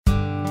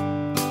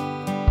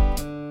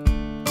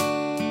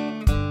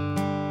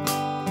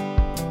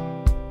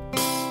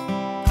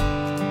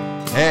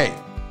Hey,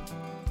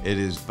 it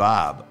is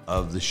Bob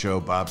of the show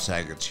Bob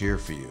Saget's Here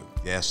For You.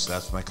 Yes,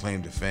 that's my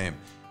claim to fame.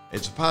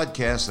 It's a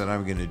podcast that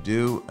I'm going to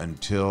do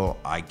until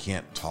I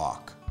can't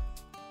talk,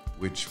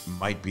 which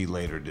might be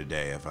later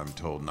today if I'm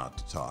told not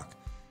to talk.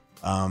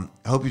 I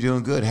hope you're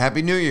doing good.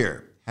 Happy New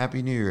Year.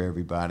 Happy New Year,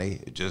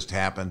 everybody. It just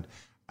happened.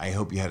 I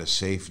hope you had a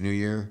safe New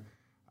Year.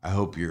 I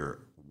hope you're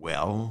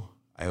well.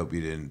 I hope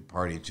you didn't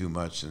party too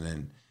much and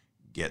then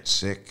get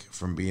sick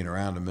from being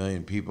around a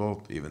million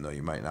people, even though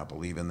you might not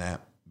believe in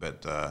that.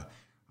 But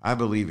I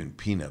believe in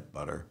peanut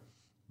butter.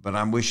 But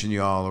I'm wishing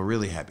you all a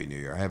really happy New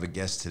Year. I have a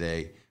guest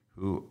today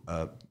who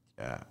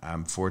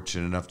I'm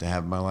fortunate enough to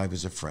have in my life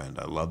as a friend.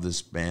 I love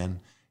this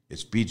man.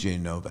 It's B.J.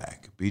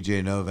 Novak.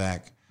 B.J.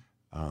 Novak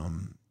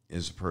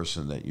is a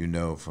person that you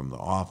know from The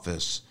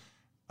Office.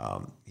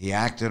 He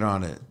acted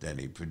on it, then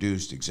he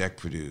produced, exec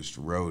produced,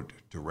 wrote,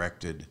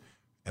 directed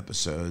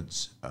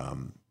episodes,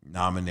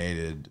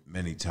 nominated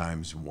many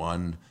times,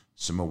 won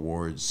some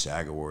awards,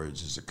 SAG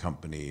Awards as a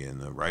company, and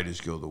the Writers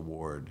Guild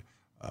Award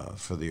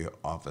for The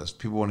Office.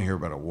 People want to hear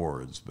about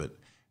awards, but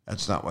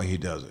that's not why he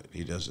does it.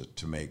 He does it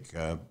to make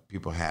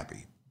people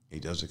happy. He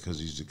does it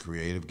because he's a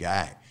creative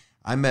guy.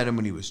 I met him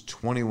when he was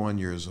 21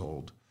 years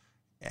old,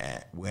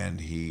 when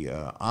he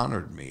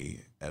honored me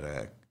at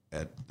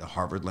the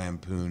Harvard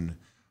Lampoon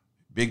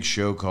big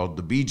show called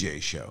The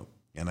BJ Show.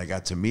 And I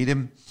got to meet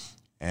him,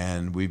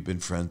 and we've been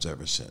friends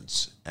ever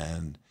since.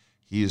 And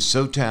he is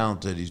so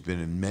talented. He's been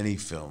in many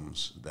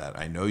films that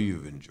I know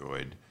you've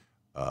enjoyed.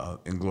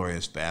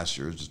 Inglourious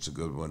Basterds, it's a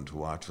good one to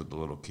watch with the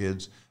little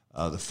kids.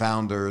 The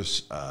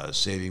Founders,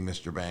 Saving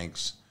Mr.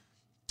 Banks.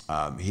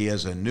 He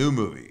has a new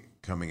movie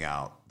coming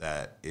out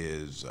that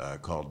is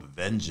called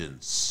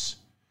Vengeance,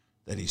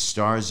 that he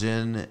stars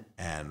in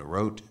and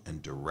wrote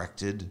and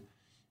directed.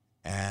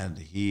 And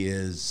he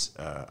is,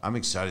 I'm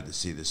excited to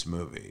see this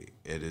movie.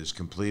 It is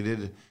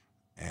completed,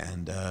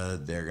 and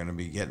they're going to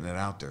be getting it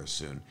out there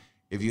soon.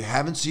 If you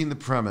haven't seen the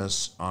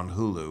premise on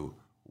Hulu,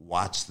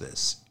 watch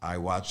this. I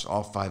watched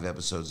all 5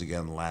 episodes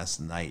again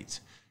last night.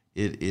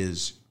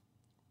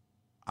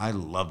 I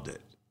loved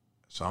it.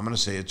 So I'm going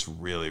to say it's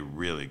really,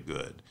 really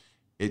good.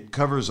 It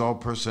covers all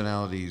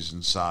personalities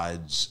and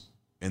sides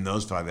in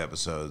those 5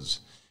 episodes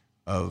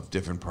of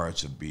different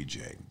parts of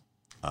BJ.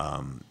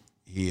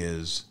 He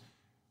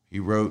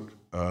wrote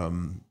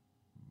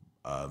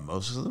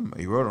most of them.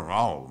 He wrote on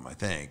all of them, I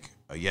think.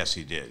 Yes,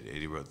 he did.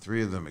 He wrote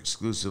 3 of them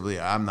exclusively.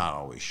 I'm not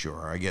always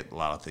sure. I get a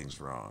lot of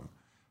things wrong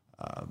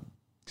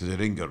because I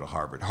didn't go to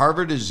Harvard.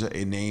 Harvard is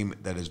a name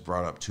that is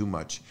brought up too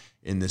much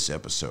in this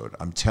episode.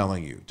 I'm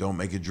telling you, don't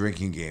make a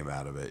drinking game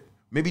out of it.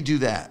 Maybe do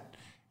that.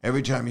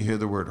 Every time you hear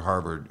the word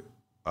Harvard,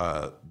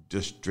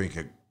 just drink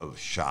a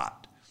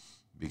shot,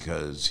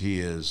 because he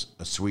is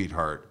a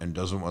sweetheart and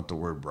doesn't want the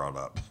word brought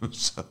up.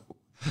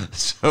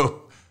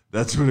 So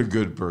that's what a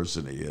good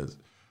person he is.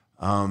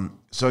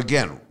 So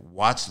again,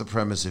 watch the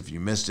premise if you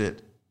missed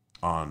it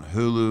on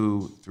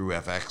Hulu through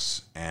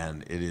FX,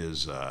 and it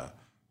is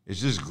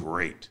it's just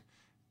great.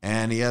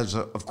 And he has,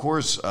 of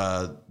course,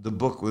 the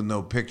book with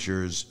no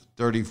pictures,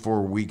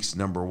 34 weeks,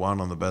 #1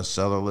 on the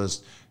bestseller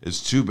list.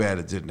 It's too bad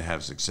it didn't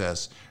have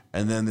success.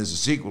 And then there's a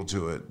sequel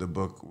to it, the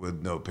book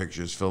with no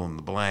pictures, fill in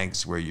the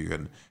blanks, where you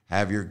can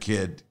have your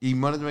kid. He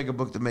wanted to make a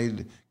book that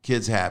made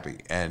kids happy,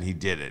 and he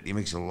did it. He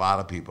makes a lot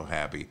of people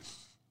happy.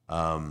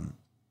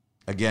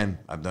 Again,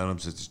 I've known him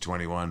since he's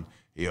 21.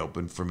 He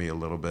opened for me a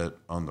little bit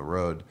on the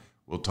road.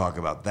 We'll talk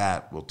about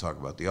that. We'll talk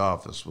about The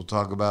Office. We'll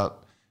talk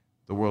about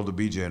the world of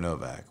B.J.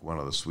 Novak, one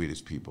of the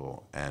sweetest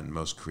people and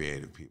most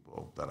creative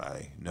people that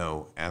I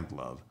know and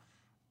love.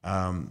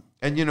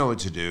 And you know what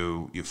to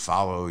do. You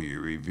follow, you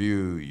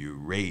review, you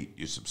rate,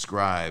 you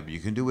subscribe. You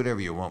can do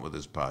whatever you want with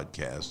this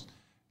podcast,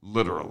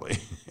 literally.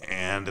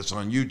 And it's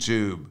on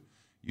YouTube,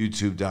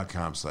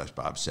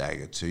 youtube.com/Bob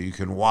Saget. So you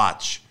can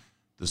watch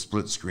the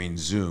split screen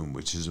Zoom,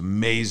 which is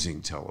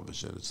amazing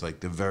television. It's like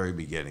the very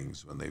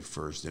beginnings when they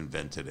first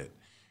invented it.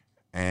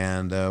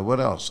 And what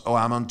else? Oh,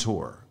 I'm on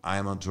tour. I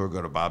am on tour.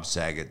 Go to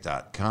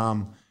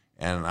bobsaget.com.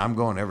 And I'm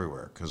going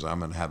everywhere because I'm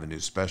going to have a new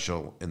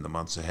special in the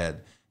months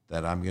ahead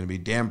that I'm going to be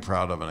damn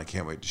proud of, and I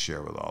can't wait to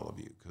share with all of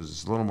you, because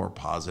it's a little more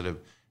positive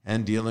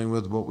and dealing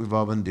with what we've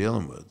all been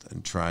dealing with,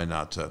 and try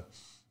not to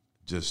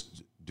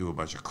just do a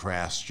bunch of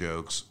crass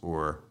jokes,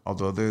 or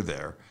although they're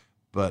there.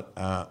 But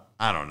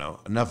I don't know.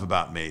 Enough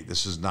about me.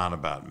 This is not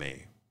about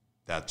me.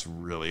 That's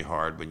really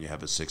hard when you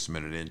have a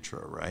 6-minute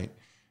intro, right?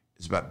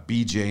 It's about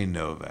B.J.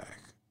 Novak.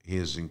 He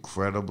is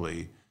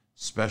incredibly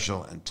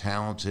special and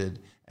talented,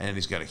 and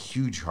he's got a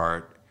huge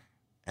heart,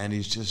 and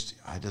I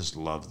just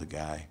love the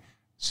guy.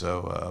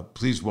 So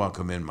please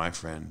welcome in my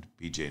friend,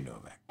 B.J.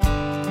 Novak.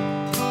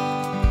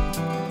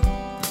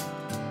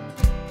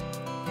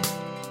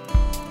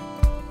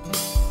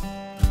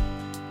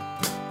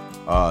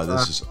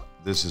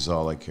 This is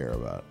all I care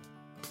about.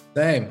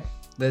 Same.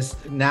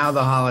 Now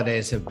the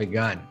holidays have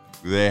begun.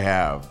 They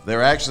have.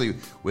 They're actually,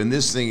 when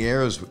this thing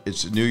airs,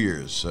 it's New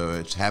Year's, so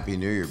it's Happy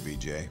New Year,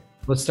 BJ.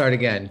 Let's start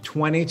again.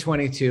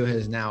 2022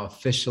 has now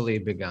officially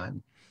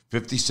begun.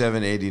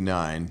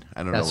 5789.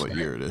 I don't know what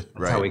year it is.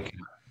 That's how we count.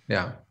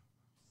 Yeah.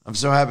 I'm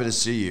so happy to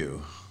see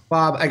you.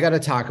 Bob, I got to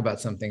talk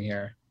about something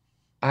here.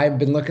 I've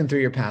been looking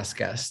through your past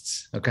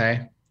guests.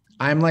 Okay.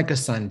 I'm like a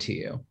son to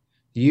you.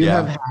 You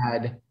have Yeah.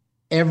 had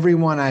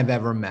everyone I've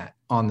ever met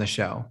on the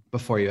show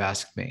before you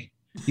asked me.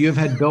 You have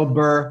had Bill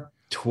Burr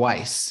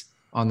twice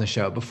on the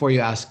show before you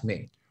asked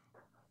me.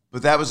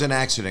 But that was an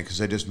accident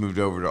because I just moved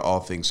over to All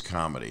Things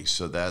Comedy.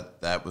 So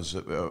that was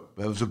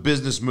a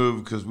business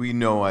move because we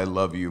know I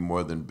love you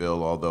more than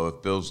Bill. Although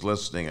if Bill's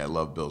listening, I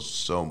love Bill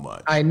so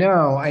much. I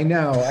know. I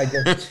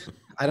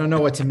don't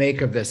know what to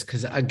make of this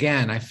because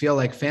again, I feel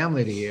like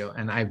family to you,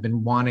 and I've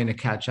been wanting to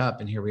catch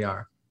up, and here we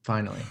are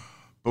finally.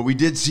 But we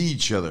did see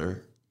each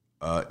other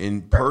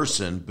in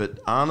person. But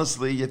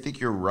honestly, I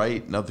think you're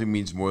right. Nothing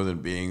means more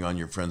than being on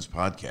your friend's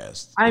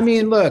podcast. I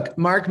mean, look,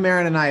 Mark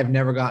Maron and I have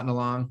never gotten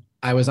along.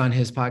 I was on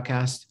his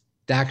podcast.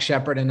 Dax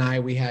Shepard and I,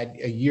 we had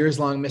a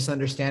years-long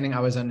misunderstanding. I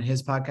was on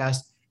his podcast.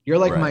 You're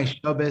like my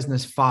show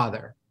business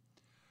father,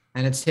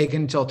 and it's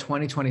taken until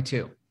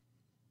 2022.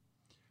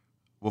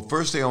 Well,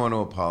 first thing I want to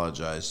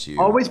apologize to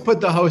you. Always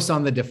put the host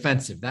on the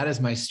defensive. That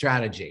is my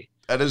strategy.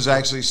 That is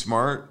actually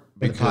smart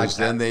because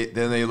then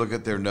they look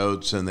at their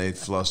notes and they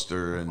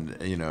fluster and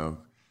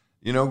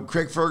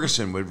Craig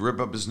Ferguson would rip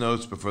up his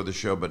notes before the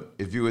show, but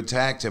if you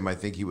attacked him, I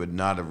think he would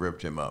not have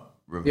ripped him up.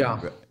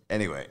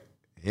 Anyway,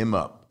 him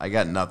up. I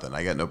got nothing.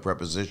 I got no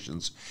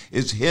prepositions.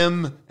 It's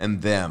him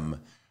and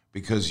them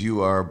because you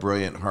are a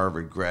brilliant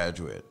Harvard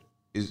graduate.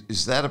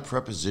 Is that a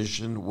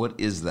preposition? What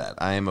is that?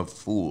 I am a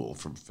fool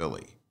from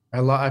Philly.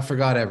 I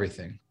forgot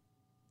everything.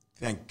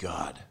 Thank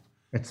God.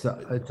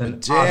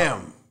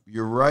 Damn.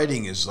 Your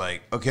writing is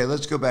like, okay,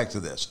 let's go back to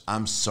this.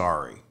 I'm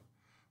sorry.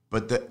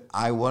 But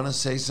I want to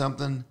say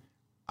something.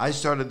 I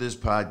started this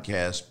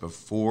podcast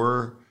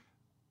before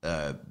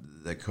the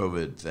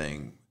COVID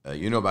thing.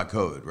 You know about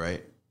COVID,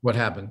 right? What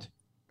happened?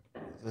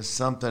 There's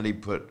something he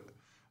put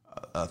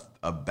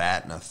a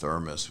bat in a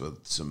thermos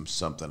with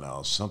something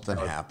else. Something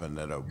happened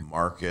at a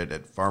market,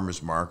 at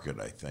farmer's market,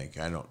 I think.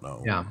 I don't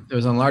know. Yeah, it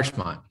was on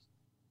Larchmont.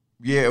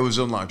 Yeah, it was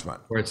on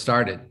Larchmont. Where it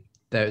started.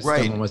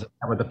 Someone was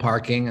with the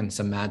parking and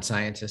some mad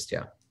scientist,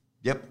 yeah.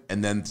 Yep,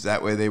 and then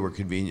that way they were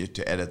convenient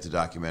to edit the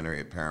documentary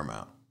at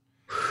Paramount.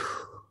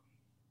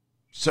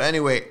 So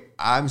anyway,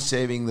 I'm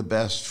saving the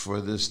best for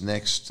this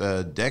next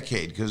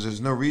decade because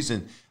there's no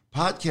reason.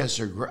 Podcasts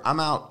are great.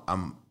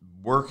 I'm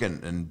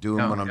working and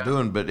doing what I'm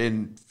doing, but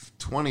in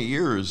 20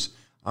 years,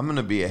 I'm going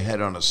to be a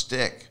head on a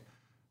stick.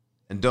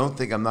 And don't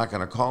think I'm not going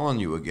to call on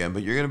you again,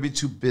 but you're going to be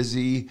too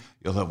busy.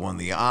 You'll have won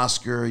the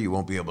Oscar. You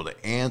won't be able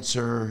to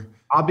answer.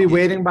 I'll be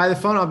waiting by the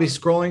phone. I'll be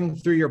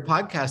scrolling through your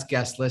podcast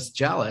guest list,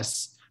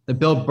 jealous. The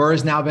Bill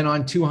Burr's now been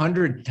on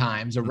 200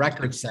 times, a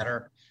record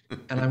setter,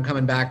 and I'm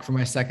coming back for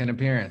my second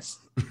appearance.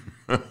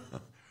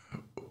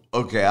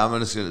 Okay, I'm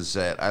just going to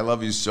say it. I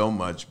love you so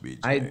much,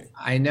 BJ.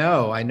 I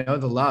know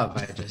the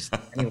love.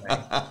 Anyway,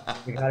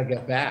 we got to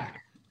get back.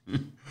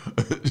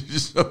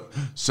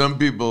 Some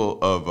people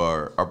of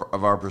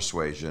our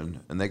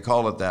persuasion, and they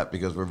call it that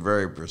because we're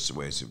very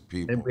persuasive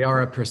people. We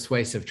are a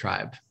persuasive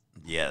tribe.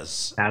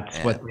 Yes. That's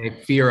what they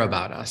fear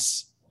about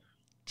us.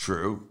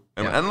 True.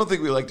 And I don't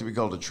think we like to be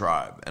called a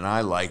tribe, and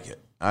I like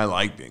it. I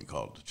like being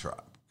called a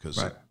tribe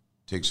because it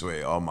takes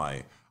away all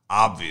my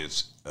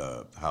obvious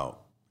how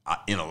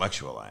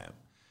intellectual I am.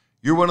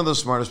 You're one of the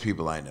smartest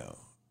people I know,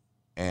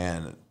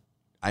 and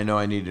I know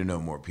I need to know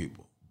more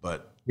people,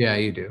 but... Yeah,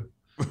 you do.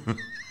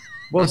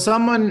 Well,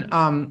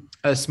 someone,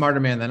 a smarter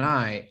man than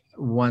I,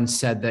 once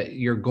said that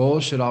your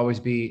goal should always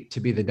be to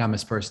be the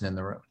dumbest person in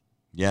the room.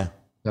 Yeah.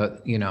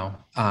 So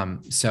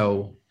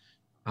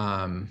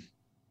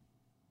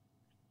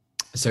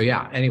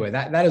yeah, anyway,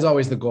 that is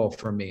always the goal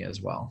for me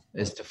as well,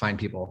 is to find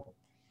people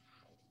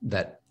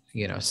that,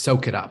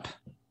 soak it up,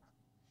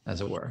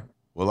 as it were.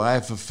 Well, I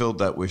have fulfilled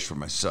that wish for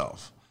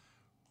myself,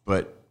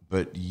 but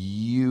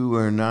you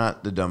are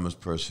not the dumbest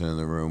person in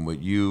the room.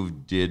 What you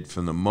did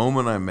from the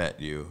moment I met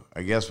you,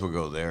 I guess we'll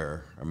go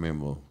there. I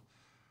mean,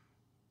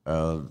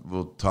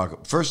 we'll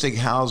talk. First thing,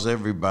 how's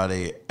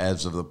everybody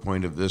as of the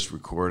point of this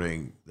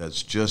recording?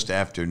 That's just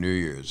after New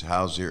Year's.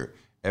 How's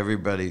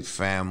everybody,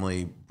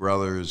 family,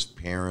 brothers,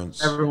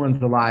 parents?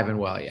 Everyone's alive and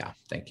well. Yeah,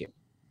 thank you.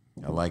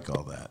 I like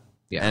all that.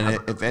 Yeah.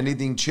 And if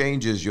anything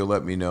changes, you'll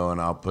let me know,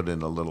 and I'll put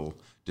in a little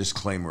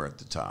disclaimer at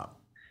the top.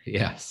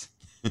 Yes.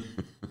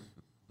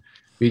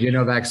 BJ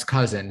Novak's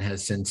cousin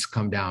has since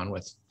come down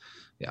with,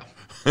 I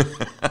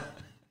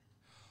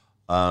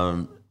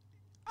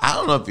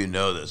don't know if you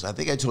know this. I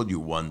think I told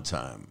you one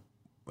time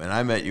when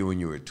I met you when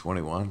you were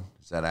 21.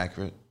 Is that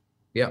accurate?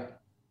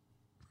 Yep.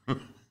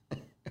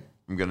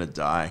 I'm gonna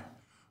die.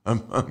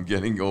 I'm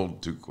getting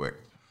old too quick.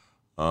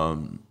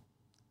 And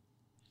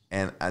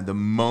the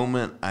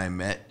moment I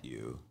met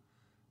you,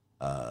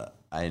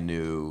 I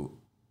knew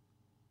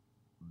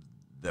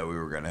that we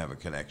were going to have a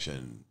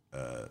connection.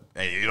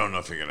 And you don't know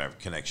if you're going to have a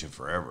connection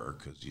forever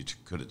because you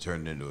could have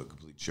turned into a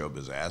complete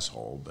showbiz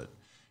asshole, but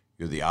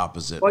you're the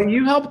opposite. Well,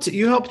 you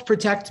helped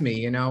protect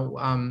me.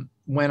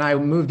 When I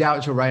moved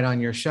out to write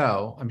on your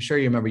show, I'm sure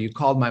you remember you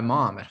called my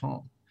mom at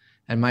home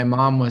And my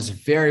mom was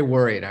very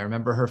worried. I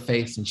remember her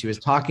face, and she was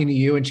talking to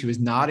you and she was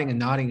nodding and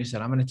nodding. You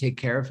said, I'm going to take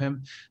care of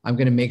him. I'm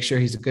going to make sure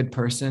he's a good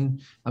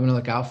person. I'm going to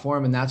look out for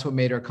him. And that's what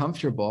made her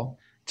comfortable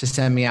to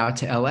send me out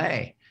to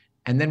LA.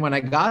 And then when I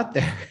got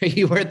there,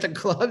 you were at the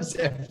clubs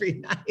every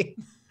night.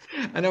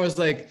 And I was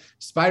like,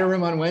 Spider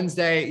Room on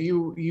Wednesday,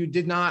 you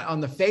did not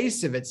on the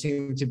face of it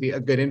seem to be a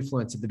good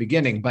influence at the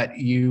beginning, but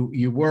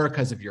you were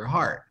because of your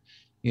heart,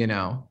 you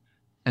know?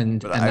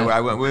 And,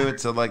 but we went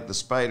to like the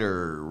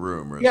Spider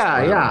Room. Or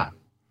yeah. Yeah.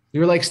 You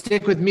were like,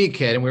 stick with me,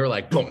 kid. And we were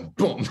like, boom,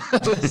 boom. I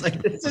was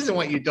like, this isn't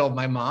what you told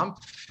my mom,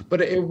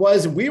 but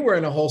we were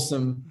in a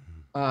wholesome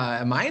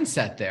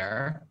mindset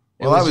there.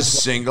 Well, I was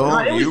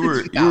single. You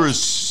were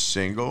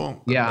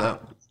single. Yeah.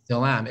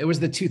 Still am. It was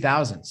the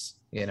 2000s,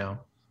 you know?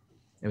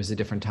 It was a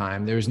different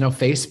time. There was no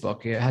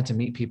Facebook. You had to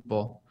meet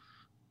people,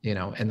 you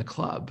know, in the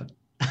club.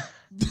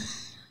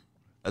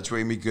 That's where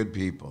you meet good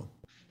people.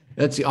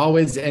 That's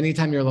always,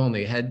 anytime you're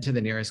lonely, head to the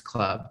nearest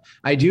club.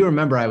 I do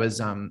remember I was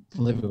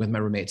living with my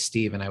roommate,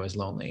 Steve, and I was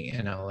lonely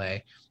in LA.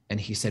 And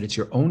he said, it's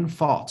your own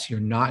fault.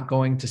 You're not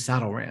going to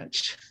Saddle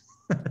Ranch.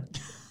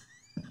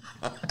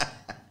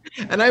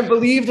 And I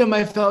believed him.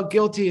 I felt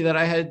guilty that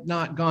I had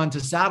not gone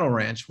to Saddle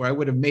Ranch, where I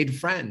would have made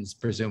friends,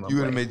 presumably. You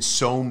would have made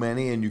so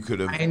many, and you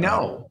could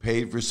have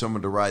paid for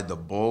someone to ride the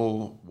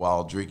bull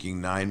while drinking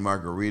 9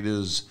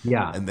 margaritas.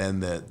 Yeah. And then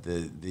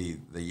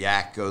the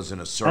yak goes in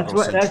a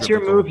circle. That's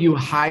your move. You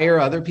hire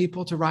other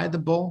people to ride the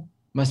bull.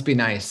 Must be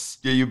nice.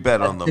 Yeah, you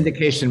bet on them.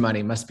 Syndication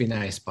money must be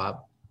nice,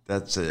 Bob.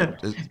 That's it.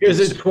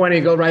 Here's a 20.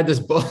 Go ride this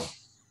bull.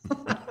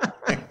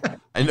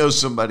 I know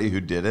somebody who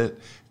did it,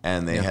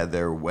 and they had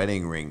their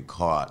wedding ring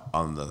caught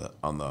on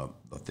the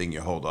thing you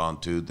hold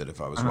on to, that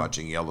if I was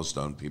watching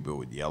Yellowstone, people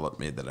would yell at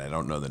me that I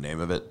don't know the name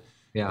of it.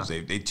 Yeah.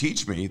 They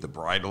teach me the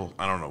bridle.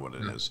 I don't know what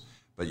it is,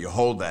 but you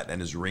hold that,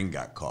 and his ring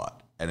got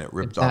caught, and it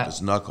ripped off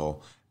his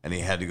knuckle, and he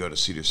had to go to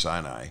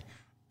Cedars-Sinai,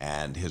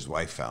 and his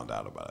wife found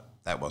out about it.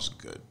 That wasn't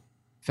good.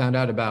 Found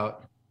out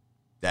about?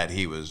 That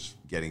he was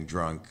getting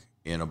drunk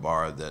in a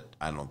bar that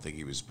I don't think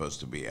he was supposed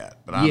to be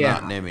at, but I'm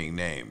not naming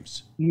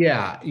names.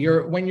 Yeah.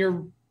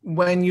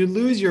 When you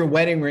lose your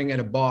wedding ring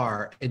at a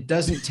bar, it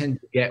doesn't tend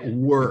to get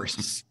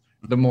worse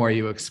the more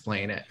you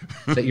explain it,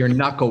 that your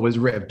knuckle was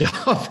ripped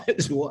off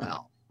as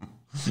well.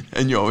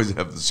 And you always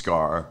have the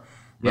scar.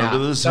 Remember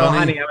this, so,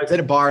 honey, I was at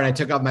a bar and I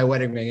took off my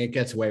wedding ring. It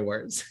gets way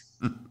worse.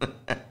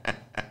 But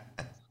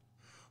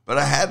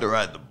I had to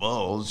ride the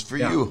bulls for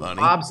you,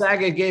 honey. Bob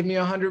Saget gave me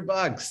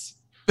 $100.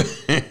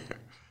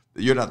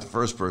 You're not the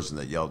first person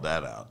that yelled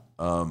that out.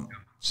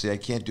 See, I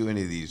can't do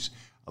any of these.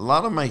 A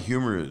lot of my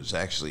humor has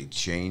actually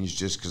changed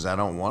just because I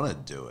don't want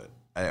to do it.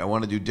 I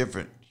want to do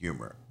different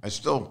humor.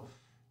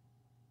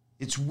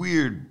 It's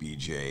weird,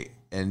 BJ.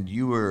 And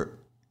you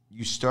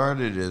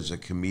started as a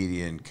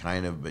comedian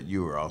kind of, but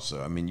you were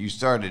also, you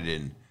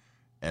started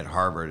at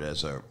Harvard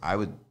as I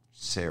would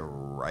say a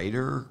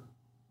writer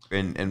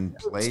and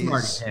plays.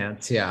 Smart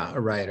pants, yeah,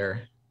 a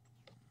writer.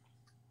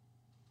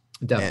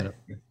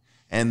 Definitely.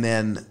 And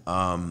then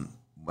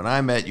when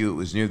I met you, it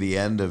was near the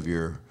end of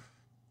you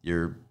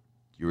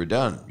were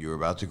done. You were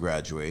about to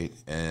graduate.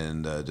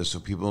 And just so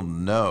people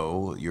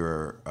know,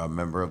 you're a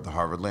member of the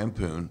Harvard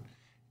Lampoon,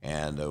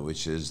 and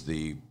which is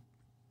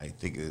I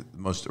think, the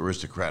most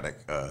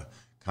aristocratic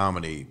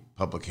comedy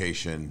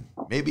publication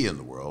maybe in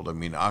the world.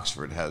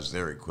 Oxford has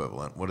their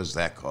equivalent. What is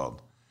that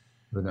called?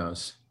 Who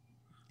knows?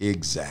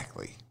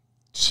 Exactly.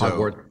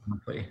 So,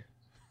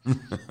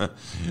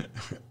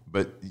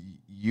 but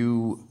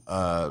you,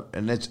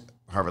 and that's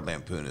Harvard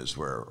Lampoon is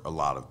where a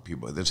lot of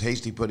people, there's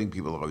Hasty Pudding,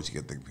 people always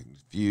get them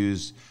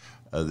confused.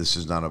 This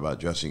is not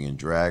about dressing in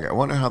drag. I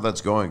wonder how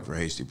that's going for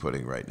Hasty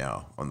Pudding right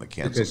now on the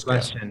cancel scale.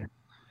 Good question.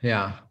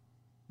 Yeah.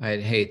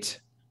 I'd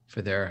hate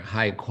for their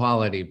high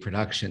quality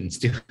productions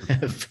to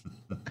have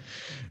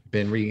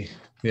been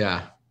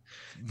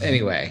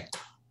Anyway,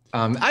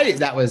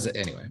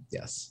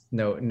 yes.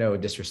 No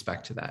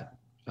disrespect to that.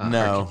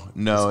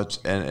 No, it's,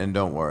 and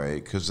don't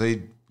worry, because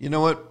you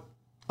know what?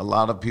 A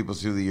lot of people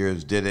through the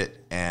years did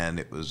it, and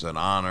it was an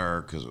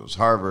honor because it was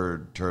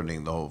Harvard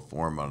turning the whole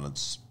form on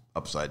its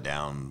upside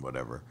down,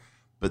 whatever.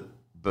 But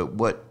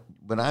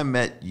when I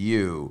met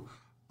you,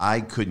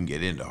 I couldn't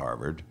get into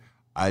Harvard.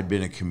 I'd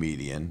been a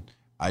comedian.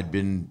 I'd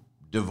been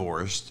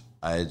divorced.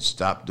 I had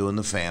stopped doing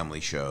the family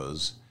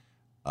shows,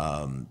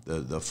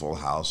 the Full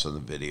House and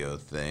the video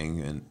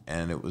thing,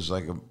 and it was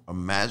like a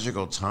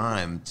magical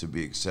time to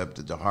be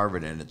accepted to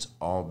Harvard, and it's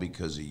all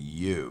because of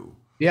you.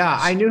 Yeah,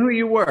 I knew who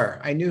you were.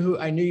 I knew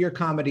your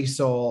comedy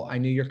soul. I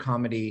knew your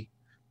comedy.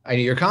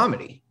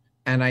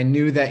 And I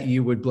knew that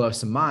you would blow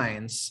some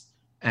minds,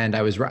 and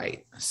I was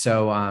right.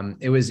 So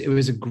it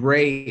was a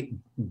great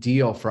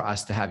deal for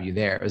us to have you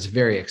there. It was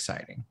very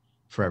exciting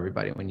for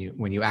everybody when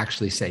you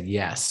actually said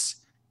yes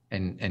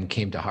and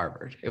came to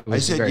Harvard. I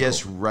said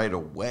yes right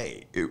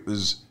away. It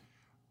was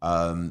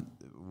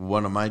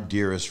one of my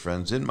dearest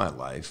friends in my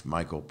life,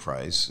 Michael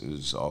Price,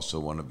 who's also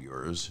one of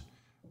yours.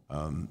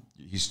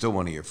 He's still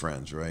one of your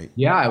friends, right?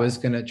 Yeah, I was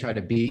going to try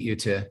to beat you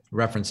to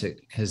reference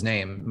his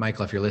name.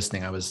 Michael, if you're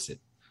listening, I was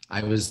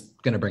I was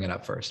going to bring it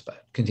up first,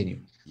 but continue.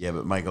 Yeah,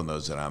 but Michael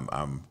knows that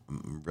I'm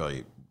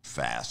really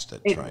fast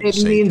at trying to It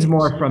say means things.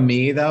 more from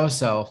me though.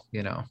 So,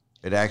 you know,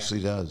 It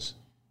actually does.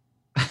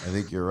 I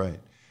think you're right.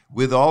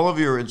 With all of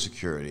your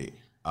insecurity,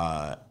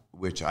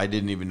 which I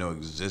didn't even know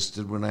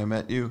existed when I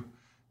met you,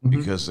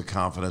 because the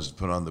confidence is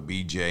put on the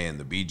BJ and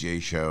the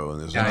BJ show,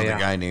 and there's another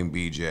guy named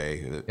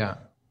BJ. Yeah.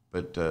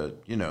 But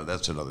you know,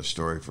 that's another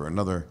story for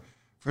not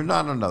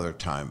another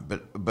time.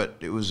 But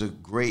it was a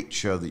great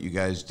show that you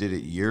guys did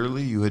it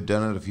yearly. You had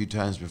done it a few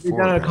times before. We've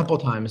done it a couple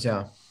times.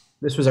 Yeah.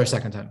 This was our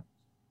second time.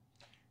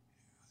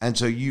 And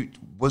so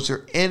was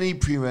there any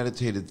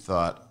premeditated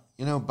thought,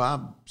 you know,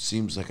 Bob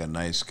seems like a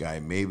nice guy.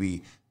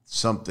 Maybe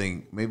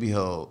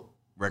he'll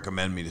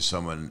recommend me to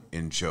someone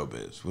in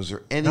showbiz. Was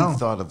there any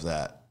thought of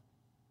that?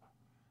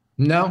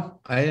 No,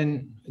 I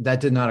didn't.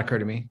 That did not occur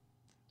to me.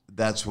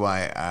 That's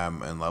why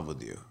I'm in love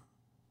with you.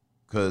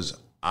 Because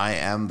I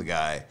am the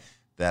guy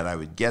that I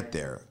would get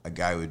there. A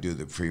guy would do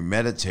the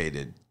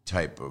premeditated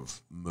type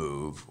of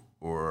move,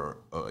 or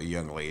a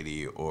young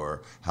lady,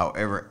 or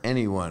however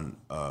anyone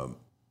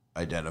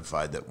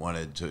identified that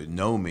wanted to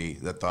know me,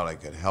 that thought I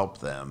could help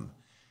them.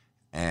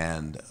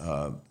 And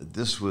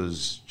this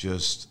was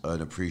just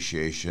an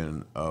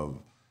appreciation of,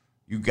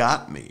 you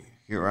got me.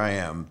 Here I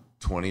am,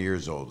 20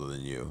 years older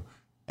than you,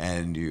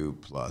 and you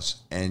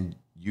plus, and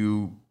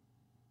you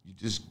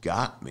just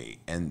got me.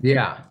 And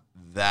yeah,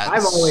 that's...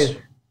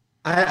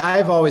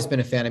 I've always been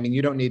a fan. I mean,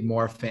 you don't need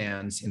more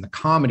fans in the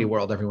comedy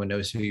world. Everyone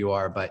knows who you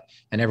are,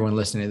 and everyone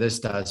listening to this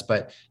does.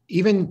 But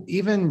even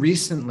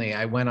recently,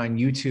 I went on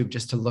YouTube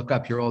just to look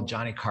up your old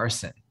Johnny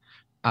Carson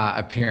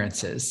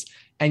appearances,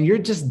 and you're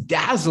just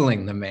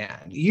dazzling the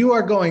man. You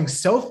are going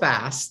so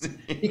fast.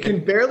 He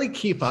can barely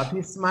keep up.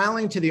 He's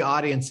smiling to the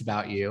audience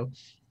about you.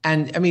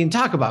 And I mean,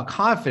 talk about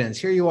confidence.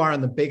 Here you are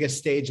on the biggest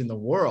stage in the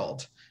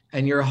world,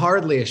 and you're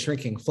hardly a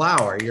shrinking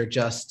flower. You're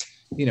just,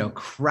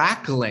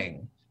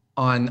 crackling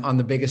on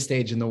the biggest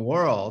stage in the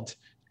world.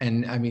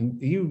 And I mean,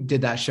 you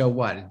did that show,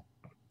 what,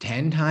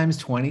 10 times,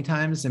 20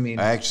 times? I mean,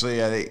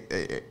 actually,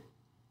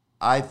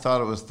 I thought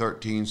it was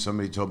 13.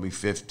 Somebody told me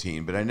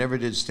 15, but I never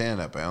did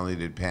stand up. I only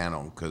did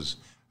panel because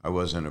I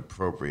wasn't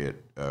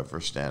appropriate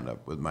for stand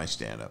up with my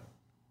stand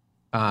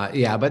up.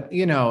 Yeah, but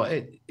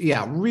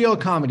real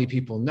comedy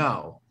people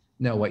know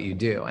what you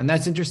do. And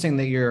that's interesting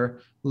that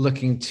you're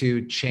looking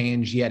to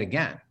change yet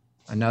again,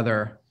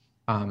 another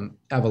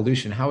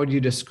evolution. How would you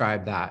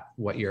describe that?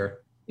 What you're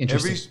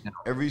interested in now?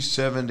 Every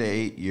 7 to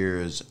 8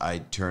 years, I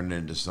turn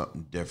into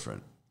something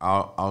different.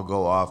 I'll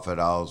go off it.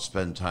 I'll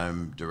spend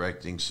time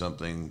directing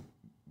something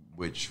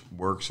which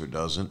works or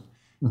doesn't,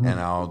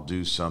 and I'll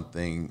do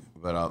something.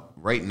 But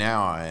right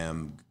now, I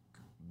am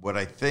what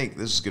I think,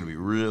 this is going to be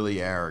really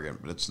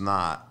arrogant, but it's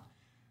not.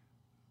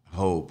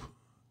 Hope.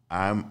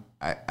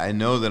 I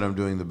know that I'm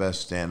doing the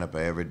best stand-up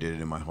I ever did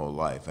in my whole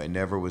life. I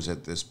never was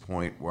at this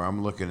point where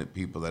I'm looking at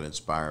people that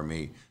inspire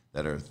me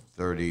that are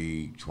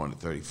 30, 20,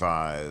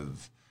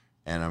 35,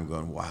 and I'm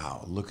going,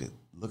 wow, look at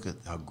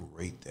how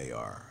great they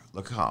are.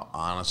 Look how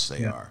honest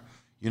they are.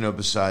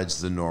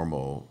 Besides the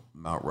normal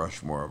Mount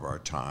Rushmore of our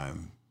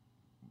time,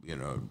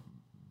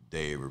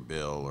 Dave or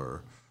Bill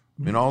or,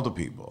 all the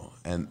people.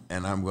 And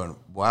I'm going,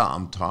 wow,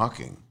 I'm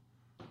talking.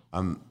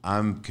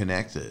 I'm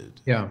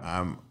connected. Yeah.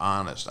 I'm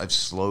honest. I've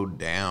slowed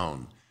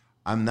down.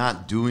 I'm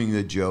not doing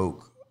the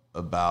joke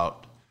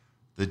about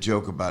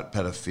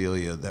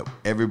pedophilia that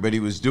everybody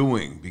was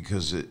doing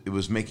because it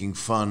was making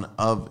fun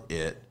of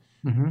it.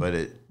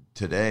 But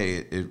today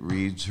it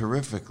reads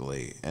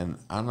horrifically, and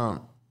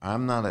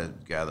I'm not a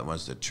guy that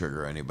wants to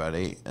trigger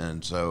anybody,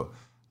 and so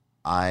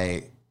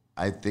I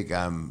think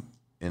I'm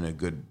in a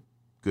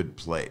good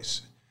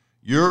place.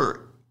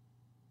 You're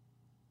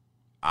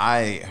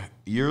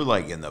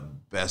like in the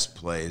best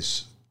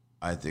place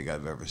I think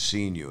I've ever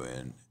seen you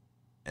in,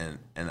 and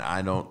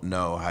I don't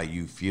know how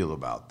you feel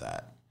about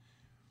that.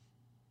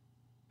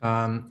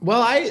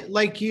 Well, I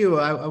like you.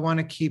 I want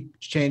to keep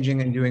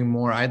changing and doing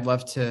more. I'd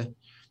love to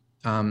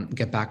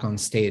get back on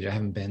stage. I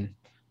haven't been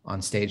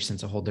on stage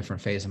since a whole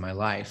different phase of my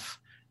life.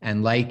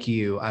 And like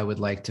you, I would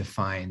like to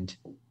find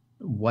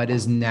what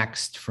is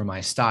next for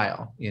my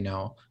style.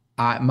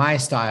 My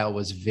style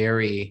was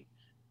very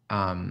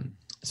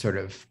sort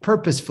of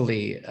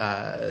purposefully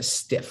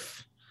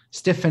stiff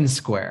and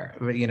square,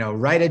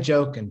 write a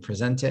joke and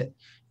present it.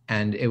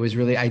 And it was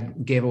really, I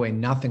gave away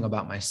nothing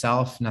about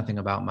myself, nothing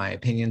about my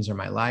opinions or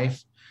my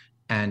life.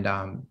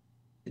 And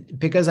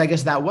because I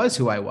guess that was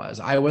who I was.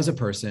 I was a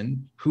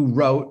person who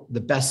wrote the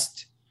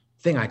best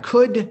thing I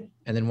could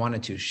and then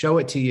wanted to show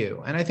it to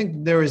you. And I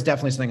think there was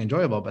definitely something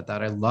enjoyable about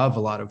that. I love a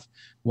lot of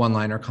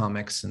one-liner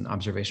comics and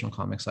observational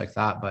comics like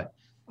that. But,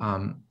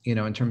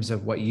 in terms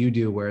of what you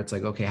do, where it's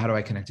like, okay, how do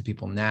I connect to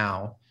people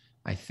now?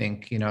 I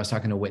think, I was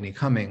talking to Whitney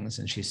Cummings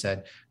and she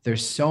said,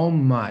 there's so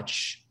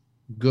much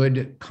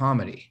good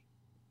comedy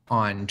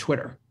on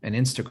Twitter and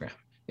Instagram.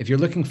 If you're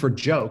looking for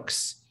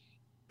jokes,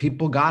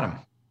 people got them.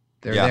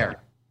 They're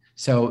there.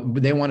 So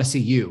they want to see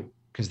you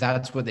because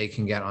that's what they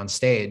can get on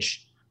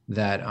stage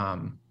that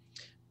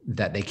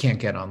that they can't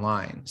get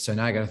online. So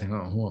now I got to think,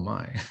 oh, who am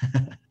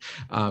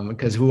I?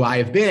 Because who I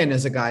have been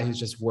is a guy who's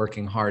just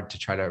working hard to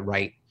try to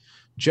write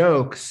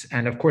jokes.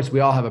 And of course, we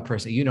all have a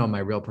person, my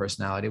real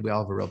personality. We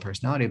all have a real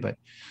personality. But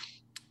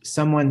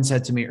someone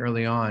said to me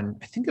early on,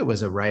 I think it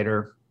was a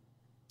writer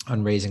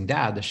on Raising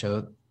Dad, the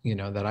show,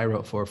 that I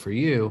wrote for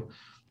you,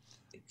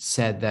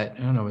 said that,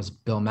 I don't know, it was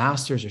Bill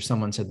Masters or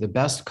someone said the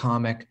best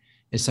comic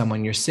is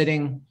someone you're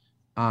sitting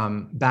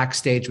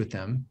backstage with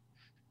them.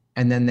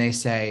 And then they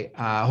say,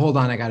 hold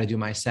on, I got to do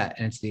my set.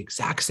 And it's the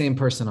exact same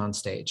person on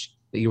stage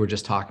that you were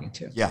just talking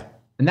to. Yeah.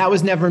 And that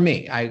was never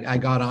me. I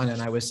got on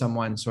and I was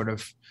someone sort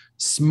of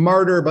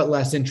smarter, but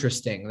less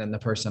interesting than the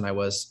person I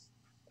was.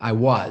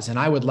 And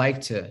I would like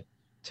to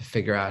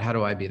figure out, how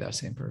do I be that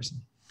same person?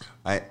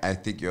 I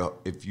think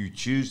if you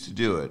choose to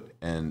do it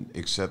and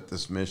accept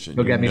this mission,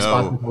 you'll get me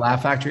spots at the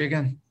Laugh Factory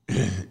again.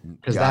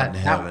 Because that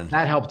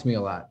helped me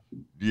a lot.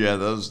 Yeah,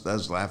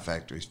 those Laugh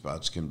Factory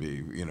spots can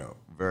be,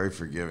 very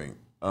forgiving.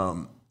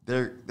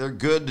 They're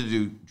good to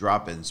do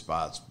drop-in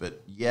spots,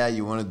 but yeah,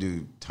 you want to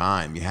do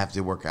time. You have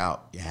to work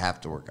out.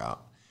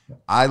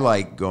 I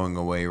like going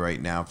away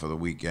right now for the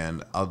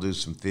weekend. I'll do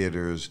some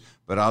theaters,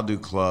 but I'll do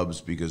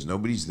clubs because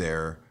nobody's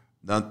there.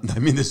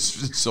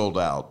 It's sold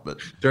out, but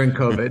during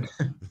COVID,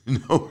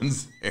 no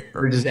one's there.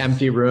 We're just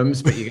empty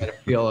rooms, but you get a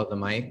feel of the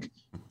mic.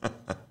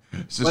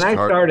 When I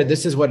started,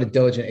 this is what a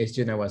diligent A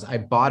student I was. I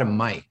bought a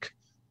mic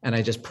and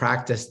I just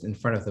practiced in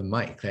front of the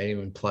mic. I didn't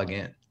even plug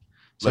in.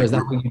 So is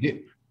that what you do?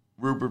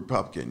 Rupert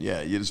Pupkin.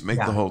 Yeah, you just make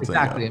the whole thing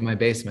exactly in my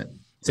basement.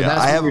 So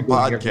I have a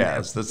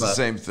podcast. That's the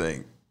same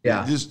thing.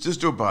 Yeah,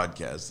 just do a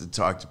podcast to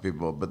talk to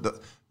people. But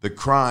the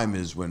crime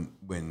is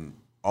when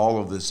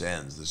all of this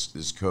ends,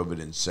 this COVID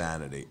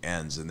insanity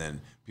ends, and then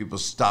people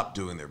stop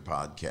doing their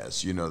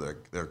podcasts.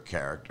 Their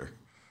character.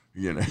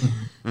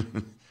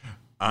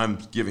 I'm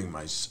giving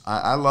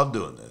I love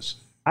doing this.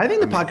 I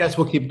think the podcast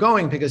will keep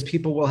going because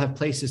people will have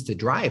places to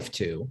drive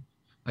to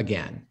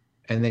again,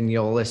 and then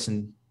you'll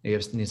listen. You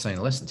need something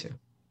to listen to.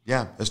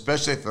 Yeah,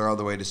 especially if they're all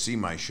the way to see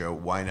my show.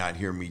 Why not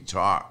hear me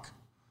talk?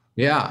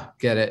 Yeah,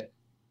 get it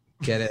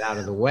out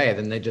of the way.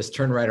 Then they just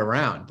turn right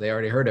around. They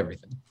already heard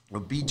everything.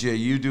 Well, BJ,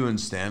 you doing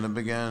stand-up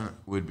again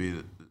would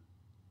be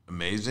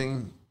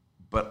amazing.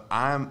 But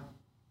I'm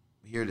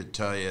here to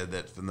tell you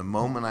that from the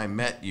moment I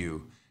met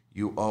you,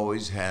 you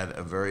always had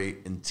a very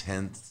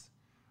intense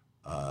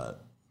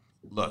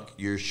look.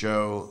 Your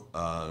show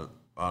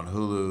on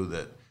Hulu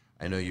that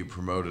I know you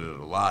promoted it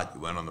a lot.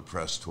 You went on the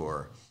press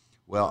tour.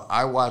 Well,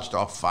 I watched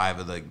all 5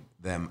 of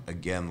them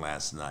again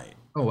last night.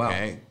 Oh, wow.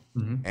 Okay?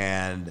 Mm-hmm.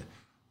 And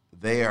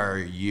they are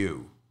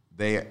you.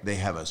 They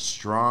have a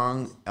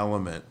strong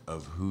element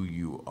of who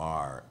you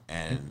are,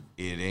 and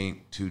it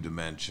ain't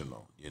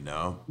two-dimensional,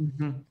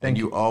 Mm-hmm. And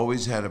you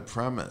always had a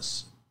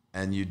premise,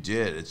 and you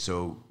did. It's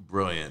so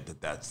brilliant that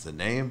that's the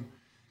name.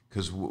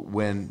 Because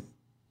when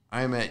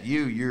I met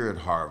you, you're at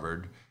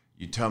Harvard.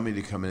 You tell me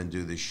to come in and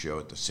do this show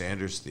at the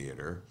Sanders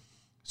Theater.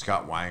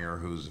 Scott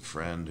Weinger, who's a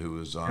friend who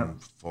was on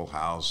Full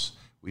House.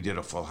 We did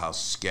a Full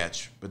House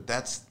sketch, but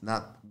that's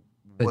not.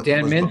 But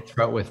Dan Mintz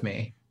wrote with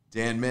me.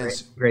 Dan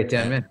Mintz. Great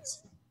Dan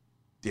Mintz.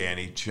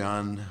 Danny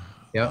Chun.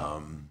 Yep.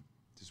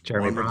 Just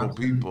Jeremy wonderful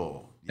Bronson.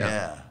 people.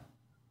 Yeah.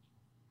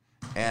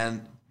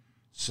 And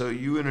so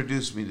you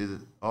introduced me to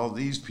all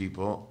these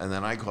people, and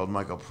then I called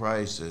Michael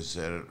Price and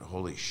said,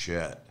 holy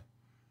shit,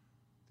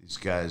 these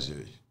guys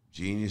are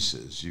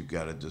geniuses. You've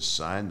got to just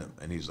sign them.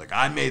 And he's like,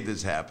 I made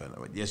this happen. I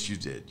went, yes, you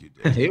did. You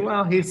did.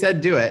 Well, he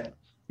said, do it,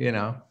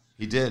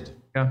 He did.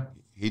 Yeah.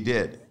 He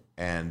did.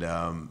 And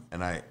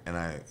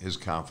his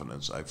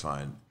confidence, I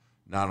find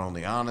not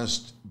only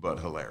honest, but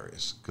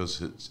hilarious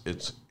because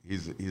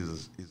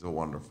he's a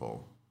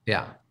wonderful.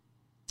 Yeah.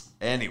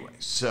 Anyway,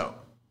 so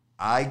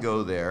I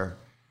go there.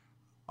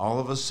 All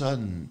of a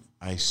sudden,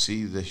 I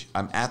see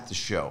I'm at the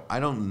show. I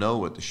don't know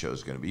what the show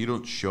is going to be. You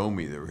don't show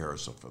me the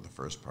rehearsal for the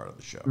first part of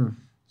the show. Mm.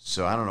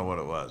 So I don't know what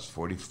it was,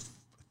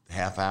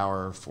 half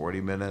hour,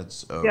 40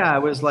 minutes. Yeah,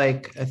 it was I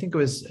think it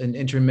was an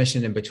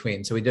intermission in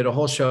between. So we did a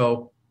whole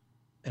show.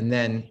 And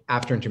then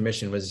after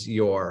intermission was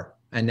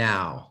and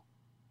now,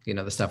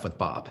 the stuff with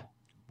Bob.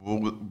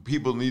 Well,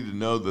 people need to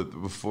know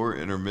that before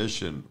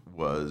intermission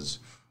was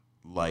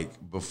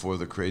before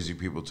the crazy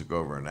people took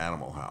over an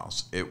Animal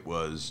House. It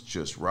was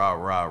just rah,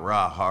 rah,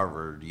 rah,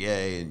 Harvard,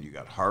 yay. And you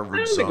got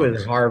Harvard songs. I don't think it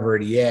was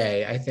Harvard,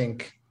 yay. I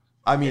think.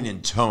 I mean,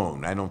 in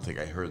tone, I don't think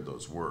I heard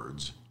those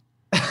words.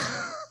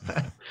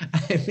 I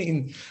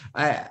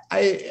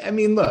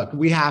mean, look,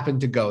 we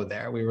happened to go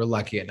there. We were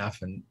lucky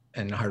enough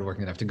and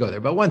hardworking enough to go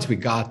there. But once we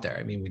got there,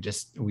 I mean,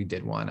 we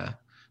did want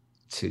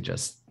to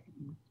just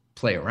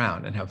play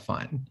around and have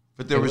fun.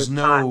 But there was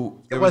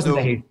no the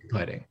hasty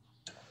pudding.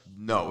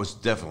 No, it was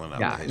definitely not.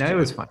 Yeah, no, it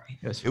was funny.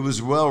 It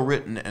was well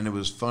written and it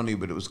was funny,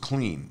 but it was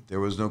clean. There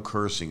was no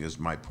cursing, is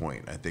my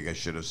point. I think I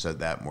should have said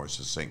that more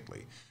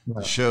succinctly.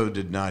 No. The show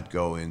did not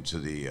go into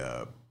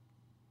the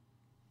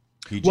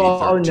PG-13.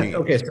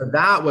 Well, okay, so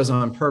that was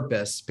on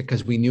purpose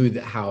because we knew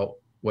that how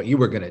what you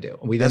were going to do.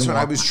 That's what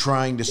I was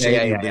trying to say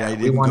to you, but I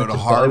didn't go to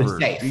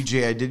Harvard.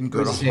 BJ, I didn't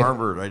go to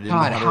Harvard. I didn't.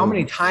 God, how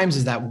many times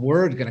is that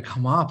word going to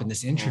come up in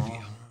this interview?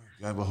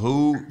 God, well,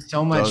 who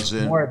so much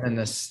more than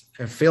this?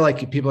 I feel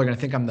like people are going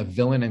to think I'm the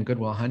villain in Good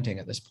Will Hunting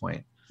at this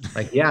point.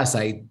 Like, yes,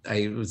 I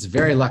was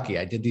very lucky.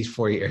 I did these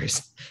 4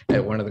 years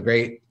at one of the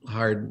great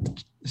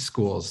hard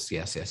schools.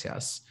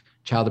 Yes.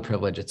 Child of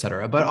privilege,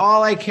 etc. But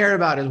all I care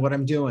about is what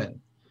I'm doing.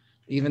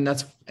 Even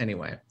that's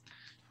anyway.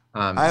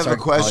 I have a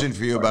question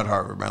for you about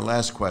Harvard. My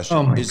last question.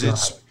 Oh my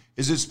God.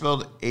 Is it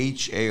spelled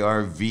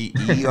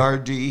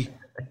Harverd?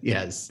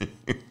 Yes.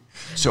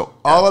 So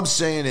all I'm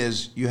saying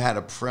is you had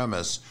a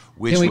premise,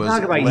 which was. Can we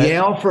talk about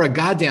Yale for a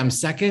goddamn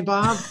second,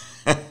 Bob?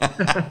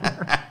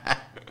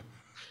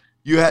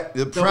 You had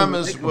the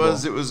premise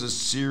was it was a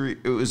series.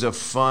 It was a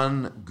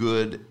fun,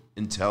 good,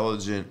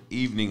 intelligent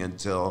evening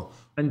until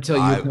you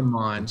come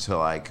on.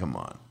 Until I come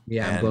on.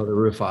 Yeah, and blow the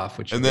roof off.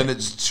 And then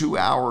it's 2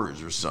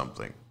 hours or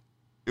something.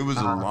 It was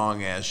a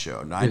long ass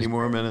show. 90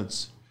 more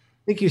minutes.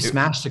 I think you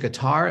smashed a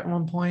guitar at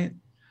one point.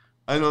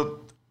 I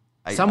know.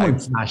 Someone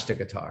smashed a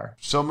guitar.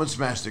 Someone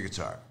smashed a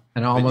guitar.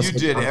 And almost you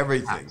did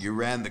everything. You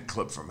ran the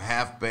clip from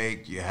Half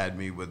Baked. You had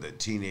me with a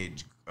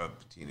teenage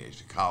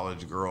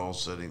college girl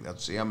sitting.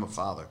 I'm a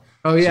father.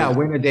 Oh yeah,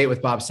 win a date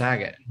with Bob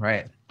Saget,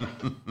 right?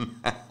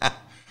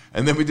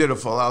 And then we did a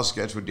Full House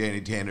sketch where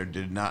Danny Tanner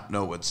did not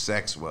know what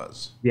sex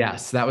was.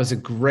 Yes, that was a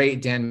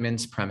great Dan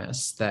Mintz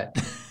premise that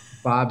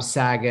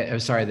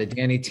that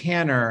Danny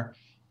Tanner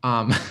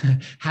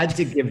had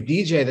to give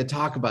DJ the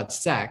talk about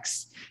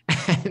sex,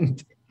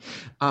 and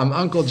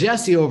Uncle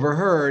Jesse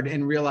overheard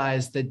and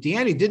realized that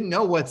Danny didn't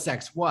know what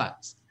sex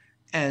was,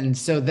 and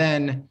so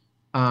then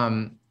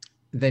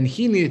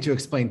he needed to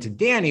explain to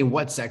Danny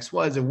what sex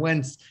was. And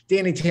when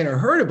Danny Tanner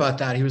heard about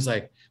that, he was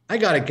like, "I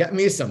gotta get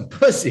me some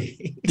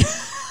pussy."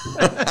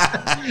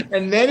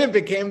 And then it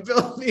became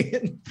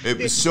filthy. It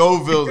was so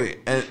filthy.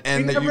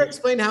 And he never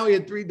explained how he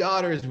had 3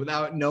 daughters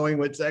without knowing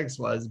what sex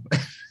was.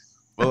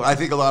 Well, I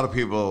think a lot of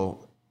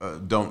people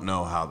don't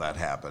know how that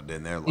happened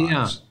in their lives.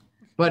 Yeah,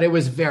 but it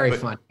was very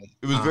funny.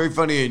 It was very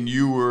funny, and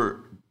you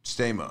were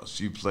Stamos.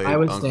 You played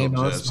Uncle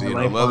Jesse in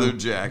a leather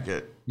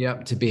jacket.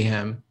 Yep, to be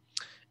him.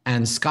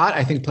 And Scott,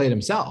 I think, played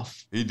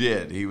himself. He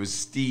did. He was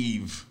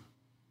Steve.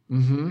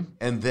 Mm-hmm.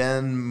 And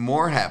then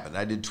more happened.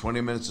 I did 20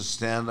 minutes of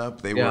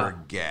stand-up. They were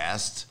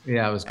aghast.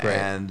 Yeah, it was great.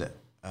 And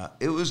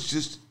it was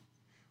just...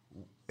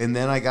 And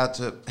then I got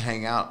to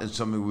hang out in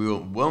something we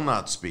will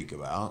not speak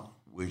about,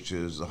 which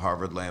is the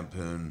Harvard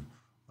Lampoon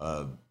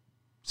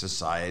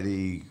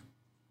Society.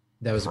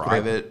 That was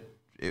private.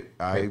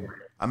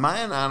 Am I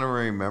an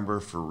honorary member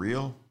for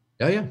real?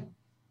 Oh, yeah.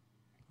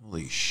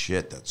 Holy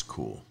shit, that's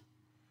cool.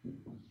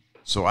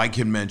 So I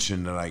can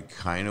mention that I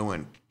kind of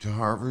went to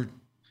Harvard.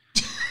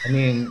 I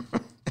mean,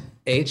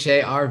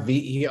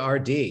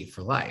 Harverd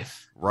for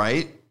life.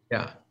 Right?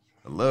 Yeah.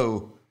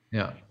 Hello.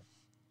 Yeah.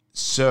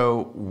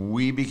 So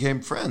we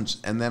became friends.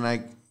 And then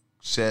I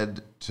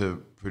said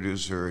to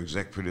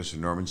exec producer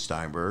Norman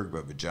Steinberg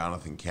of a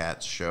Jonathan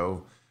Katz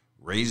show,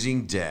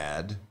 Raising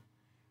Dad,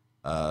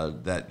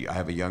 that I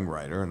have a young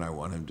writer and I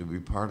want him to be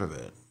part of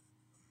it.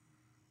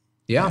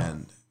 Yeah.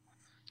 And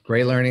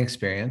great learning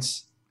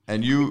experience.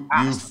 And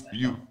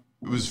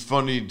it was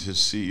funny to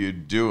see you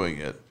doing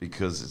it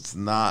because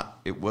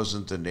it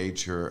wasn't the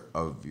nature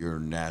of your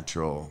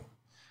natural,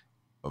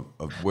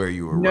 of where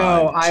you were.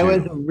 No, I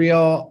was a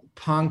real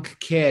punk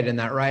kid in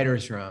that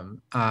writer's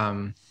room.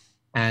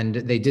 And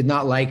they did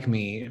not like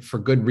me for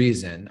good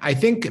reason. I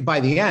think by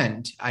the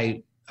end,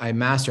 I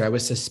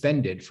was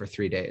suspended for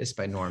 3 days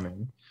by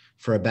Norman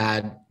for a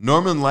bad.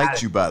 Norman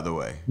liked you, by the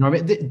way.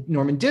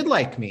 Norman did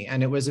like me.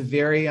 And it was a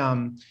very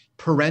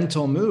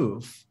parental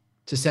move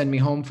to send me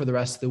home for the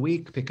rest of the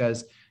week,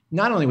 because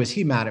not only was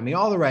he mad at me,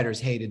 all the writers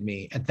hated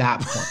me at that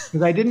point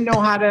because I didn't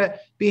know how to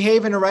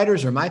behave in a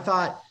writer's room. I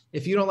thought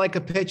if you don't like a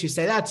pitch, you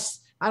say,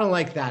 I don't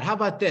like that. How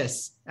about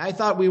this? I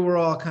thought we were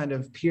all kind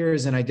of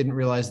peers, and I didn't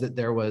realize that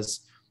there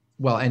was,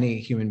 any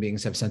human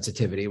beings have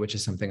sensitivity, which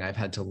is something I've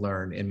had to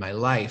learn in my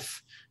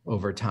life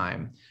over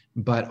time.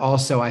 But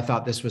also I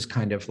thought this was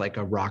kind of like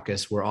a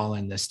raucous, we're all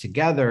in this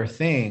together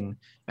thing.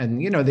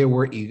 And, there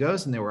were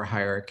egos and there were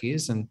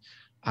hierarchies. And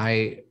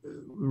I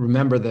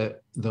remember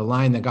the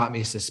line that got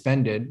me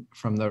suspended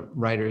from the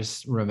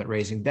writer's room at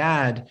Raising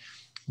Dad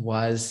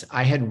was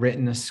I had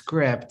written a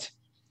script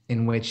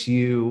in which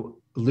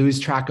you lose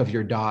track of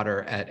your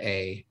daughter at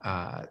a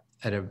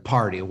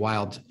party, a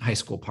wild high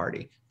school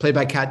party, played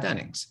by Kat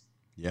Dennings.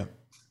 Yeah.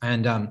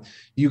 And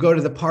you go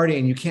to the party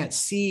and you can't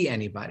see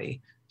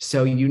anybody.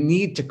 So you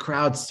need to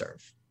crowd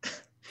surf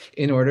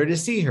in order to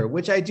see her,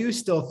 which I do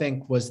still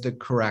think was the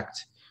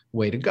correct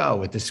way to go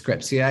with the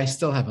script. See, I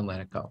still haven't let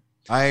it go.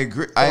 I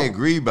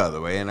agree, by the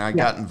way, and I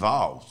got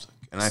involved,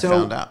 and I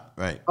found out.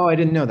 Right. Oh, I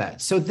didn't know that.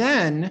 So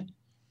then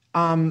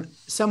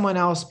someone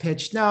else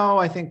pitched, no,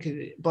 I think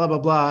blah, blah,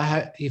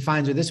 blah. He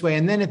finds her this way.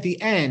 And then at the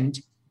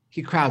end,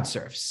 he crowd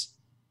surfs.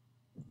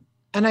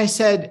 And I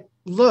said,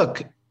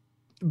 look,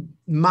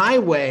 my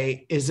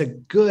way is a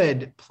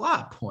good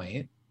plot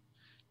point.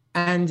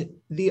 And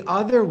the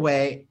other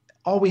way,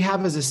 all we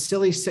have is a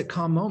silly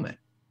sitcom moment.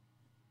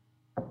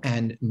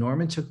 And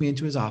Norman took me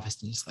into his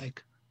office and he's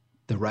like,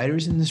 the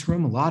writers in this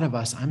room, a lot of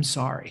us, I'm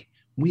sorry,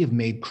 we have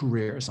made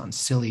careers on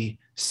silly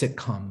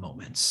sitcom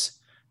moments,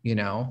 you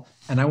know,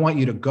 and I want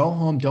you to go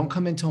home. Don't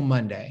come until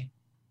Monday.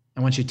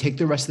 I want you to take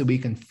the rest of the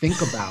week and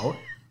think about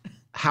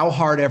how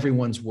hard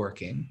everyone's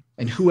working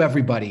and who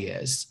everybody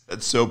is.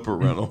 That's so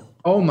parental.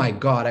 Oh my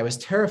God. I was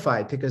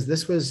terrified because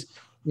this was,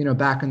 you know,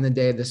 back in the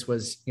day, this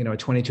was, you know, a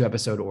 22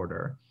 episode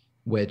order,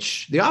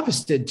 which The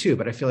Office did too.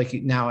 But I feel like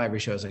now every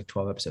show is like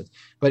 12 episodes,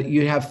 but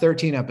you have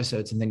 13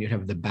 episodes and then you'd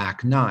have the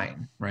back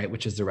 9, right?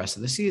 Which is the rest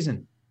of the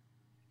season.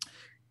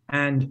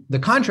 And the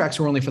contracts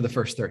were only for the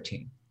first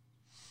 13.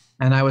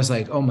 And I was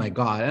like, oh my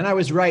God. And I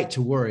was right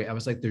to worry. I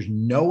was like, there's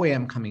no way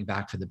I'm coming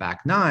back for the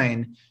back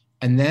 9.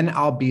 And then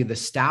I'll be the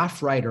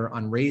staff writer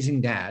on Raising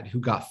Dad who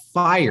got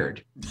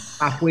fired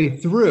halfway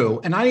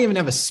through. And I didn't even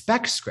have a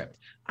spec script.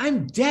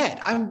 I'm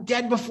dead. I'm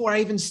dead before I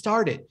even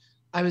started.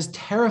 I was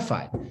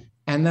terrified.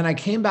 And then I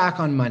came back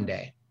on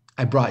Monday.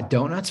 I brought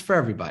donuts for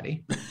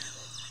everybody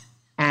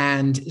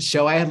and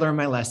show I had learned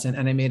my lesson.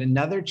 And I made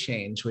another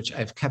change, which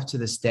I've kept to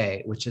this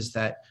day, which is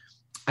that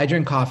I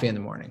drink coffee in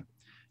the morning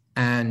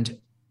and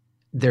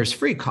there's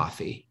free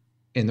coffee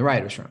in the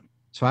writer's room.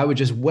 So I would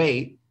just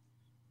wait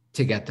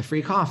to get the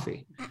free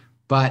coffee.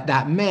 But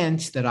that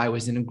meant that I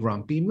was in a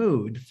grumpy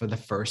mood for the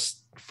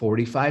first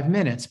 45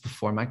 minutes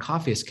before my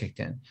coffee is kicked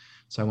in.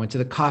 So I went to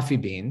the Coffee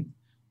Bean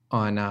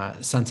on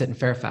Sunset and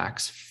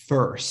Fairfax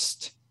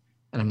first.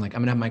 And I'm like,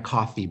 I'm gonna have my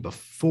coffee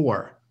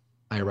before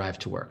I arrive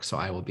to work. So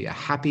I will be a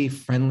happy,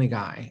 friendly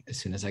guy as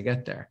soon as I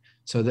get there.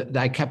 So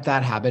I kept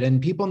that habit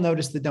and people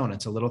noticed the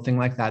donuts, a little thing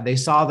like that. They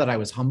saw that I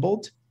was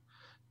humbled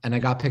and I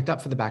got picked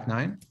up for the back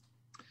 9.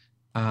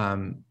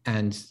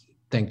 And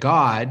thank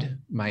God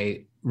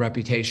my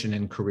reputation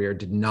and career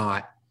did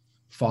not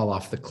fall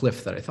off the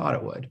cliff that I thought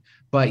it would.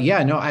 But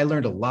yeah, no, I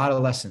learned a lot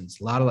of lessons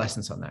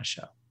on that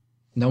show.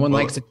 No one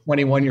likes a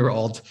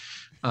 21-year-old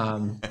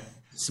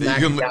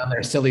smacking down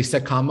their silly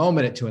sitcom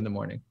moment at 2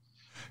 a.m.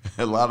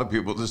 A lot of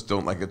people just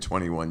don't like a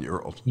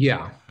 21-year-old.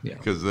 Yeah.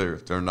 Because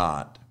they're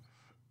not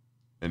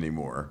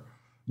anymore.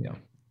 Yeah.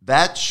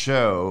 That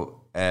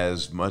show,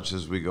 as much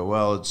as we go,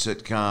 well, it's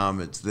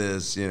sitcom, it's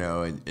this, you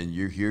know, and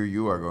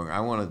you are going, I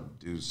want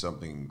to do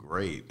something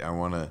great. I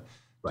want to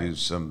do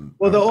some.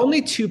 Well, the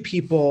only 2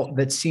 people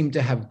that seem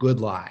to have good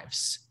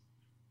lives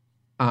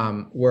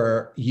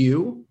were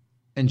you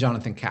and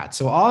Jonathan Katz.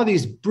 So all of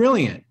these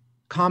brilliant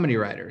comedy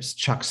writers,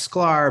 Chuck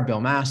Sklar,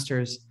 Bill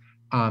Masters.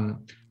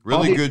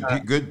 Really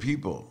good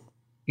people.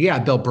 Yeah,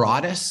 Bill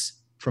Broaddus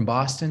from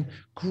Boston.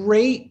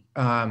 Great.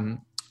 Ed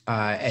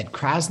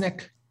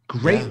Krasnick.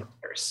 Great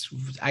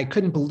writers. I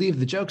couldn't believe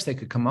the jokes they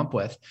could come up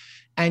with.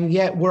 And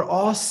yet we're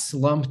all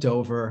slumped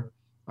over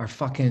our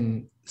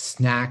fucking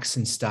snacks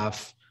and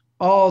stuff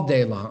all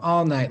day long,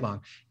 all night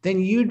long. Then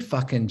you'd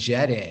fucking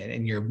jet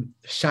in your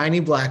shiny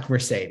black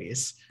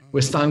Mercedes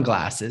with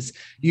sunglasses.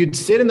 You'd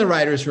sit in the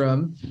writer's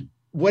room.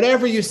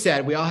 Whatever you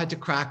said, we all had to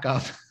crack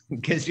up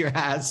because your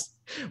ass,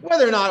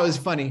 whether or not it was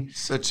funny.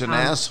 Such an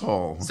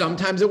asshole.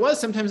 Sometimes it was,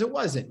 sometimes it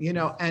wasn't, you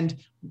know, and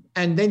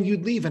then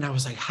you'd leave and I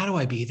was like, how do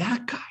I be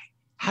that guy?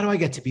 How do I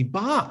get to be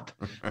Bob?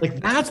 Like,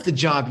 that's the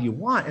job you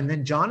want. And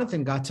then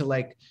Jonathan got to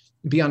like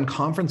be on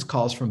conference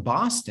calls from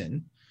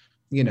Boston,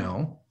 you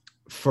know,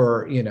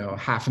 for, you know,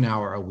 half an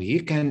hour a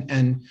week.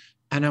 And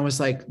I was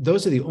like,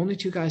 those are the only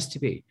 2 guys to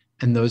be.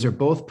 And those are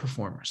both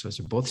performers. Those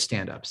are both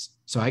stand-ups.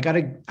 So I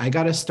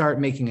gotta start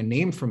making a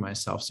name for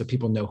myself so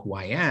people know who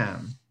I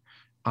am.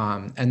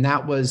 And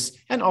that was,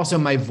 and also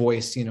my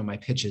voice, you know, my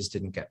pitches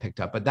didn't get picked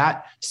up, but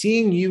that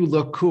seeing you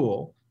look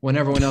cool when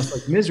everyone else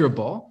looked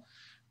miserable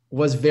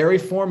was very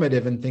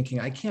formative in thinking,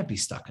 I can't be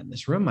stuck in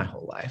this room my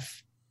whole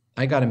life.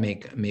 I got to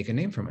make a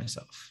name for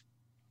myself.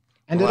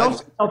 And it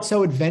also felt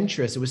so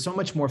adventurous. It was so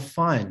much more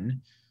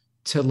fun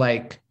to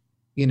like,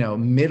 you know,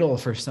 middle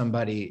for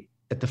somebody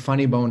at the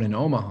Funny Bone in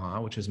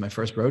Omaha, which was my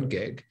first road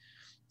gig,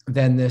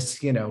 than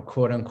this, you know,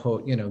 quote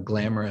unquote, you know,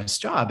 glamorous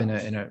job in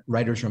a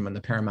writer's room on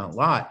the Paramount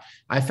lot.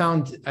 I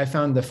found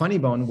the Funny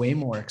Bone way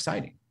more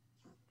exciting.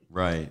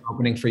 Right.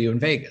 Opening for you in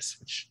Vegas,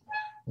 which.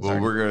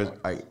 Well,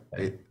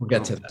 we'll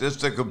get to that.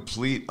 Just to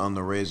complete on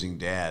the Raising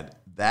Dad,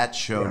 that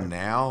show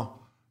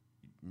now,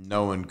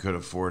 no one could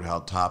afford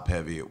how top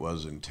heavy it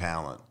was in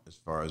talent as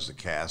far as the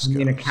cast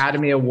goes. An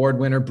Academy Award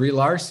winner, Brie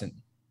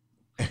Larson,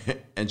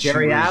 and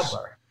Jerry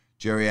Adler.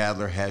 Jerry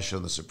Adler, Hesh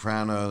on The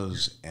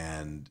Sopranos,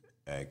 and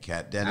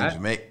Kat Dennings,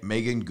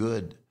 Megan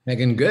Good.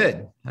 Megan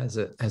Good has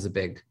a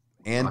big.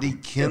 Andy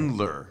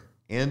Kindler.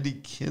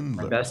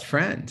 My best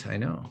friend, I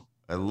know.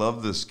 I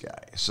love this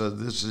guy. So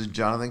this is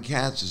Jonathan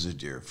Katz is a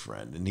dear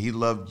friend, and he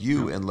loved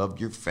you and loved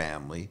your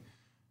family,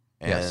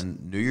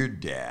 and knew your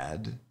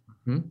dad.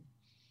 Mm-hmm.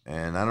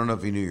 And I don't know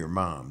if he knew your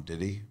mom.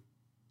 Did he?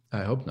 I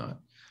hope not.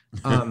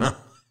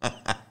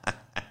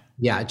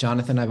 Yeah,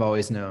 Jonathan, I've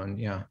always known.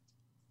 Yeah.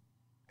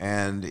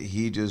 And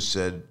he just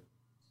said,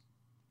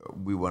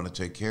 "We want to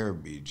take care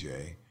of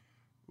BJ."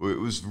 It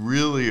was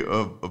really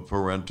a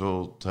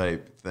parental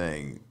type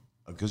thing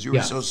because you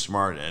were so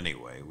smart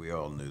anyway. We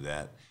all knew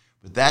that.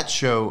 But that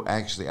show,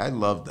 actually, I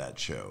loved that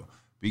show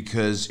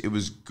because it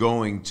was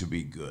going to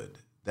be good.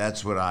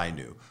 That's what I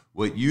knew.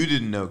 What you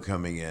didn't know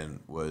coming in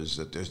was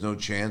that there's no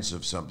chance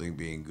of something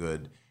being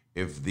good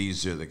if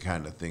these are the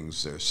kind of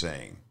things they're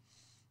saying.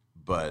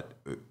 But,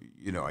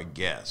 I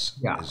guess.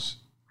 Yeah.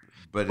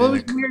 But well,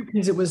 it was weird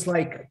because it was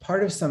like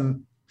part of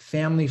some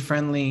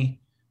family-friendly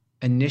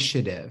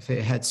initiative.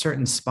 It had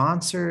certain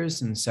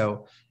sponsors, and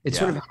so it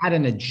sort of had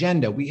an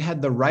agenda. We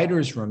had the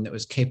writer's room that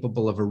was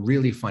capable of a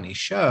really funny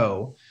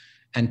show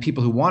and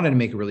people who wanted to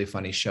make a really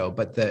funny show,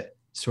 but the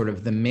sort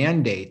of the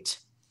mandate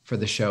for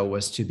the show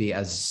was to be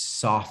as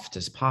soft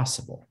as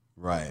possible.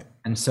 Right.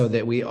 And so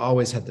that we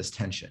always had this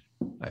tension,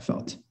 I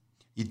felt.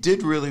 You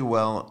did really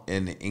well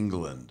in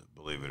England,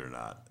 believe it or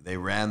not. They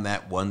ran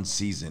that one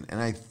season,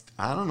 and I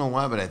don't know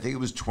why, but I think it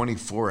was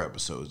 24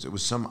 episodes. It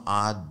was some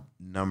odd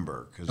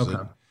number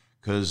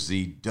because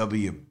the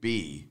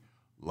WB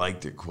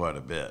liked it quite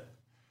a bit.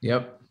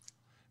 Yep.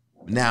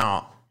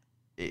 Now,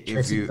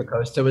 Tracy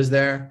Costa was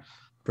there,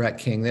 Brett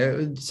King, there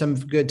was some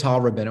good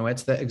Tal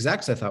Rabinowitz. The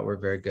execs I thought were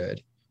very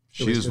good.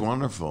 She was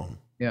wonderful.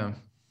 Yeah.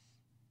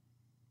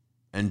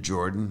 And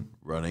Jordan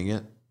running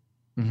it.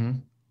 Mm-hmm.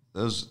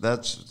 Those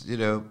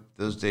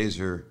days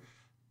are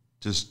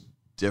just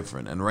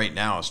different. And right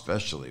now,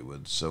 especially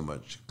with so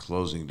much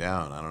closing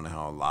down, I don't know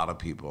how a lot of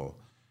people,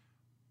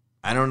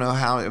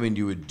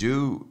 you would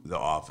do The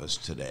Office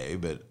today,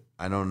 but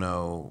I don't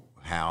know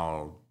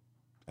how,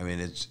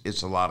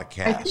 it's a lot of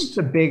cast. I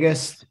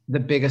think the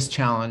biggest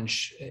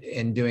challenge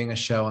in doing a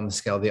show on the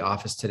scale of The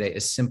Office today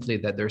is simply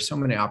that there's so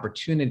many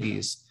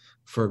opportunities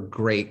for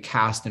great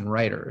cast and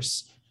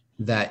writers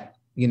that,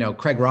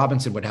 Craig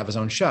Robinson would have his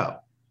own show.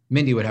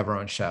 Mindy would have her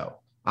own show.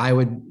 I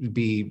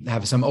would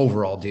have some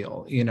overall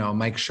deal.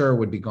 Mike Schur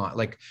would be gone.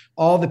 Like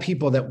all the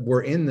people that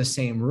were in the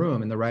same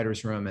room, in the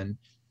writer's room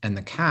and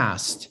the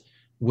cast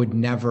would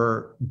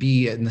never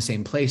be in the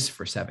same place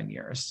for 7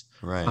 years.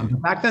 Right.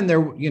 Back then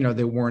there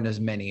weren't as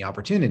many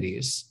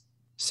opportunities.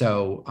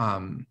 So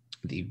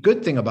the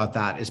good thing about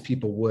that is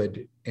people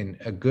would, in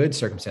a good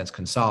circumstance,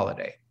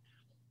 consolidate.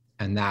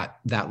 And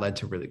that led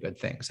to really good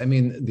things.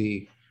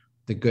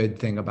 The good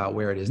thing about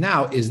where it is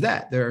now is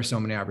that there are so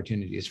many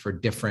opportunities for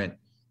different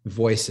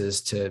voices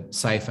to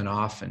siphon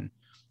off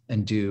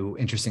and do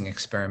interesting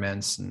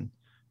experiments and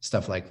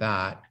stuff like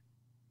that.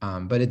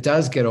 But it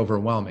does get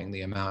overwhelming,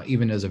 the amount,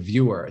 even as a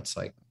viewer, it's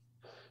like,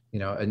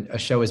 a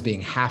show is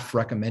being half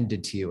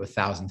recommended to you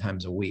 1,000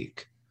 times a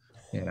week,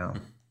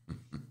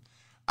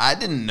 I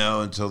didn't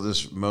know until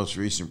this most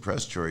recent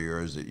press tour of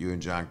yours that you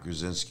and John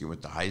Krasinski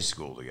went to high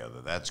school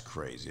together. That's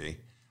crazy.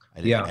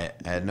 I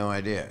had no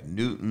idea.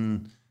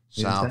 Newton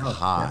South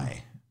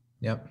High.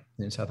 Yeah. Yep.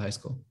 Newton South High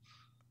School.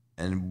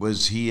 And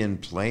was he in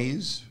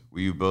plays? Were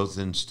you both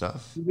in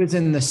stuff? He was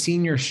in the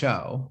senior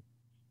show,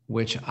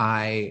 which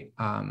I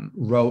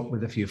wrote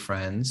with a few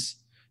friends,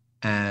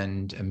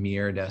 and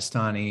Amir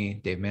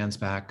Dastani, Dave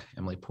Mansbach,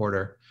 Emily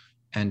Porter.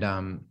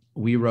 And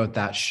we wrote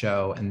that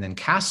show and then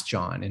cast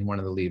John in one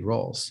of the lead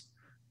roles.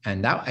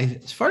 And that,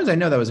 as far as I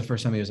know, that was the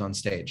first time he was on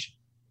stage.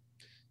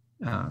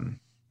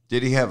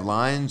 Did he have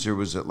lines, or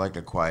was it like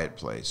A Quiet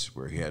Place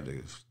where he had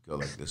to go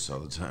like this all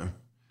the time?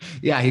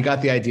 Yeah, he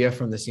got the idea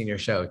from the senior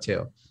show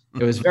too.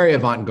 It was very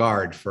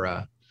avant-garde for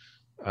a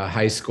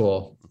high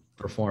school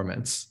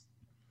performance.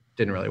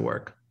 Didn't really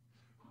work.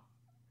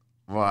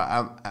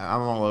 Well,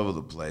 I'm all over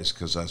the place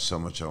because I have so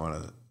much I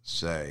want to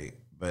say,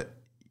 but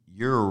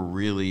you're a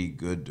really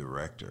good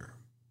director.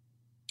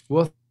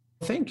 Well,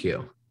 thank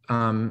you.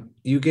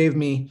 You gave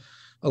me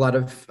a lot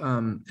of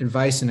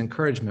advice and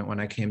encouragement when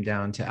I came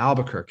down to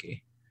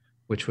Albuquerque,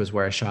 which was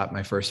where I shot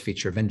my first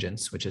feature,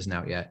 Vengeance, which is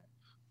not yet.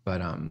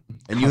 But and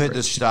you had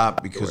to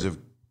stop because of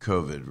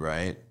COVID,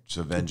 right?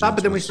 So Vengeance. Stop,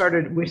 but then we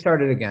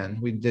started again.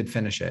 We did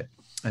finish it,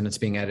 and it's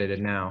being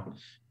edited now.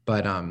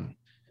 But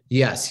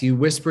yes, you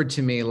whispered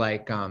to me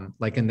like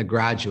in The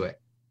Graduate,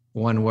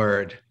 one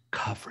word: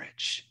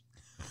 coverage.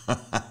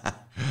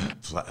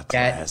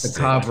 Get the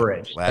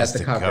coverage. That's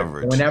the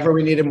coverage. Whenever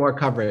we needed more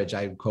coverage,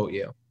 I'd quote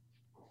you.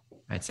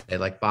 I'd say,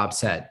 like Bob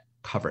said,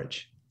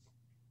 coverage.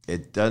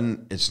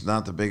 It's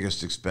not the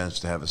biggest expense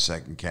to have a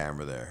second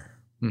camera there.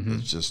 Mm-hmm.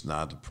 It's just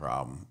not the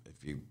problem.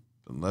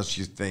 Unless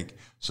you think,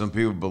 some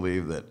people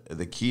believe that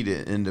the key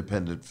to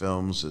independent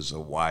films is a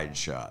wide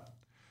shot.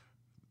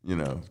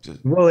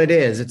 Well, it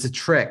is. It's a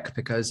trick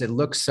because it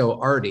looks so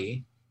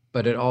arty,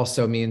 but it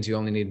also means you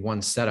only need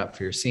one setup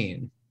for your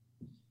scene.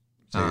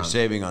 So you're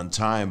saving on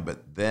time,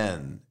 but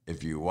then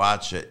if you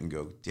watch it and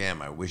go,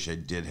 damn, I wish I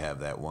did have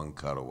that one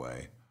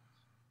cutaway.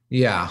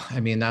 Yeah.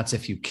 That's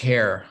if you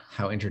care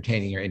how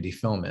entertaining your indie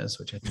film is,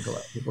 which I think a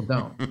lot of people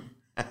don't.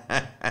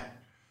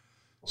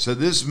 So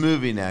this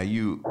movie now,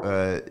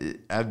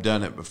 I've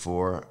done it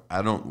before.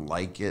 I don't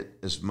like it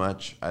as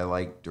much. I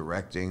like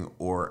directing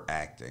or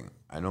acting.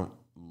 I don't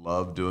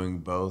love doing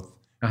both.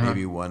 Uh-huh.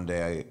 Maybe one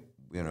day,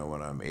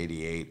 when I'm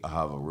 88, I'll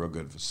have a real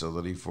good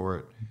facility for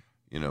it.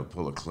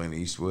 Pull a Clint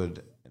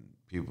Eastwood and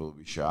people will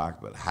be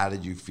shocked. But how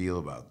did you feel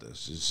about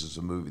this? This is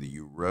a movie that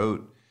you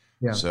wrote.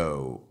 Yeah.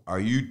 So are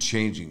you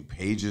changing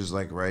pages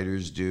like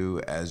writers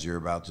do as you're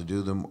about to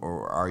do them,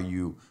 or are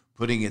you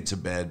putting it to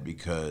bed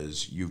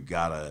because you've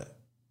got to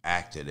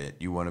act in it?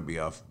 You want to be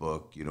off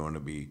book. You don't want to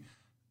be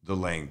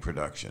delaying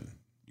production,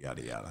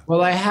 yada, yada.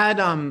 Well, I had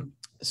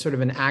sort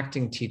of an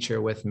acting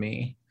teacher with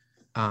me,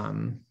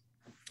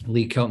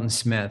 Lee Kilton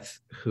Smith,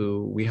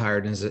 who we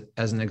hired as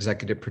an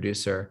executive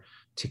producer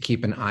to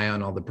keep an eye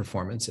on all the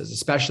performances,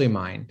 especially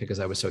mine, because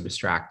I was so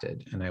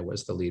distracted and I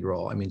was the lead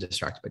role. I mean,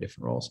 distracted by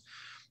different roles,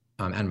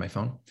 and my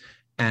phone.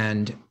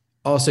 And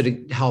also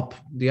to help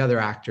the other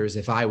actors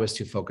if I was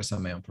too focused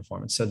on my own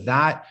performance. So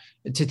that,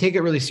 to take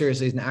it really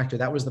seriously as an actor,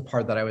 that was the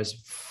part that I was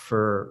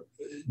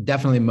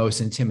definitely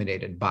most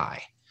intimidated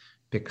by,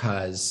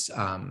 because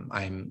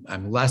I'm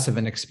less of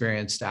an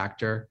experienced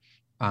actor.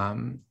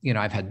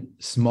 I've had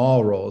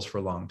small roles for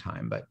a long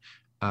time, but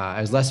I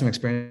was less of an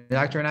experienced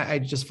actor, and I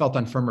just felt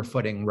on firmer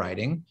footing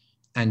writing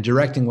and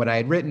directing what I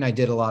had written. I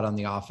did a lot on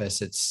The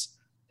Office.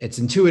 It's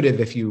intuitive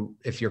if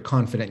you're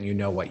confident and you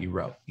know what you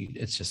wrote.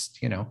 It's just,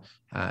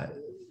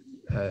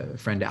 a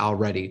friend Al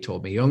Reddy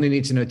told me, you only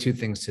need to know two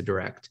things to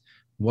direct: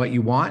 what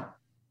you want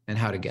and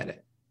how to get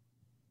it.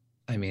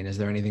 I mean, is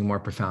there anything more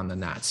profound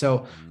than that?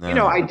 So,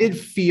 No. I did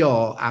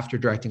feel after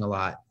directing a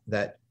lot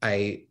that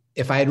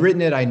if I had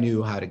written it, I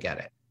knew how to get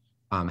it,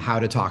 how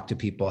to talk to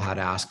people, how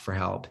to ask for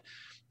help.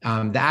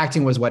 The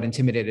acting was what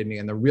intimidated me.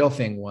 And the real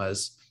thing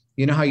was,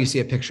 you know how you see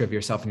a picture of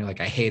yourself and you're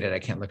like, I hate it. I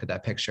can't look at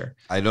that picture.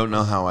 I don't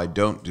know how I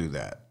don't do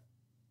that.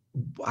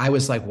 I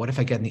was like, what if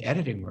I get in the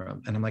editing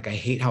room and I'm like, I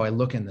hate how I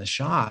look in the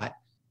shot,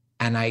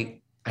 and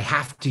I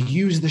have to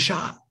use the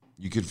shot.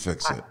 You could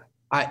fix it.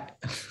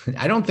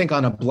 I don't think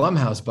on a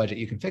Blumhouse budget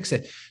you can fix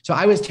it. So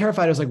I was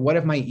terrified. I was like, what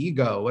if my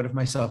ego, what if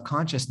my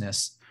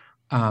self-consciousness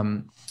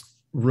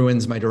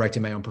ruins my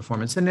directing my own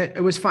performance? And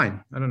it was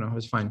fine. I don't know. It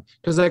was fine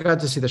because I got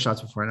to see the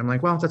shots before, and I'm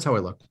like, well, that's how I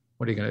look.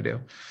 What are you going to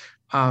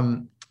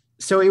do?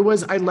 So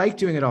I liked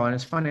doing it all. And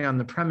it's funny, on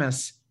The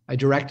Premise, I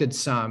directed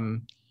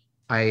some,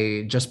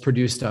 I just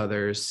produced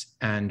others,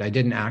 and I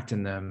didn't act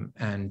in them.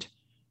 And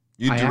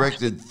you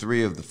directed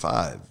 3 of the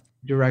 5.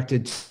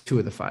 Directed 2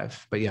 of the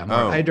 5, but yeah,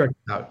 I directed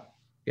out.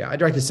 Yeah, I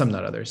directed some,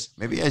 not others.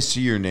 Maybe I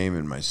see your name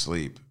in my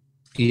sleep.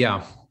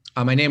 Yeah.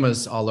 My name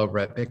was all over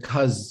it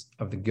because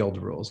of the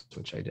guild rules,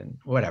 which I didn't,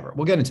 whatever.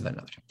 We'll get into that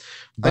another time.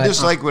 But, I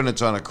just like when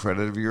it's on a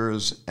credit of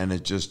yours and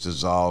it just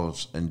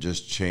dissolves and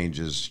just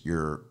changes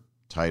your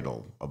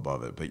title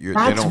above it. But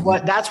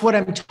that's what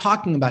I'm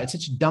talking about. It's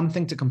such a dumb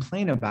thing to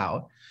complain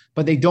about,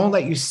 but they don't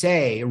let you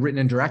say written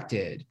and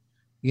directed,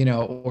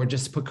 or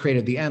just put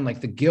creative at the end,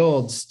 like the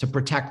guilds, to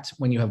protect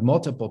when you have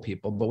multiple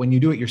people. But when you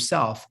do it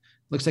yourself,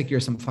 looks like you're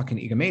some fucking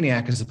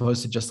egomaniac, as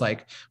opposed to just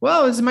like,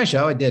 well, this is my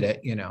show, I did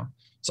it,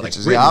 It's like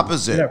the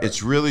opposite. Whatever.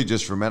 It's really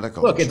just for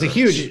medical insurance. It's a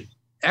huge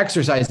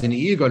exercise in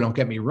ego, don't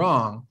get me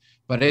wrong,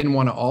 but I didn't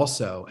want to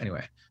also,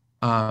 anyway.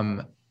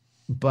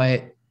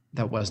 But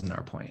that wasn't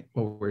our point,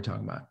 what we were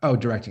talking about. Oh,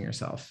 directing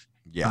yourself.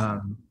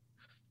 Yeah.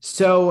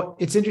 So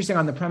it's interesting,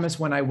 on The Premise,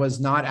 when I was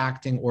not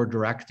acting or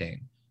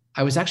directing,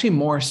 I was actually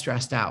more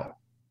stressed out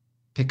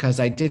because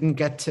I didn't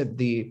get to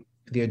the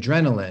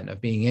adrenaline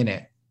of being in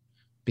it,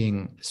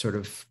 being sort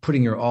of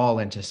putting your all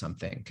into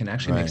something can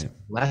actually make it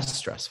less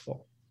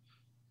stressful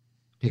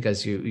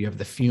because you have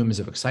the fumes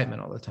of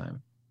excitement all the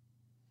time.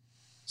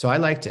 So I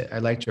liked it. I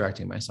liked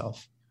directing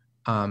myself.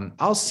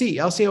 I'll see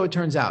how it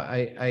turns out.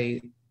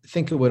 I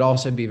think it would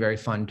also be very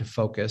fun to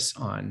focus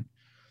on,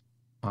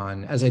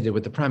 as I did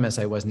with The Premise,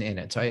 I wasn't in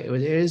it. So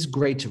it is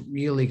great to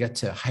really get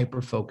to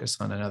hyper focus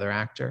on another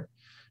actor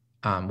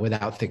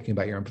without thinking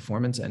about your own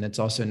performance. And it's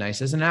also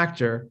nice as an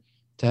actor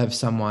to have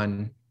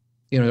someone,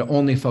 to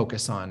only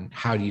focus on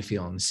how do you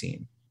feel in the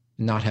scene,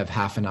 not have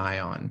half an eye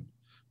on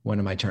when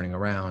am I turning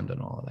around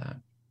and all of that.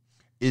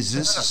 Is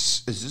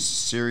this a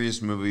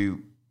serious movie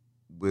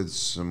with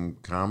some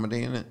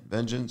comedy in it,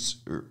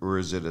 Vengeance, or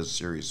is it a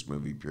serious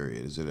movie,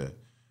 period? Is it a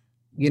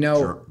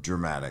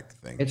dramatic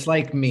thing? It's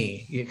like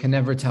me. You can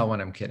never tell when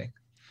I'm kidding,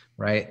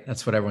 right?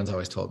 That's what everyone's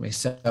always told me.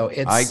 So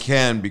I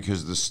can,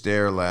 because the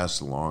stare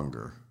lasts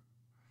longer.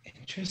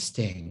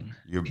 Interesting.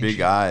 Your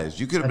big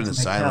eyes. You could have been a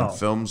silent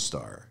film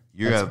star.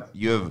 You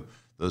have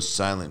those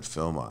silent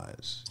film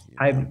eyes.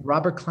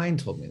 Robert Klein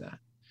told me that.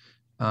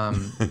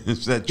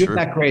 Is that true?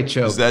 That great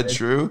joke. Is that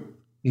true?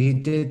 He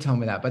did tell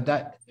me that.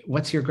 But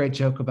what's your great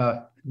joke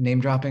about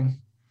name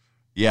dropping?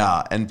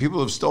 Yeah, and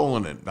people have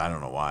stolen it. I don't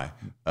know why.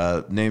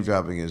 Name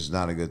dropping is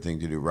not a good thing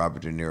to do.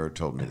 Robert De Niro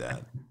told me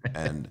that,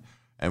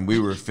 and we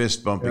were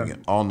fist bumping it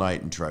all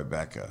night in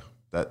Tribeca.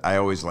 That I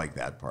always like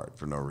that part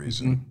for no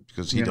reason,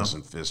 because he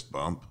doesn't fist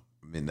bump.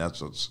 I mean,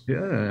 that's what's. Yeah,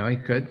 no, he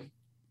could.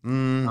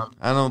 I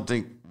don't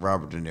think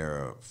Robert De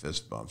Niro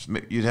fist bumps.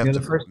 You'd have to.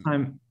 The first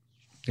time.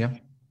 Yeah.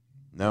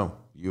 No,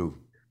 you.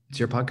 It's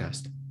your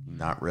podcast.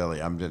 Not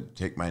really. I'm going to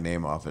take my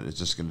name off it. It's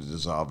just going to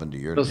dissolve into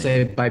your name. You'll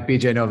say it by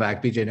BJ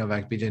Novak,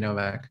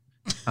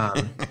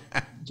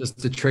 just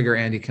to trigger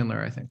Andy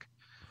Kindler, I think.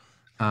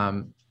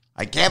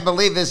 I can't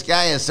believe this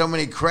guy has so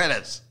many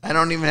credits. I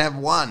don't even have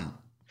one.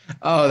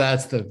 Oh,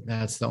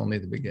 that's only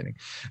the beginning.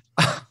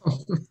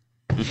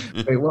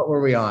 Wait, what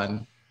were we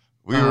on?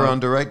 We were on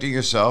Directing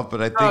Yourself,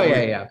 but I think. Oh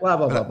yeah. Blah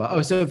blah blah blah.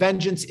 Oh, so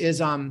Vengeance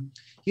is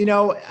you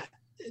know,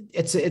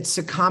 it's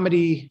a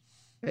comedy.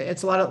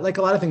 It's a lot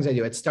of things I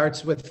do. It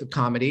starts with the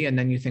comedy, and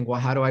then you think, well,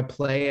 how do I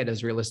play it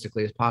as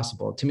realistically as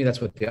possible? To me, that's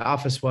what The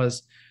Office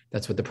was.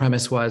 That's what the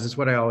premise was. It's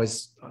what I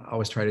always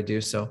try to do.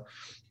 So,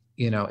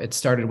 you know, it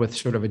started with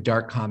sort of a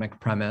dark comic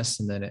premise,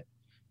 and then it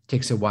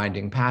takes a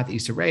winding path.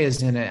 Issa Rae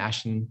is in it.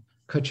 Ashton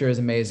Kutcher is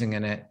amazing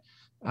in it.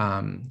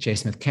 J.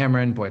 Smith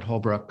Cameron, Boyd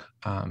Holbrook.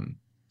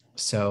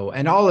 So,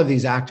 and all of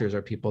these actors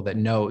are people that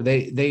know,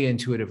 they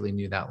intuitively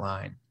knew that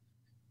line.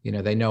 You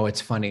know, they know it's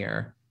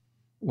funnier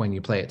when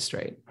you play it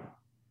straight.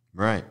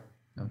 Right.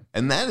 Yeah.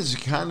 And that is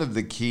kind of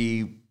the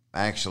key,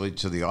 actually,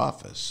 to The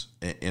Office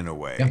in a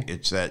way. Yeah.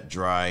 It's that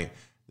dry,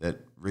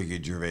 that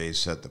Ricky Gervais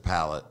set the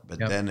palate. But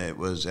then it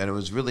was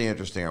really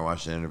interesting. I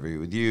watched an interview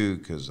with you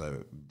because I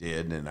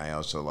did. And I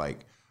also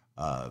like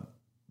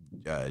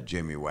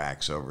Jamie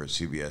Wax over at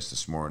CBS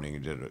This Morning, who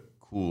did a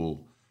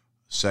cool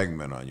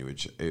segment on you,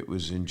 which it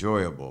was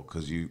enjoyable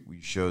because you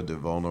showed the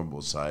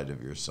vulnerable side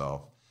of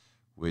yourself,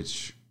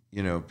 which,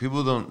 you know,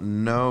 people don't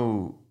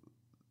know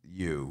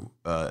you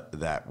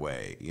that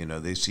way. You know,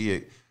 they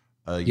see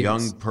a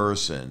young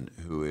person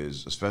who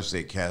is, especially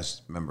a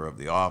cast member of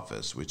The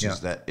Office, which is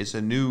that it's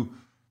a new,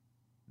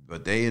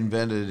 but they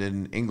invented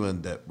in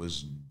England that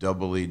was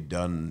doubly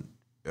done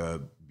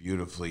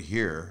beautifully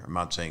here. I'm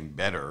not saying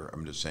better.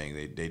 I'm just saying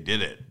they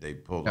did it. They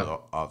pulled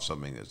off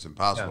something that's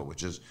impossible,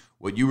 which is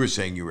what you were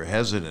saying you were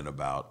hesitant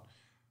about.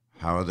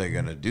 How are they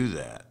going to do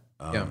that?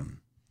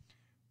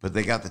 But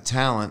they got the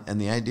talent, and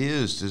the idea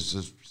is to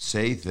just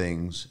say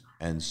things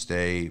and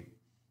stay,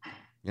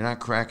 you're not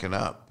cracking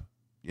up,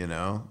 you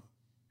know?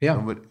 Yeah.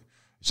 But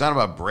it's not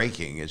about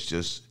breaking. It's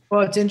just.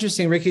 Well, it's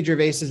interesting. Ricky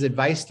Gervais's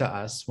advice to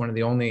us, one of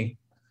the only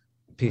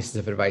pieces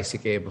of advice he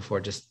gave before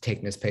just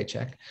taking his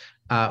paycheck,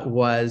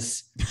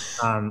 was,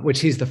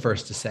 which he's the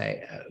first to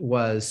say,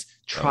 was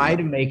try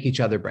to make each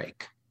other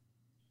break.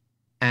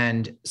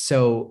 And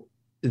so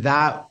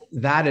that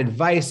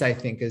advice, I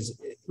think,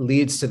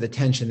 leads to the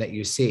tension that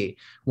you see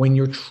when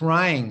you're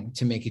trying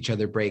to make each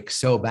other break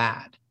so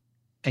bad,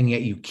 and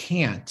yet you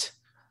can't.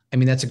 I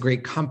mean, that's a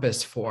great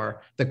compass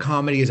for the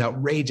comedy is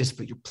outrageous,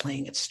 but you're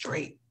playing it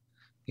straight,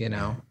 you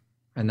know?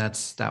 And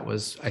that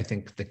was, I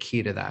think, the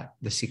key to that,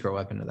 the secret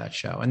weapon of that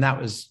show. And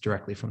that was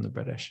directly from the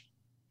British.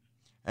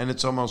 And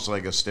it's almost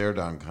like a stare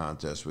down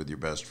contest with your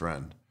best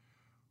friend.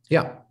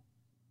 Yeah.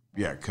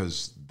 Yeah,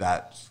 because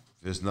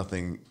there's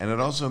nothing, and it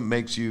also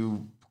makes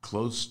you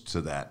close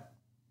to that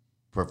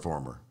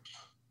performer.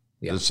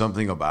 Yeah. There's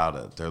something about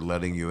it. They're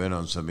letting you in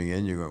on something,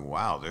 and you're going,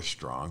 wow, they're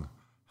strong.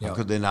 How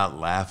could they not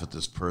laugh at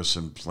this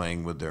person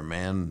playing with their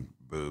man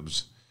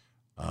boobs?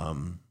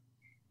 I'm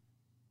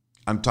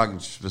talking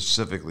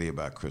specifically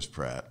about Chris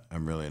Pratt.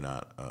 I'm really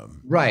not.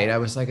 Right. I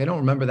was like, I don't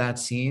remember that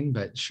scene,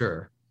 but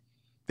sure.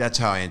 That's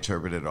how I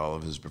interpreted all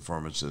of his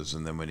performances.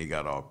 And then when he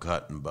got all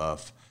cut and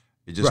buff,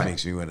 it just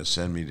makes me want to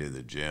send me to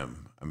the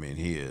gym. I mean,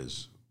 he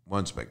is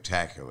one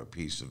spectacular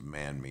piece of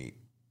man meat.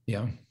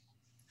 Yeah.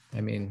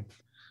 I mean,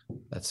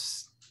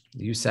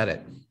 you said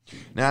it.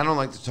 Now, I don't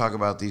like to talk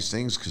about these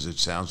things because it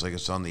sounds like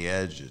it's on the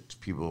edge.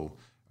 People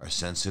are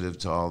sensitive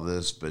to all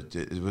this. But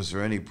was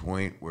there any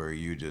point where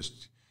you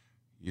just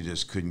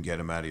couldn't get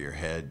him out of your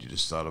head? You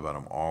just thought about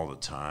him all the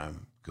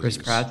time? Chris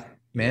Pratt,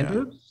 man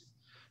boobs?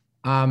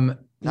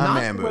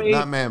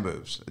 Not man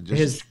boobs.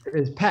 Just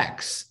his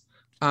pecs.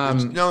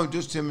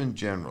 Just him in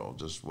general.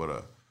 Just what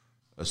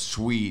a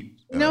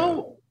sweet.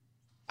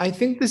 I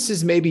think this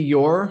is maybe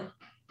your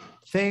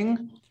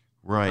thing.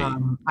 Right.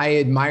 I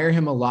admire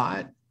him a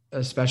lot,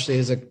 especially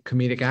as a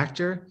comedic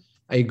actor.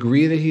 I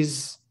agree that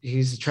he's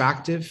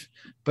attractive,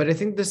 but I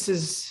think this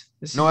is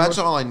that's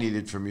all I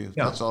needed from you.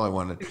 Yeah. That's all I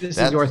wanted.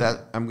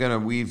 I'm going to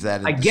weave that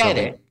into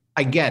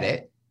I get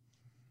it.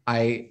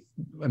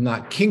 I'm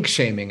not kink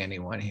shaming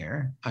anyone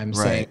here. I'm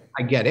saying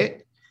I get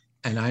it,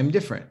 and I'm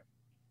different.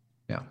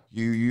 Yeah.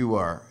 You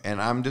are.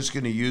 And I'm just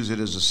going to use it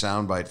as a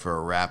soundbite for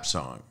a rap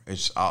song.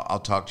 I'll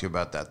talk to you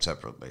about that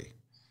separately.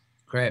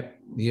 Great.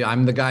 Yeah,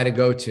 I'm the guy to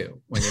go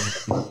to when you're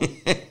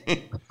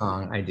a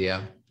song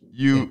idea.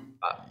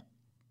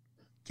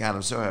 God,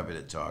 I'm so happy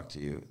to talk to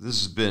you.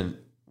 This has been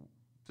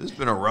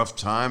a rough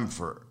time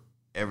for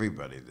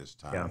everybody this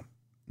time.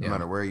 No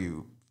matter where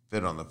you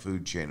fit on the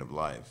food chain of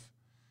life.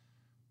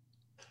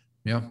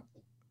 Yeah.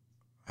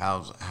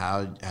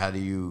 How do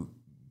you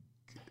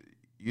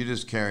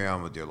just carry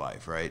on with your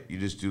life, right? You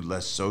just do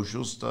less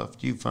social stuff.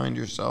 Do you find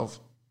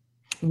yourself?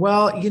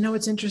 Well,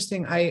 it's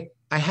interesting.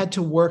 I had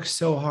to work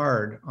so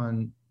hard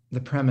on the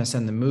premise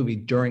and the movie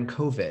during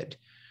COVID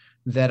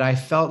that I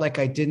felt like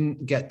I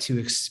didn't get to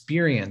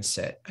experience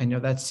it. I know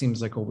that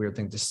seems like a weird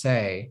thing to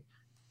say.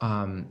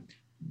 A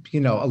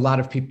lot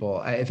of people,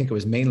 I think it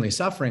was mainly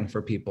suffering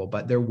for people,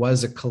 but there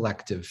was a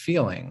collective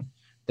feeling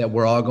that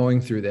we're all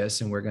going through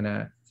this and we're going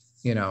to,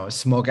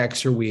 smoke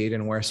extra weed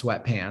and wear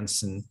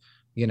sweatpants and,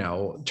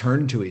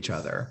 turn to each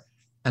other.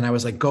 And I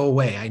was like, go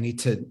away. I need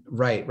to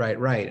write.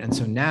 And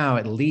so now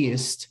at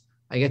least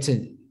I get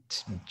to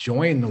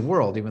join the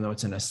world, even though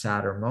it's in a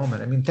sadder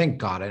moment. I mean, thank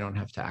God I don't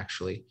have to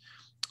actually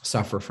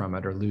suffer from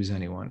it or lose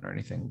anyone or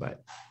anything.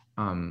 But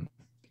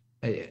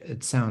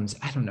it sounds,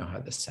 I don't know how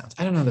this sounds.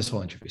 I don't know how this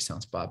whole interview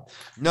sounds, Bob.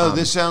 No,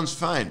 this sounds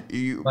fine.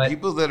 But,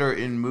 people that are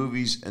in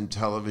movies and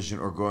television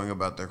or going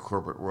about their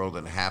corporate world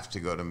and have to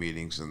go to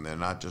meetings and they're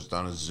not just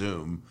on a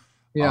Zoom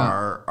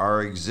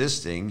are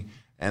existing,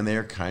 and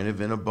they're kind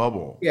of in a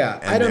bubble. Yeah,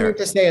 I don't mean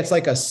to say it's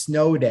like a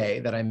snow day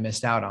that I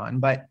missed out on,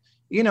 but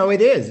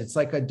it is. It's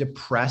like a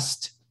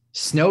depressed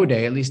snow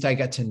day. At least I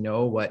get to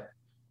know what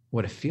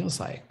it feels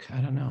like.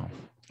 I don't know.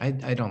 I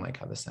don't like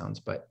how this sounds,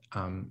 but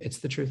it's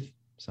the truth.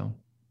 So,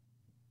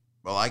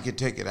 well, I could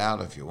take it out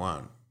if you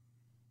want.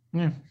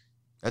 Yeah,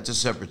 that's a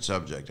separate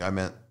subject. I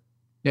meant,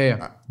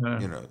 I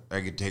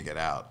could take it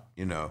out.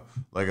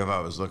 Like if I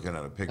was looking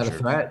at a picture. Is that a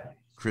threat?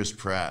 Chris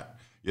Pratt.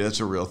 Yeah,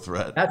 that's a real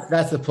threat.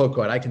 That's the pull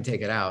quote. I can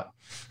take it out.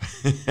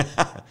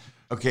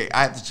 Okay,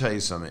 I have to tell you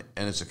something,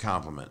 and it's a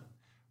compliment.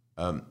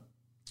 I'm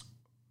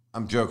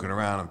joking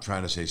around. I'm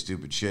trying to say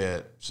stupid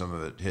shit. Some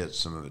of it hits,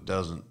 some of it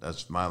doesn't.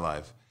 That's my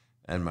life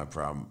and my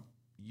problem.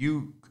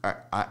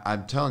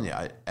 I'm telling you,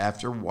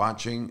 after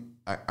watching,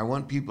 I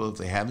want people, if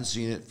they haven't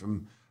seen it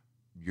from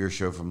your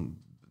show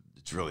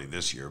it's really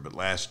this year, but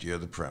last year,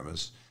 The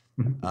Premise,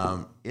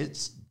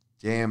 it's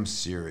damn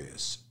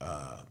serious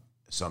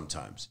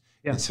sometimes.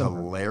 Yeah, it's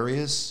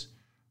hilarious.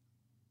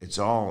 It's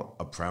all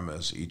a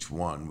premise, each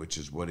one, which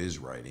is what is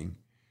writing.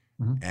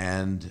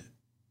 And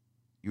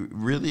it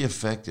really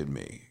affected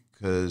me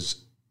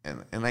because,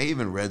 and I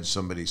even read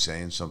somebody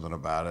saying something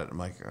about it. I'm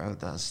like,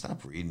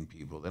 stop reading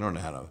people. They don't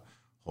know how to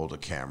hold a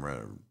camera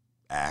or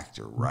act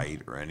or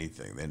write or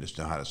anything. They just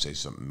know how to say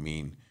something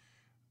mean.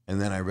 And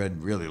then I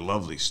read really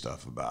lovely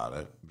stuff about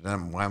it. But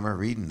then why am I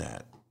reading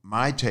that?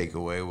 My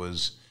takeaway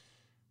was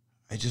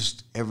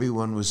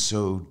everyone was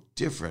so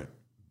different,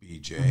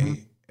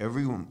 BJ.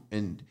 Everyone,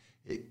 and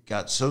it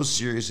got so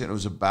serious, and it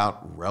was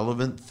about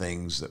relevant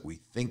things that we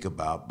think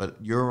about, but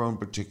your own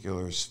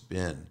particular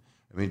spin.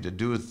 I mean, to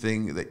do a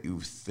thing that you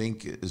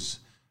think is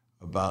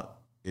about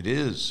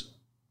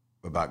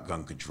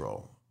gun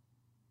control.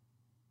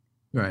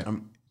 Right.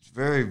 It's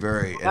very,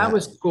 very. That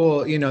was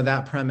cool.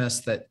 That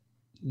premise that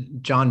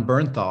John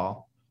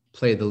Bernthal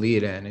played the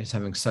lead in, he's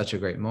having such a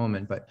great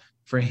moment, but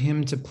for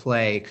him to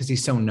play, because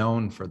he's so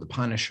known for The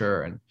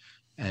Punisher and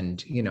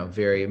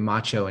very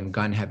macho and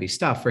gun heavy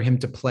stuff, for him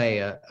to play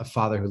a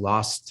father who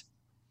lost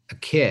a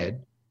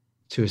kid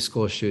to a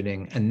school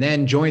shooting and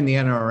then join the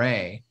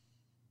NRA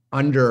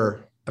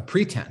under a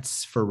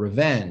pretense for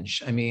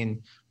revenge. I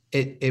mean,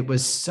 it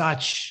was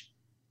such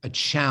a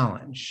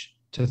challenge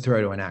to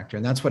throw to an actor.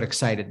 And that's what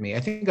excited me.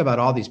 I think about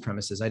all these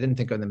premises. I didn't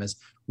think of them as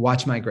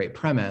watch my great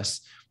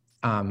premise.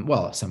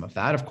 Well, some of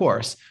that, of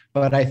course,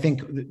 but I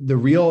think the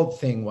real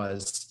thing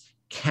was,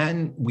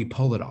 can we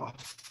pull it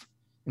off?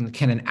 And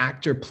can an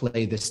actor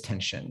play this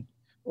tension?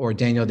 Or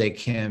Daniel Day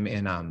Kim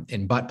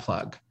in Butt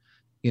Plug.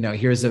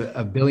 Here's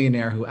a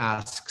billionaire who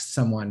asks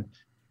someone,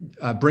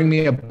 bring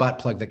me a butt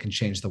plug that can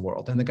change the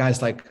world. And the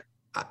guy's like,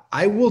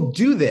 I will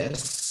do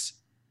this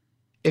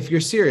if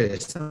you're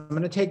serious. I'm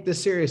going to take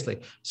this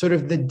seriously. Sort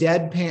of the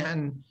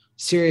deadpan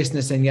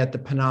seriousness and yet the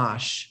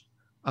panache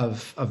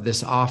of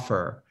this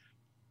offer.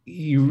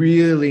 You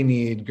really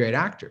need great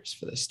actors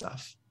for this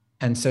stuff.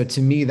 And so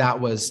to me, that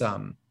was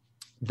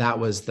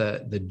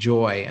the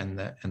joy and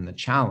the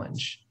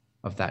challenge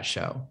of that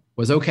show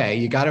was, okay,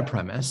 you got a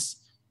premise.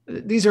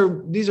 These are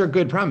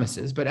good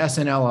premises, but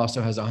SNL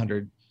also has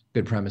 100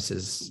 good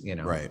premises,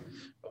 right,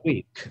 a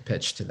week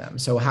pitched to them.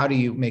 So how do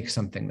you make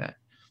something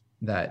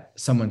that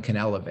someone can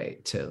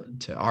elevate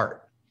to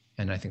art?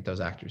 And I think those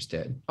actors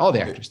did. All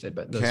the actors did,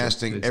 but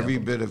casting, every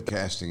bit of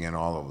casting in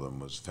all of them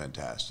was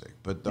fantastic.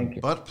 But the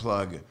Butt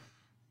Plug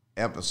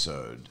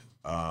episode,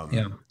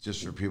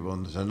 just for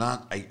people to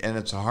not, and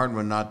it's a hard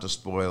one not to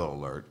spoil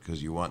alert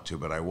because you want to,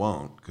 but I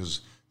won't,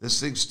 because this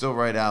thing's still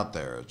right out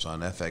there. It's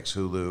on FX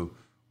Hulu,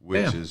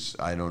 which is,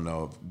 I don't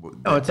know.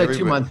 It's like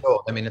 2 months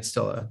old. I mean, it's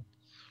still a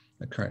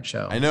current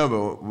show. I know,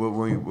 but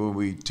when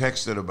we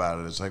texted about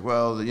it, it's like,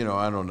 well,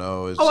 I don't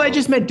know. I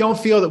just meant don't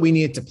feel that we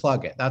need to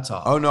plug it. That's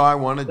all. Oh, no, I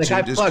wanted to.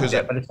 I plugged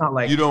it, but it's not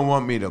like. You don't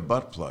want me to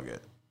butt plug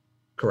it.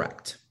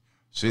 Correct.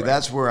 See,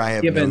 that's where I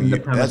have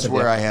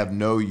I have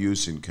no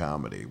use in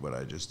comedy, what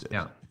I just did.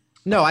 Yeah.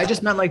 No, I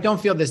just meant like,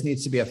 don't feel this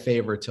needs to be a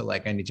favor to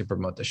like, I need to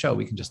promote the show.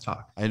 We can just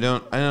talk. I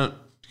don't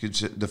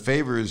consider, the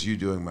favor is you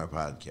doing my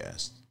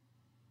podcast.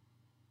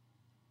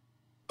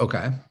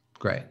 Okay,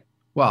 great.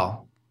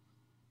 Well,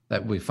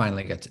 that we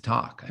finally get to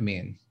talk. I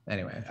mean,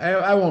 anyway,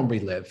 I won't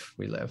relive.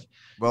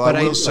 Well, but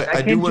I will say,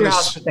 I do want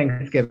to.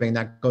 Thanksgiving,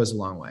 that goes a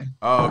long way.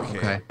 Oh,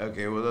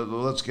 okay. Well,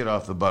 let's get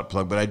off the butt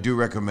plug, but I do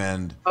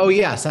recommend. Oh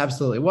yes,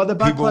 absolutely. Well, the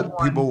butt plug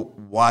one, people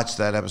watch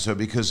that episode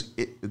because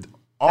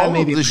all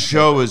of the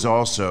show is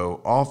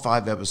also, all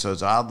 5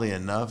 episodes, oddly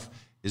enough,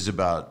 is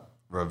about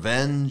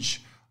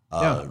revenge,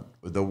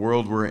 the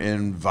world we're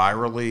in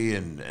virally,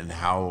 and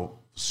how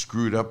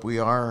screwed up we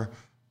are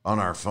on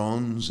our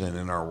phones and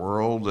in our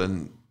world.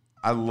 And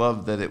I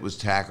love that it was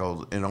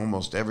tackled in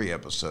almost every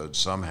episode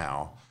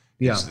somehow.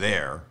 It's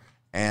there.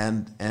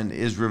 And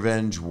is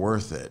revenge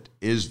worth it?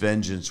 Is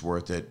vengeance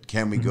worth it?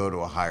 Can we go to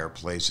a higher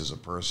place as a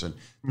person?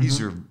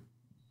 These are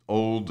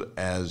old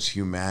as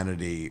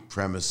humanity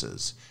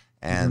premises.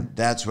 And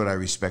that's what I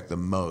respect the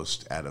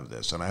most out of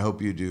this. And I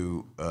hope you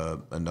do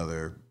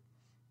another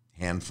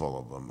handful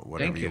of them,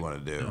 whatever you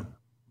want to do. Yeah.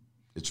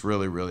 It's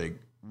really, really,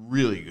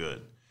 really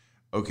good.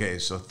 Okay,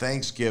 so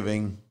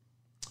Thanksgiving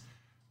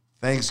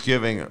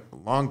a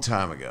long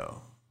time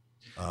ago.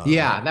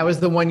 Yeah, that was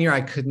the one year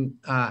I couldn't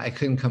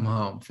come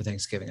home for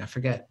Thanksgiving. I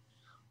forget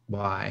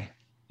why.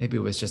 Maybe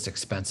it was just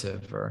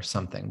expensive or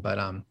something.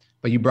 But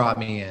you brought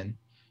me in,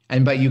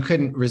 but you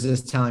couldn't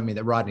resist telling me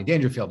that Rodney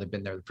Dangerfield had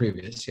been there the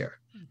previous year.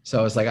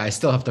 So it's like I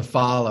still have to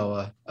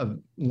follow a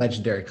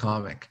legendary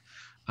comic.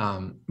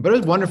 But it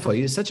was wonderful.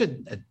 You had such a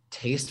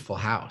tasteful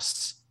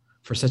house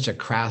for such a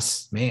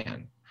crass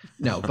man.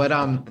 No, but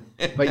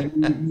you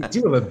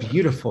do have a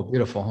beautiful,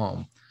 beautiful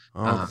home.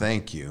 Oh,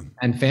 thank you.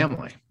 And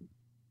family.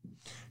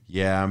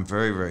 Yeah, I'm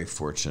very, very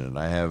fortunate.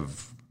 I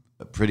have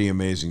pretty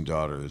amazing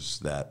daughters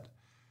that,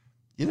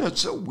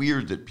 it's so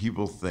weird that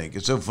people think,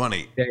 it's so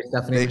funny. There's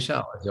Stephanie and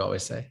Michelle, as you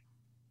always say.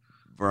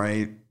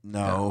 Right?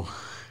 No.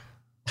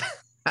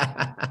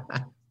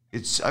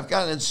 I've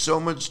gotten in so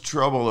much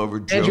trouble over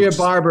jokes. Andrea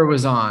Barber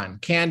was on.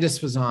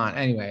 Candace was on.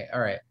 Anyway,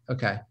 all right.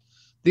 Okay.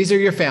 These are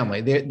your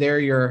family. They've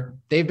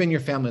been your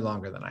family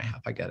longer than I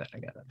have. I get it.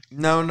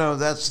 No,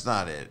 that's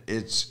not it.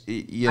 It's,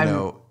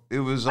 it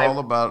was all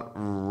about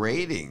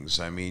ratings.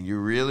 I mean, you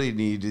really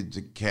needed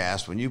to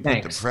cast, when you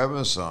put the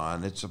premise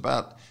on, it's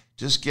about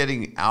just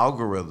getting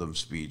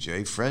algorithms,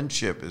 BJ.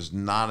 Friendship is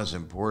not as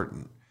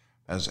important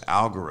as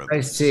algorithms. I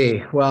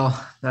see.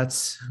 Well,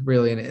 that's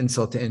really an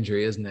insult to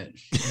injury, isn't it?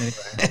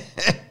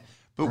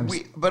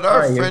 Anyway. but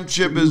our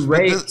friendship is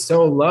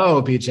so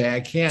low, BJ.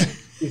 I can't.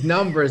 These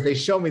numbers, they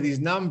show me these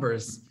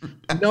numbers.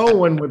 No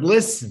one would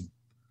listen.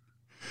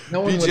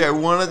 No one BJ, I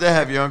wanted to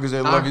have you on because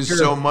I love you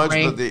so much.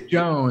 Frank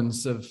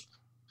Jones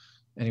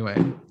anyway.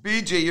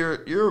 BJ,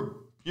 you're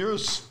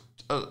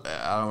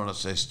I don't want to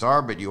say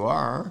star, but you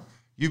are.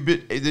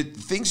 The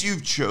things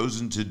you've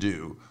chosen to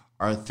do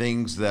are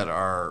things that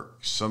are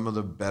some of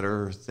the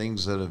better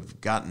things that have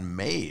gotten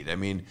made. I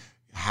mean,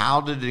 how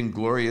did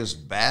Inglourious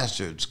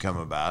Bastards come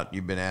about?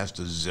 You've been asked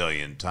a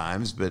zillion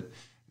times, but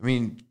I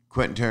mean,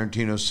 Quentin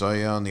Tarantino saw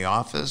you on The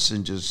Office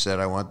and just said,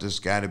 I want this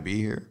guy to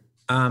be here.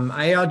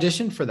 I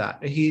auditioned for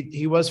that.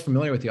 He was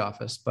familiar with The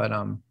Office, but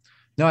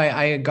no,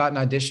 I got an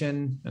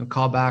audition and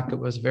call back. It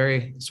was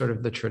very sort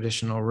of the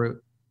traditional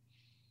route.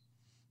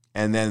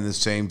 And then the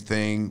same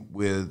thing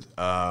with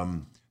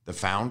The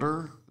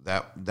Founder.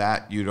 That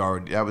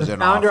was an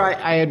Founder.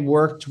 offer. I had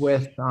worked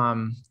with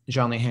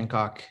John Lee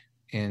Hancock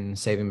in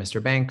Saving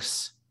Mr.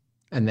 Banks,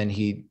 and then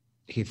he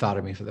thought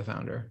of me for The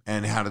Founder.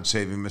 And how did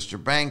Saving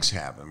Mr. Banks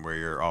happen, where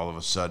you're all of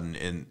a sudden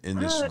in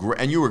this,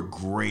 and you were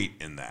great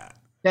in that.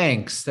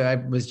 Thanks. I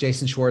was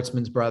Jason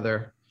Schwartzman's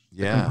brother.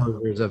 Yeah. The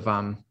composers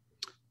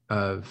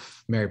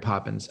of Mary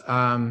Poppins.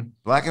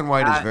 Black and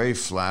White is very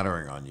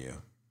flattering on you.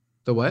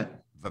 The what?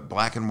 But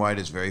Black and White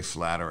is very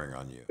flattering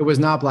on you. It was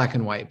not black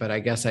and white, but I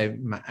guess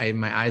my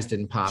eyes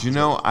didn't pop.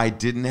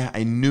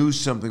 I knew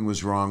something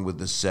was wrong with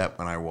the set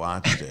when I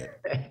watched it.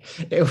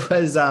 It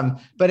was,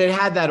 but it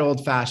had that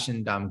old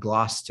fashioned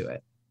gloss to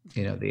it,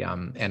 the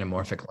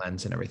anamorphic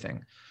lens and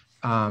everything.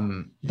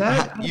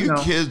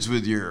 Kids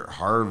with your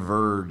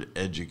Harvard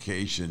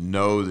education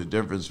know the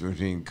difference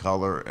between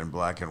color and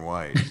black and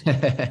white.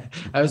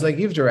 I was like,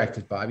 you've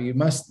directed, Bob. You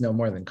must know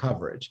more than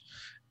coverage.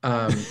 You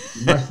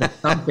must have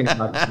something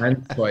about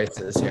lens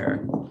choices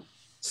here.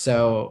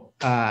 So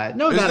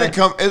no,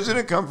 isn't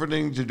it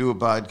comforting to do a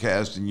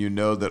podcast and you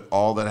know that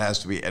all that has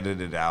to be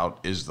edited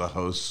out is the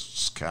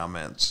host's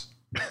comments?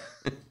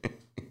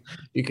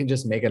 You can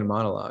just make it a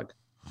monologue.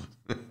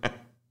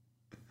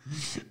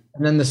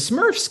 And then the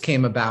Smurfs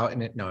came about,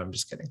 and no, I'm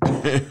just kidding.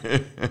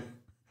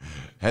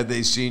 Had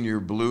they seen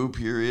your Blue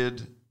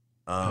period?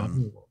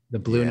 The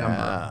Blue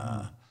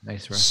number.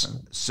 Nice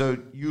reference. So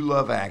you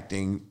love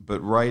acting,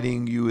 but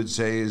writing, you would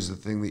say, is the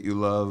thing that you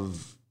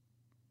love?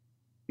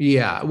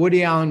 Yeah.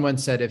 Woody Allen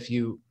once said, if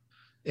you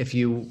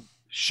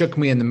shook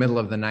me in the middle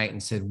of the night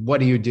and said, what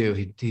do you do?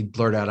 He'd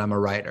blurt out, I'm a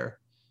writer.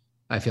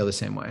 I feel the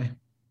same way.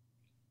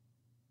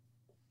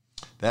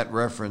 That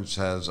reference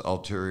has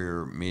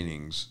ulterior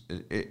meanings.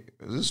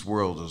 This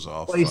world is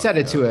awful. Well, he said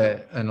it to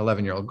an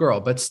 11-year-old girl,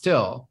 but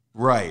still.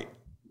 Right.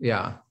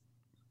 Yeah.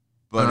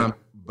 But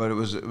it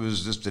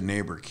was just a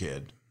neighbor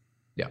kid.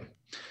 Yeah.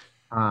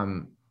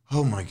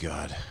 Oh my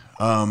God.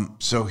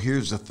 So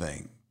here's the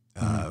thing.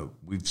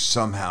 We've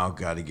somehow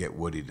got to get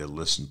Woody to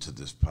listen to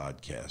this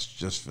podcast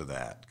just for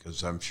that,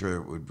 because I'm sure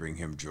it would bring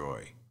him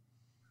joy.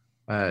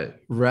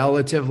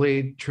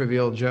 Relatively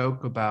trivial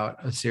joke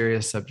about a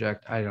serious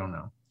subject. I don't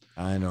know.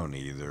 I don't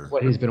either.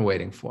 What he's been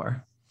waiting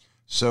for.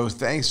 So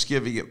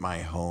Thanksgiving at my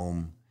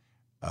home,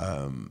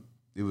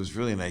 it was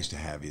really nice to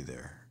have you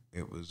there.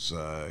 It was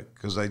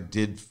because I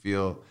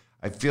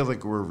feel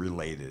like we're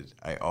related.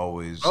 I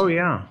always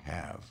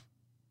have.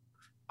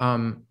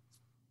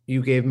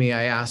 You gave me,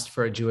 I asked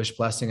for a Jewish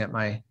blessing at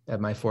my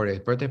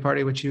 40th birthday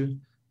party, which you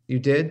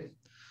did.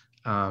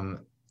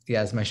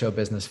 Yeah, as my show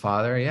business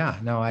father. Yeah,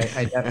 no,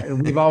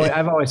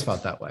 I've always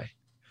felt that way.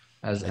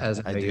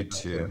 As I do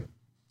too.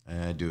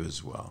 And I do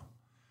as well.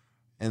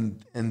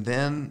 And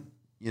then,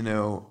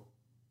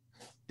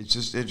 it's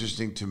just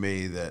interesting to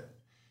me that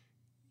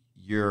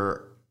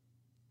you're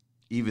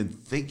even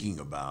thinking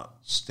about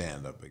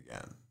stand up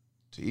again.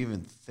 To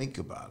even think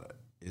about it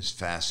is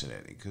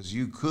fascinating, because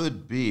you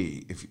could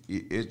be, if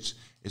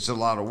it's a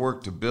lot of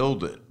work to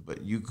build it,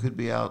 but you could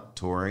be out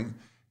touring.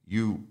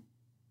 You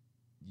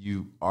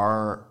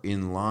are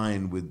in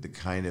line with the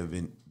kind of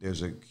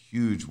there's a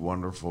huge,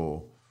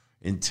 wonderful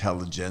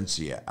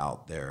intelligentsia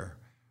out there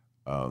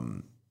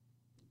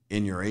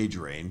in your age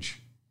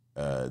range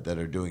that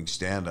are doing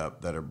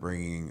stand-up, that are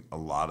bringing a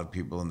lot of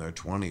people in their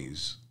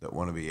 20s that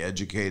want to be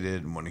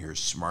educated and want to hear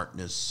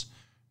smartness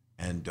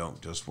and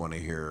don't just want to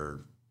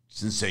hear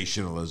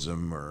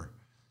sensationalism or,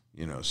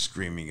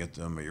 screaming at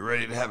them, "Are you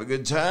ready to have a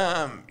good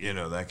time?"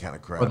 That kind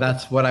of crap. Well,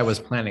 that's what I was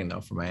planning,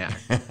 though, for my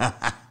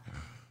act.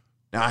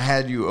 Now, I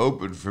had you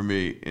open for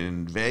me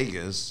in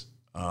Vegas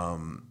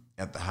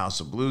at the House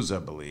of Blues, I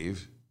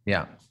believe.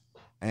 Yeah.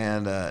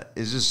 And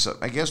is this,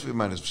 I guess we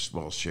might as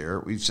well share.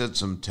 We've said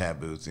some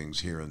taboo things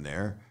here and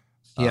there.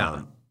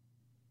 Yeah.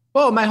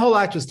 Well, my whole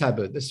act was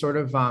taboo. This sort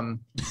of,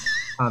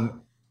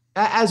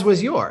 as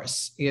was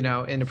yours, in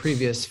a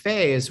previous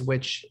phase,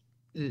 which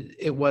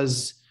it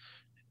was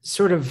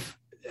sort of,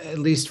 at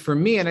least for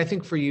me, and I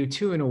think for you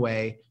too, in a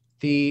way,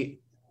 the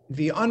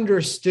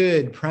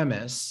understood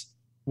premise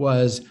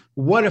was,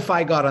 what if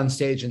I got on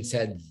stage and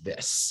said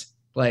this?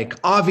 Like,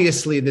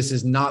 obviously, this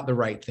is not the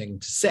right thing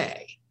to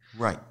say.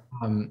 Right.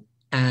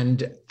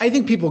 And I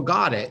think people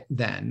got it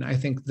then. I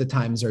think the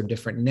times are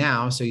different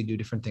now, so you do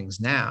different things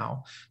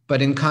now.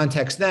 But in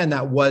context then,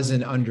 that was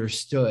an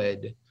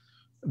understood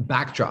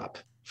backdrop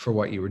for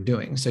what you were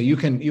doing. So you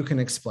can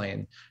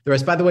explain the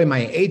rest. By the way, I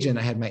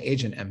had my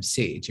agent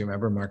MC. Do you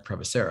remember Mark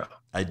Provocero?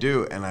 I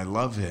do, and I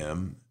love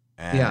him.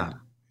 And yeah.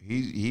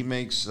 He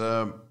makes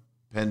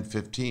Pen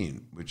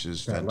 15, which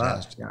is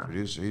fantastic. Yeah.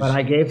 Producer. But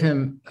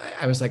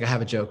I was like, I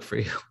have a joke for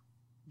you,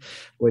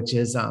 which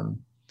is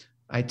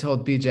I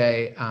told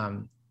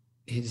BJ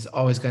he's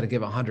always got to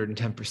give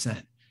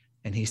 110%.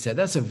 And he said,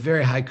 that's a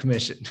very high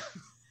commission.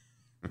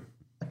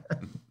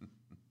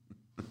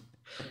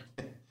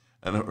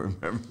 I don't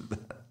remember that.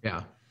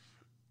 Yeah.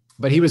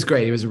 But he was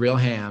great. He was a real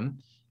ham.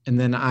 And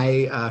then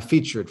I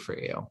featured for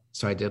you.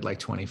 So I did like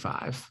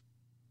 25.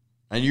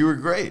 And you were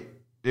great.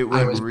 I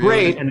was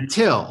great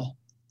until...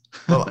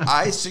 Well,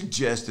 I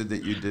suggested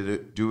that you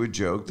do a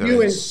joke. That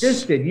you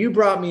insisted. You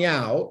brought me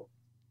out.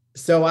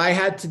 So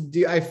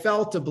I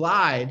felt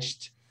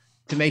obliged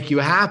to make you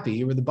happy.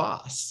 You were the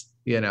boss.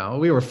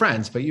 We were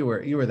friends, but you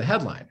were the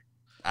headliner.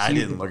 I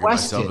didn't look at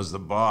myself as the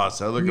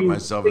boss. I look at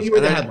myself as you were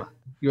the headliner.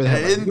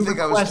 I didn't think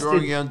I was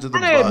throwing you under the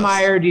bus. And I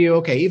admired you.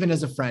 Okay, even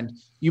as a friend,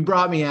 you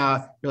brought me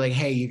out. You're like,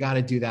 hey, you got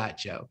to do that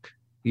joke.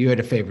 You had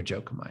a favorite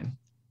joke of mine.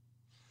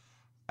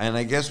 And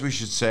I guess we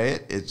should say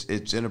it.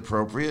 It's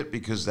inappropriate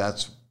because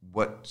that's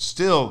what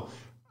still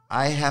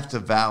I have to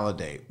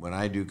validate when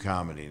I do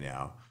comedy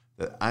now,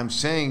 that I'm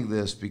saying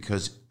this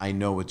because I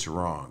know it's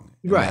wrong.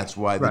 And right. That's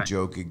why the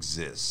joke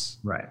exists.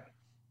 Right.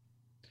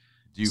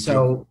 Do you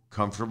feel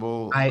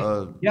comfortable?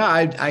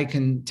 I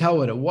can tell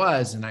what it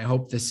was. And I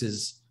hope this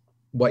is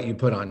what you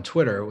put on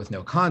Twitter with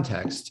no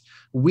context.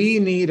 We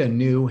need a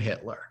new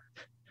Hitler.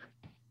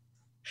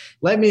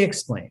 Let me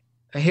explain.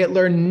 A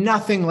Hitler,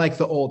 nothing like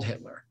the old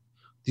Hitler.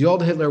 The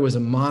old Hitler was a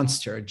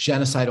monster, a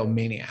genocidal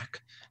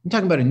maniac. I'm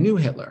talking about a new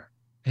Hitler.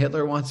 A Hitler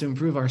who wants to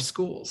improve our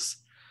schools.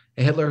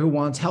 A Hitler who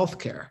wants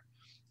healthcare.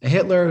 A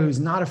Hitler who's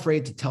not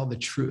afraid to tell the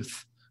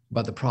truth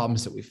about the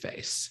problems that we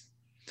face.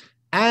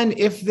 And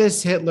if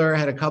this Hitler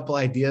had a couple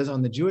ideas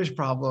on the Jewish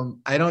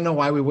problem, I don't know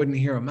why we wouldn't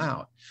hear him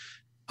out.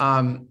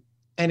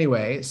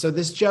 Anyway, so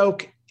this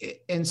joke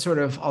in sort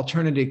of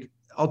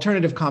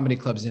alternative comedy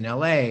clubs in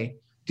LA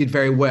did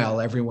very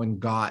well. Everyone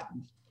got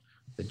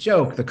the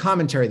joke, the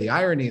commentary, the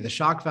irony, the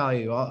shock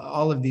value,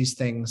 all of these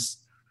things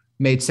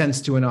made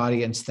sense to an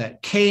audience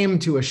that came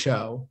to a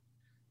show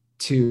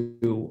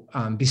to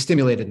be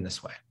stimulated in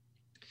this way.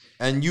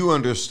 And you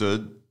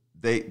understood,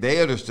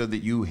 they understood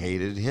that you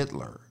hated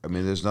Hitler. I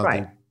mean, there's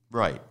nothing,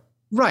 right.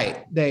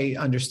 Right. They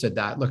understood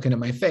that. Looking at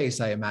my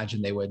face, I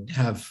imagine they would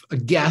have a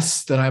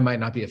guess that I might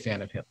not be a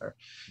fan of Hitler.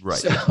 Right.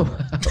 So,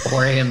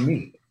 or am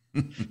me.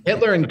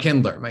 Hitler and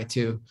Kindler, my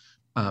two.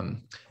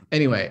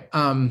 Anyway,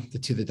 the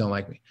two that don't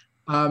like me.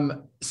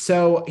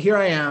 So here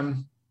I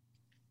am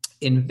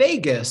in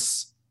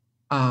Vegas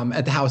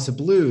at the House of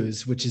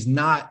Blues, which is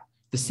not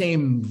the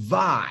same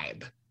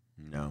vibe.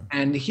 No.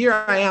 And here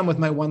I am with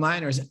my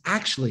one-liners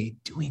actually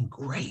doing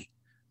great.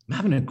 I'm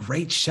having a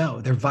great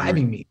show. They're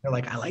vibing me. They're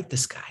like, I like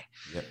this guy.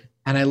 Yep.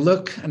 And I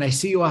look and I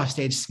see you off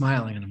stage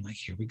smiling and I'm like,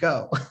 here we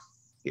go.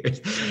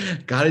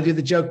 Got to do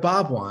the joke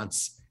Bob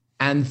wants.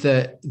 And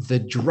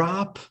the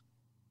drop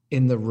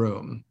in the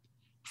room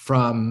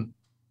from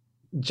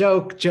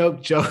joke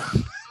to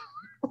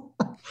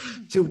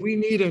we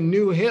need a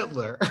new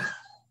Hitler.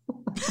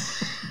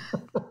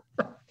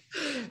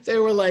 they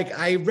were like,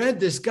 I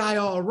read this guy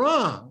all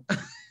wrong.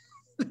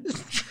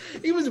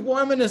 He was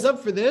warming us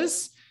up for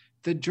this.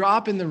 The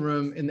drop in the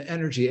room in the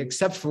energy,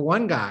 except for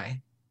one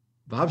guy,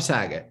 Bob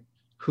Saget,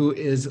 who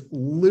is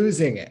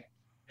losing it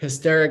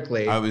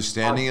hysterically. I was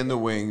standing in the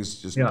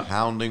wings, just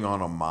pounding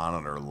on a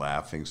monitor,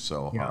 laughing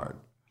so hard.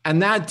 And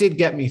that did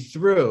get me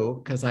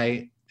through because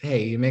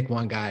you make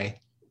one guy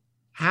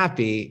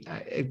happy.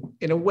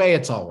 In a way,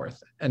 it's all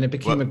worth it. And it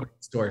became a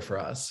great story for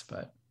us.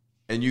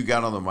 And you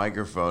got on the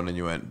microphone and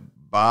you went,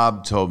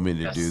 Bob told me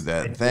to do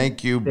that.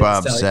 Thank you,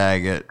 Bob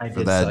Saget,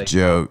 for that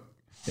joke.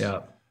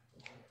 Yeah.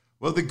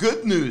 Well, the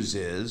good news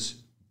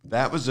is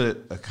that was a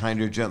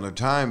kinder, gentler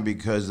time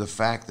because the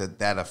fact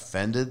that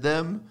offended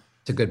them.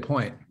 It's a good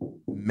point.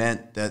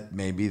 Meant that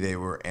maybe they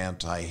were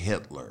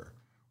anti-Hitler.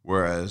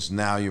 Whereas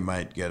now you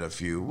might get a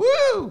few,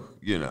 woo,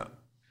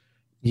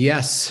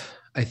 Yes,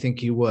 I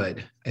think you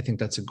would. I think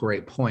that's a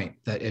great point,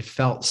 that it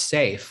felt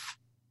safe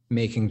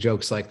making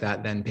jokes like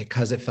that then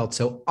because it felt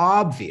so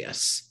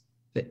obvious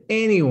that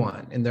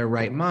anyone in their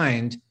right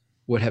mind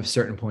would have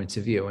certain points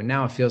of view. And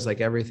now it feels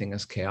like everything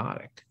is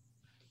chaotic.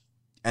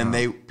 And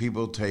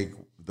people take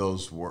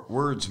those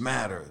words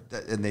matter,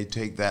 and they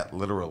take that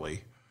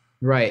literally.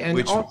 Right. And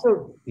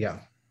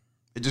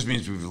it just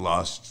means we've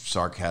lost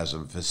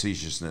sarcasm,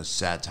 facetiousness,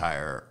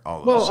 satire,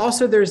 all of Well,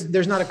 also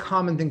there's not a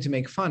common thing to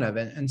make fun of.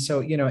 And so,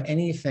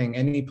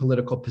 any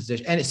political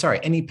position,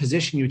 any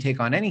position you take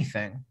on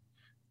anything,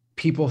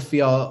 people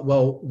feel,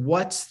 well,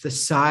 what's the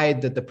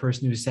side that the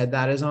person who said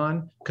that is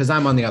on? Because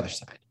I'm on the other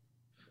side.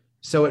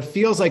 So it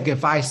feels like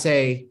if I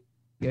say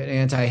an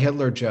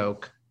anti-Hitler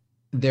joke,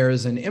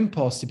 there's an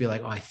impulse to be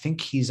like, oh, I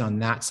think he's on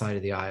that side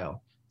of the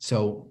aisle.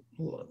 So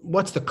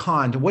what's the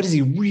con? What is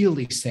he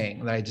really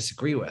saying that I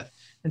disagree with?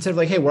 Instead of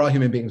like, hey, we're all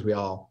human beings. We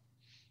all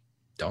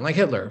don't like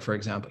Hitler, for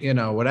example,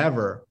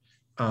 whatever.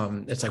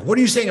 It's like, what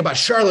are you saying about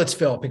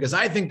Charlottesville? Because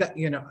I think that,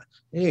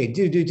 hey,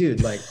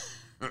 dude, like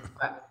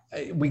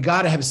we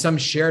got to have some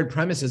shared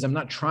premises. I'm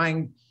not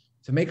trying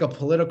to make a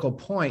political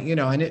point,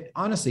 and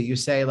honestly, you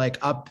say like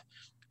up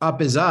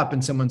is up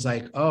and someone's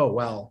like, oh,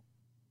 well,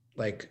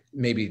 like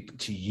maybe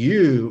to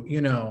you,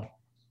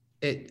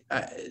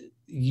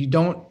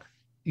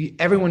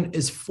 everyone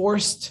is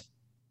forced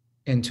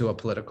into a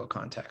political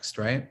context,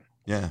 right?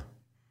 Yeah.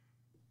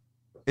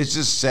 It's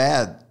just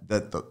sad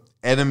that the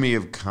enemy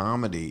of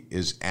comedy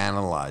is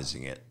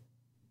analyzing it.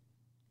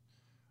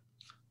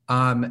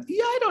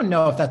 I don't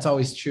know if that's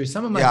always true.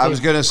 Some of my I was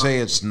going to say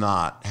it's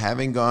not.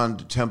 Having gone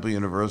to Temple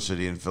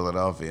University in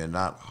Philadelphia,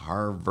 not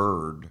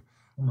Harvard.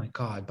 Oh my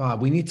God,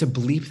 Bob, we need to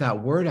bleep that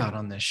word out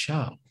on this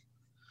show.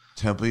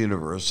 Temple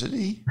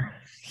University?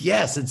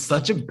 Yes, it's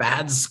such a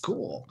bad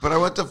school. But I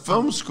went to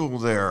film school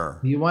there.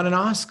 You won an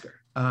Oscar.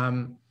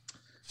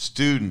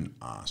 Student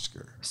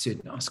Oscar.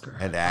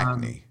 Had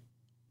acne.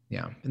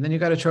 Yeah, and then you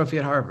got a trophy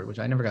at Harvard, which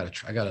I never got.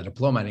 I got a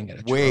diploma. I didn't get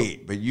a trophy.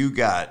 Wait, but you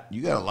got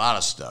a lot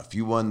of stuff.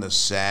 You won the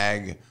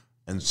SAG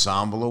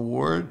Ensemble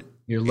Award.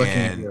 You're looking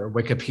at your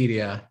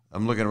Wikipedia.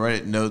 I'm looking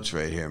right at notes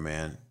right here,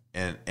 man.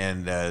 And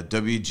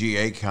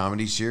WGA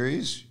comedy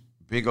series.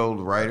 Big old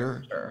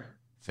writer. Sure.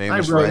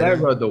 Famous writer. I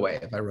rode the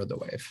wave.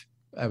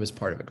 I was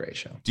part of a great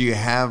show. Do you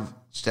have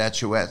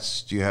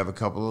statuettes? Do you have a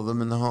couple of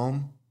them in the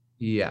home?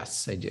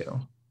 Yes, I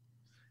do.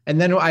 And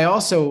then I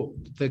also,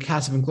 the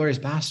cast of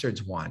Inglourious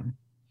Bastards won,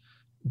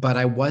 but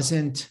I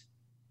wasn't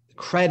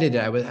credited.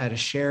 I had a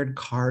shared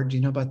card. Do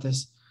you know about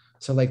this?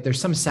 So like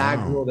there's some SAG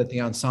rule that the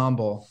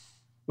ensemble,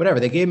 whatever,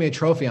 they gave me a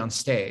trophy on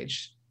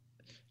stage.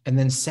 And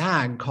then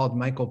SAG called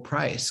Michael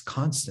Price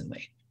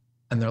constantly.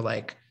 And they're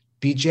like,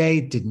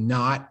 BJ did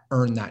not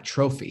earn that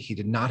trophy. He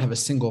did not have a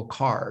single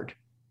card.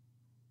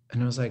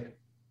 And I was like,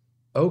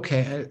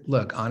 okay,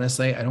 look,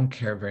 honestly, I don't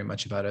care very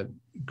much about a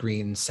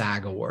green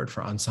SAG award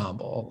for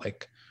ensemble,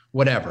 like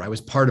whatever. I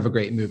was part of a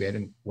great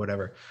movie.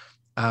 Whatever.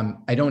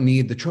 I don't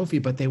need the trophy,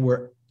 but they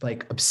were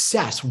like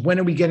obsessed. When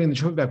are we getting the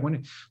trophy back?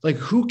 Like,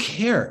 who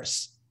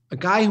cares? A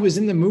guy who was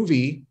in the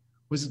movie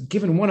was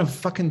given one of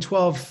fucking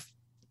 12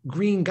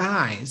 green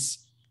guys.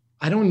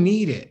 I don't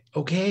need it.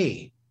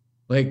 Okay.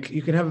 Like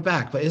you can have it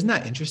back, but isn't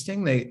that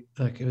interesting? They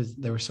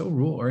were so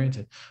rule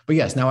oriented, but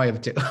yes, now I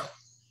have two.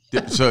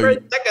 So for a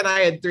second I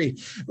had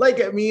three. Like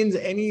it means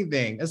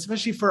anything,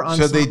 especially for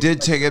ensemble. So they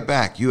did take it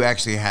back. You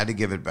actually had to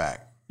give it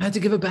back. I had to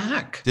give it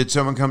back. Did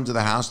someone come to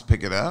the house to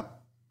pick it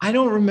up? I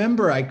don't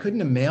remember. I couldn't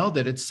have mailed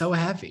it. It's so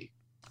heavy.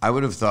 I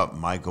would have thought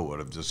Michael would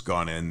have just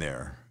gone in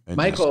there.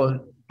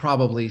 Michael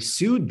probably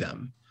sued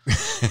them.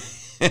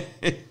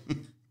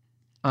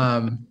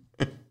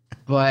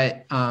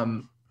 But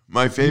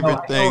my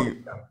favorite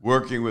thing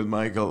working with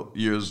Michael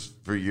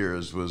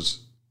years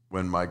was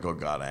when Michael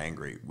got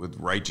angry with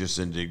righteous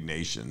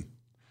indignation.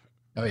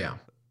 Oh yeah.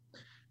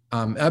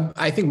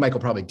 I think Michael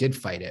probably did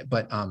fight it,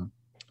 but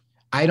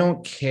I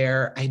don't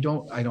care. I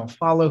don't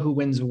follow who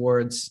wins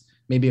awards.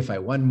 Maybe if I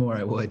won more,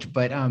 I would.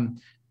 But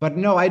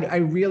no, I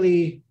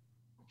really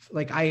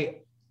like. I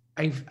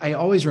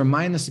always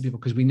remind this to people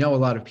because we know a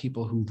lot of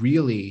people who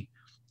really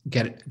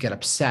get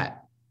upset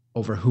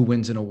over who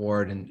wins an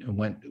award and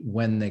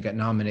when they get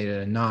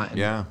nominated and not. And,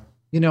 yeah.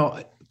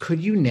 Could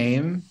you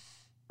name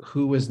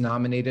who was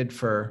nominated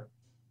for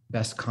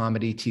best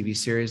comedy TV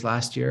series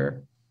last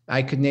year?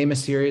 I could name a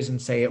series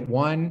and say it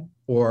won,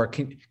 or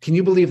can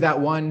you believe that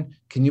won?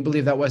 Can you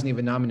believe that wasn't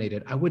even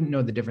nominated? I wouldn't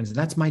know the difference. And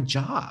that's my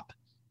job,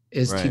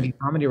 is Right. TV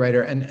comedy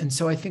writer. And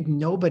so I think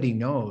nobody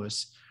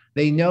knows.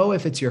 They know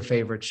if it's your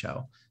favorite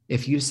show.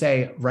 If you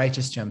say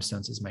Righteous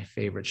Gemstones is my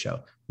favorite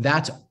show,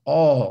 that's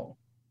all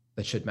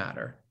that should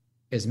matter,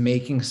 is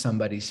making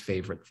somebody's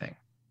favorite thing.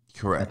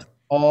 Correct. That's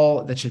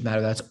all that should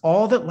matter. That's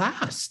all that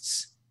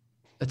lasts.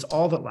 That's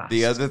all that lasts.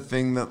 The other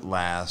thing that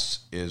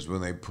lasts is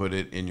when they put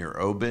it in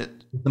your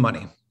obit. The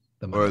money.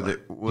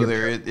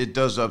 It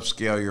does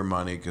upscale your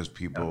money because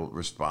people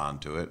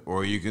respond to it.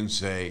 Or you can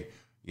say,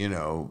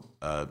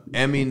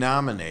 Emmy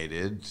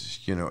nominated,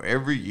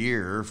 every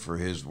year for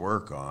his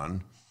work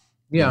on,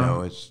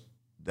 it's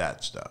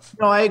that stuff.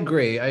 No, I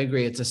agree.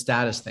 It's a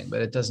status thing,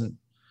 but it doesn't,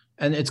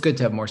 and it's good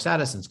to have more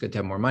status and it's good to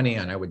have more money.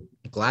 And I would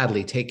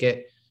gladly take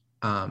it.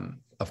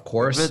 Of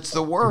course. But it's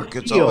the work.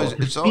 It's always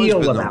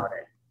been about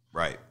it.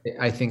 Right.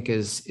 I think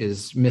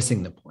is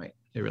missing the point.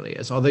 It really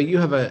is. Although you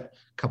have a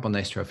couple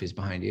nice trophies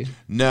behind you.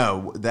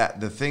 No,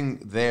 the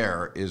thing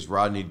there is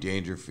Rodney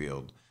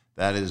Dangerfield.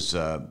 That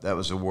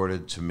was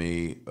awarded to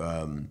me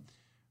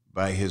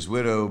by his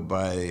widow,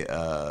 by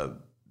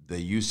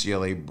the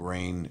UCLA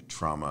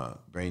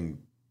Brain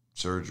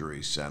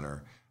Surgery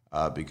Center,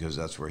 because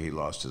that's where he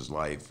lost his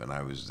life, and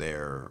I was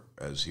there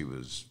as he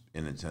was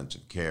in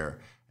intensive care,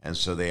 and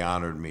so they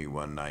honored me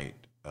one night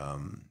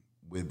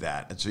with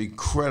that. It's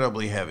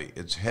incredibly heavy.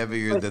 It's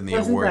heavier than the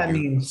award. Doesn't that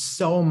mean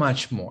so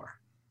much more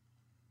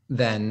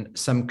than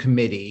some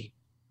committee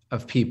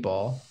of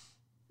people,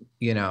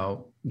 giving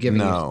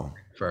you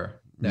for?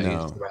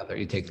 No.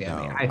 You take the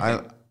Emmy.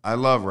 I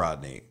love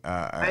Rodney.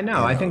 I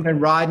know. I think that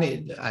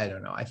Rodney, I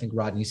don't know. I think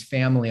Rodney's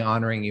family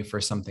honoring you for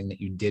something that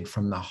you did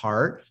from the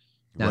heart.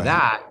 Now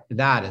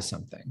that is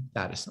something.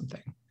 That is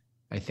something.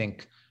 I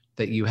think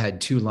that you had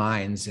 2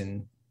 lines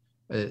in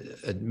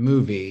a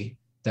movie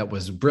that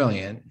was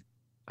brilliant.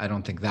 I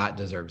don't think that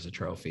deserves a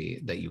trophy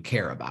that you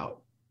care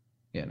about,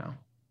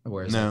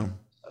 Whereas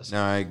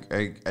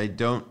I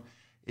don't.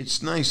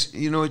 It's nice,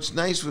 it's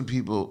nice when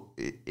people,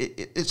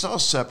 it's all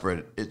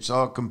separate. It's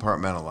all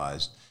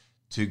compartmentalized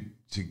to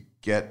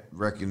get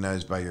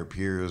recognized by your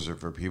peers or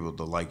for people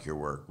to like your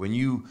work. When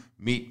you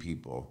meet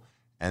people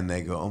and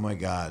they go, oh my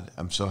God,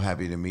 I'm so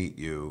happy to meet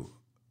you.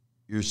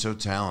 You're so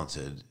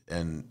talented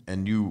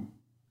and you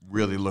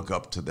really look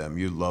up to them.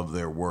 You love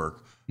their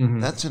work. Mm-hmm.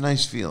 That's a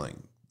nice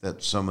feeling.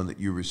 That's someone that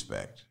you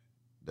respect.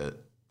 That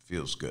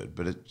feels good,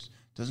 but it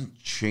doesn't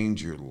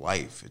change your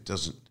life. It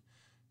doesn't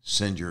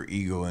send your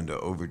ego into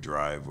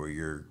overdrive where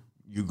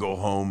you go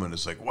home and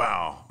it's like,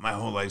 wow, my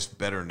whole life's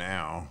better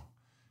now.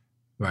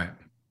 Right.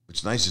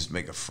 It's nice to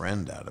make a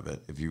friend out of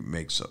it. If you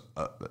make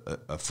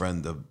a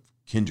friend of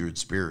kindred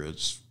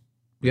spirits,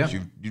 which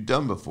you've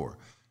done before.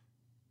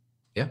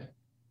 Yeah.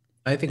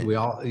 I think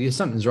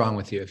something's wrong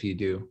with you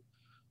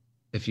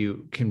if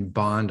you can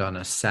bond on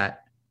a set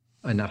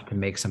enough to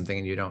make something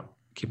and you don't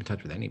keep in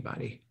touch with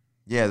anybody.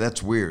 Yeah,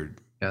 that's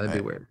weird. Yeah,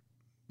 that'd be weird.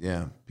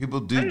 Yeah, people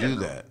do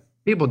that.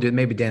 People do.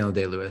 Maybe Daniel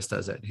Day-Lewis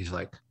does it. He's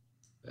like,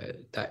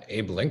 that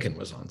Abe Lincoln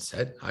was on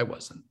set. I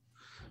wasn't,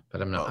 but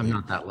I'm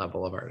not that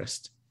level of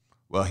artist.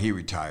 Well, he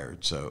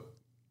retired, so.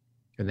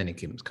 And then he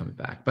keeps coming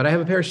back. But I have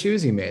a pair of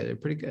shoes he made. They're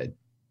pretty good.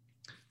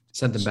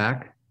 Sent them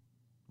back.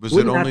 Was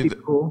it only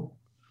cool?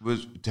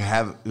 Was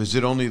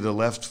it only the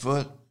left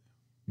foot?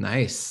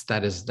 Nice.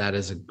 That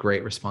is a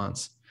great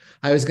response.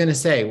 I was going to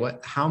say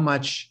how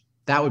much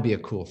that would be a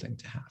cool thing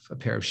to have, a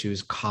pair of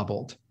shoes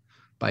cobbled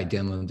by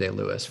Daniel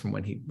Day-Lewis from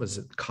when he was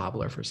a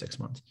cobbler for 6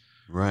 months.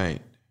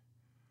 Right.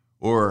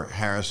 Or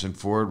Harrison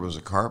Ford was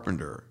a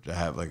carpenter, to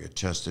have like a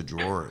chest of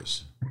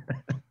drawers.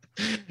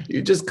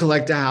 You just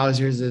collect a house.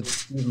 Here's a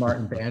Steve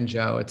Martin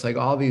banjo. It's like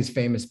all these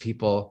famous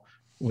people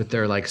with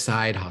their like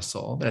side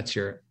hustle. That's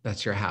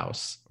your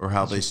house. Or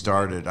how they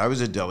started. I was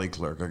a deli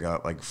clerk. I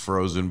got like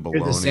frozen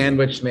bologna. Here's a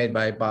sandwich made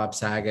by Bob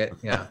Saget.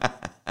 Yeah.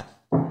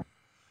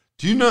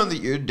 Do you know that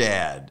your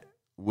dad,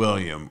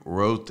 William,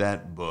 wrote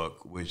that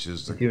book, which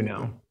is you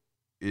know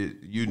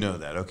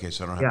that. Okay,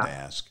 so I don't have to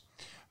ask.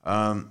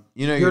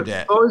 You're your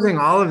dad. Exposing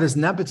all of this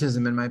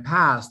nepotism in my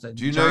past.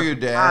 Do you know your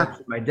dad?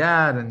 My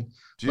dad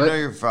do you know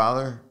your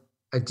father?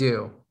 I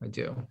do.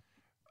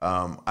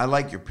 I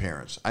like your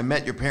parents. I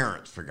met your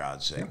parents, for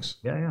God's sakes.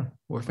 Yeah.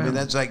 We're family.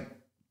 I mean,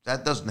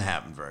 that doesn't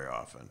happen very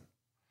often.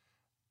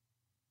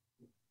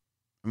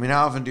 I mean,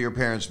 how often do your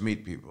parents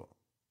meet people?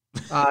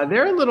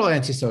 They're a little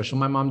antisocial.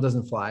 My mom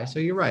doesn't fly, so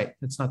you're right.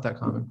 It's not that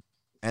common.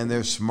 And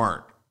they're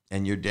smart.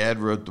 And your dad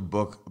wrote the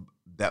book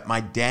that my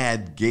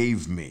dad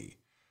gave me.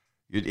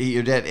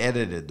 Your dad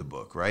edited the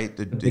book, right?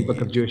 The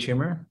Book of Jewish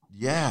Humor?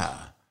 Yeah.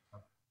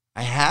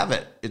 I have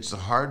it. It's the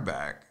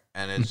hardback.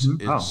 And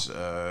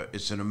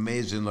it's an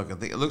amazing looking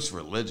thing. It looks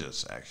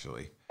religious,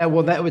 actually.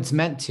 Well, it's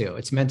meant to.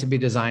 It's meant to be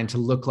designed to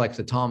look like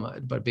the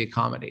Talmud, but be a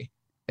comedy.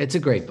 It's a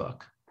great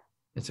book.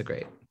 It's a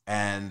great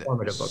and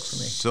formative book for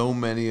me. So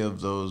many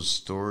of those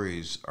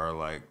stories are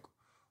like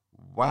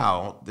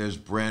wow, there's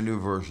brand new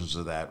versions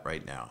of that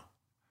right now.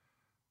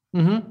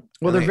 Mm-hmm.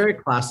 Well, they're very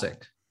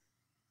classic.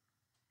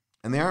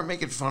 And they aren't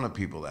making fun of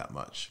people that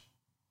much.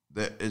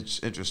 It's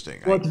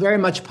interesting. Well, it's very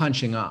much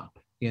punching up.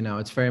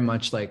 It's very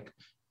much like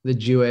the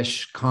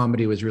Jewish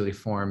comedy was really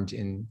formed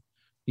in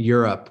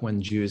Europe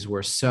when Jews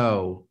were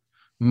so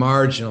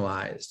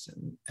marginalized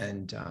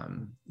and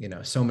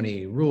so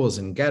many rules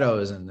and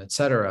ghettos and et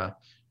cetera,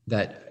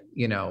 that,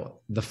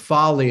 the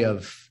folly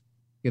of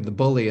the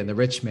bully and the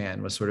rich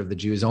man was sort of the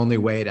Jews' only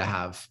way to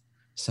have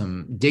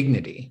some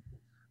dignity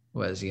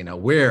was,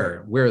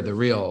 we're the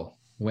real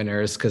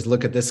winners because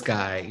look at this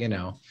guy,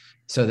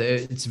 So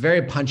it's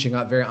very punching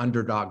up, very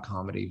underdog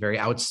comedy, very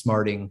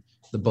outsmarting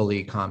the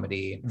bully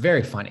comedy,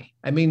 very funny.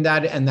 I mean,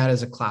 that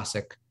is a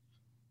classic,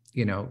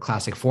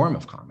 classic form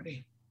of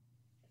comedy.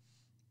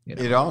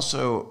 It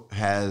also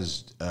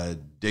has a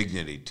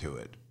dignity to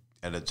it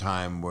at a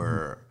time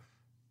where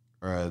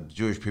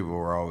Jewish people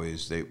were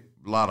always, a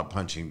lot of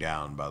punching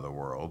down by the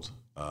world.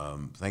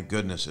 Thank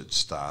goodness it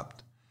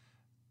stopped.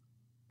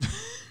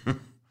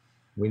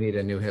 We need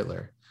a new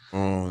Hitler.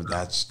 Oh,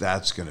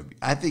 that's going to be.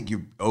 I think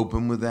you're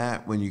open with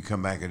that when you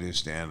come back and do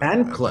stand-up.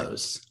 And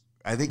close.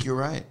 I think you're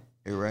right.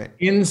 You're right.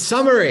 In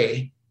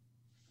summary,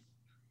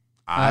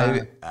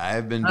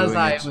 I've been doing as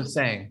I was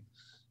saying.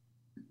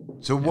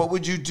 So what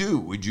would you do?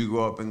 Would you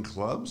go up in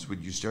clubs?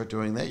 Would you start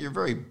doing that? You're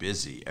very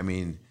busy. I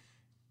mean,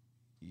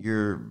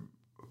 you're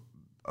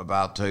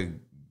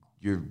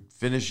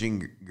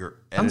finishing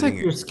your editing. Sounds like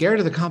you're scared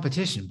of the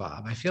competition,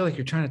 Bob. I feel like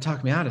you're trying to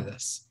talk me out of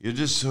this. You're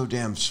just so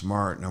damn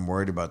smart, and I'm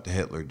worried about the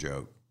Hitler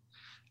joke.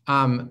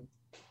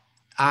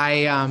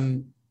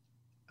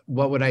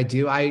 What would I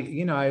do?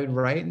 I would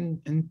write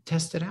and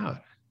test it out,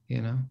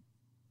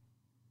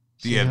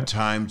 Do you have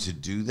time to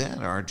do that?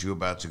 Aren't you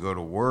about to go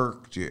to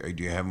work? Do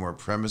you have more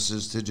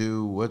premises to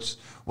do?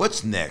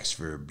 What's next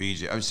for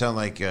BJ? I sound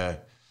like,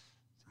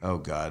 oh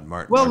God,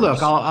 Martin. Well,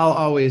 look, I'll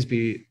always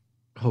be,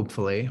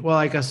 hopefully. Well,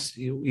 I guess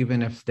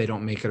even if they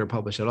don't make it or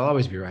publish it, I'll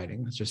always be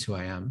writing. That's just who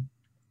I am,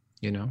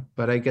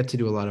 But I get to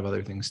do a lot of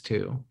other things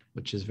too,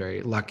 which is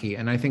very lucky,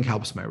 and I think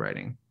helps my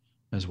writing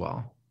as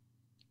well.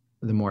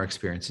 The more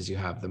experiences you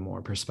have, the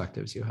more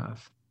perspectives you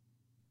have.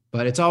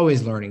 But it's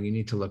always learning. You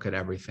need to look at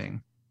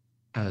everything.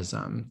 As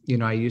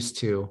I used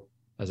to,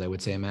 as I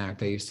would say in my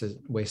act, I used to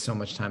waste so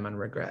much time on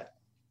regret.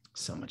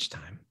 So much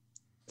time.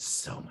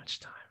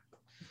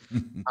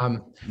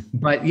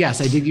 But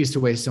yes, I did used to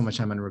waste so much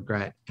time on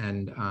regret.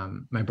 And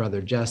my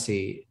brother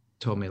Jesse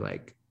told me,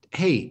 like,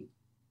 hey,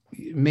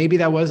 maybe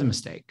that was a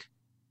mistake.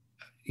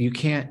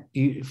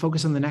 You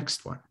focus on the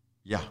next one.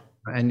 Yeah.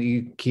 And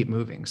you keep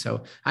moving.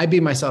 So I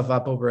beat myself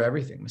up over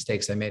everything.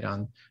 Mistakes I made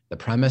on The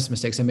Premise,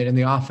 mistakes I made in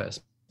The Office,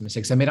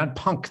 mistakes I made on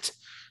Punk'd.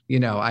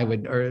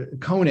 Or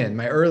Conan,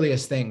 my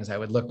earliest things, I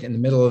would look in the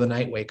middle of the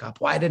night, wake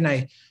up. Why didn't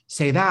I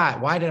say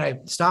that? Why did I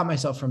stop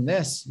myself from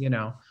this?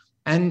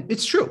 And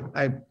it's true.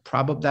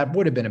 That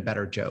would have been a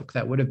better joke.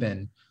 That would have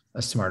been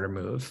a smarter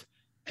move.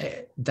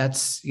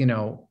 That's,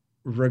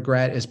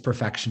 regret is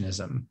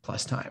perfectionism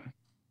plus time.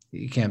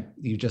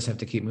 You just have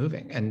to keep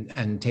moving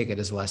and take it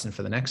as a lesson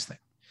for the next thing.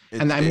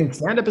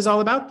 Stand-up is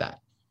all about that.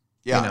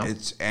 Yeah,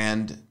 it's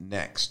and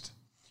next.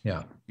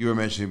 Yeah. You were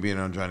mentioning being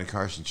on Johnny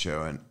Carson's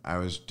show, and I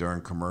was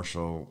during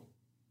commercial,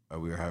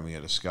 we were having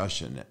a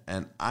discussion,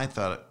 and I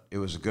thought it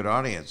was a good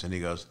audience. And he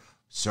goes,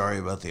 sorry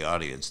about the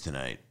audience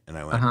tonight. And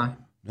I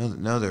went,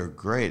 no, they're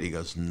great. He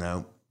goes,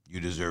 no, you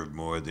deserved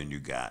more than you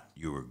got.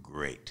 You were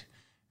great.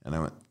 And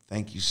I went,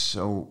 thank you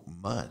so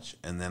much.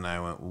 And then I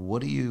went,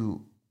 what do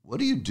you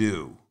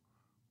do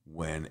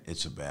when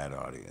it's a bad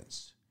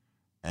audience?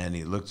 And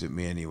he looked at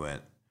me and he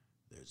went,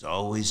 there's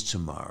always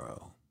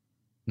tomorrow.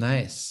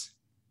 Nice.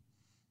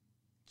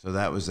 So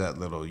that was that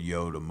little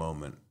Yoda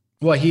moment.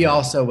 Well, he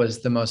also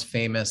was the most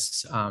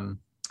famous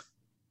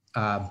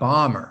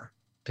bomber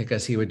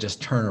because he would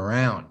just turn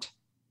around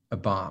a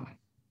bomb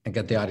and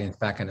get the audience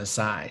back on his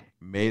side.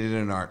 Made it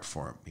an art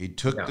form. He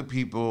took the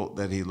people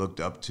that he looked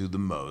up to the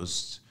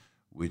most,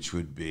 which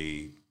would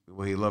be,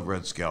 well, he loved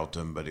Red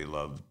Skelton, but he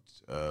loved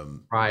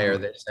Pryor,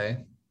 they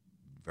say.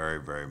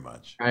 Very, very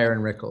much. Pryor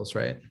and Rickles,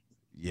 right?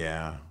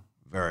 Yeah,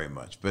 very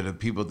much. But the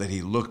people that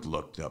he looked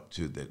up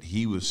to that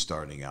he was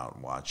starting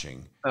out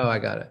watching. Oh, I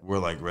got it. Were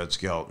like Red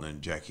Skelton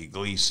and Jackie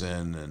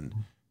Gleason, and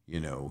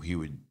he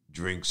would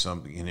drink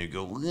something and he'd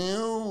go,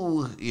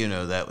 well,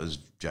 that was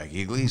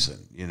Jackie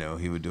Gleason.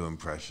 He would do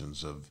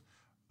impressions of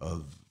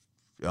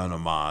an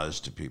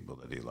homage to people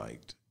that he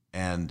liked.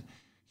 And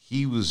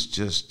he was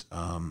just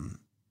one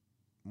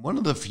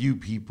of the few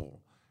people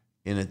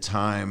in a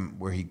time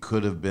where he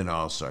could have been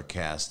all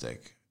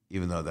sarcastic,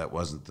 even though that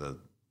wasn't the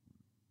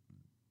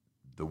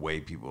way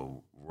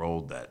people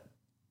rolled that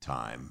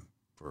time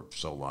for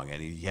so long.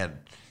 And he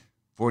had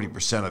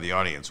 40% of the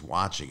audience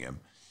watching him.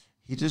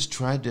 He just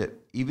tried to,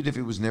 even if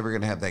he was never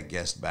going to have that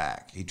guest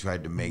back, he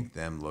tried to make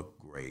them look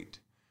great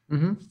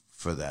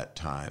for that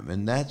time.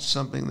 And that's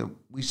something that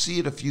we see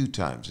it a few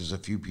times. There's a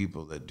few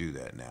people that do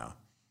that now.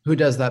 Who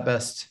does that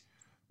best,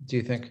 do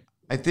you think?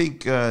 I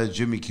think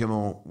Jimmy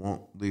Kimmel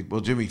won't lead.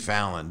 Well, Jimmy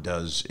Fallon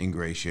does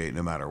ingratiate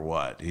no matter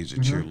what. He's a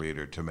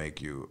cheerleader to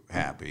make you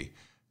happy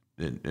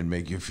and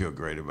make you feel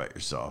great about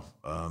yourself,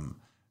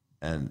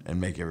 and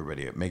make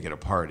it a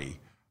party.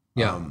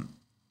 Yeah.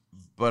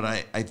 But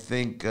I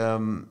think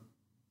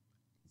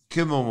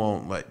Kimmel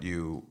won't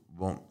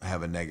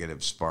have a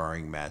negative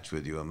sparring match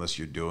with you unless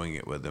you're doing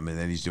it with him, and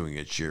then he's doing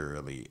it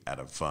cheerily out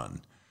of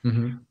fun.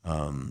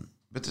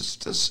 But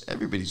this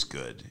everybody's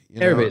good.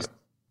 Everybody's,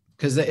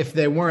 because if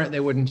they weren't, they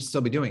wouldn't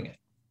still be doing it.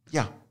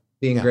 Yeah.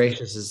 Being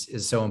gracious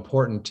is so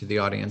important to the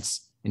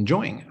audience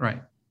enjoying it,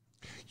 right?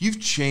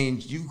 You've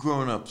changed. You've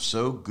grown up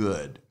so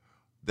good.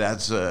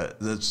 That's not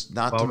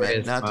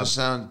to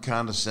sound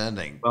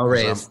condescending. Well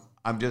raised.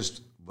 I'm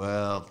just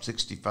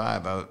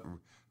 65.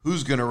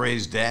 Who's gonna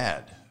raise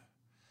Dad?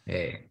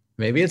 Hey,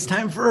 maybe it's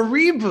time for a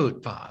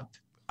reboot, Bob.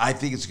 I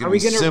think it's gonna be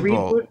simple. Are we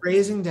gonna reboot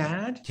Raising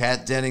Dad?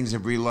 Kat Dennings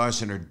and Brie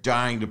Larson are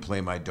dying to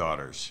play my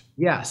daughters.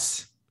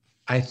 Yes.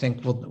 I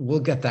think we'll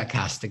get that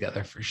cast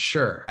together for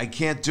sure. I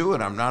can't do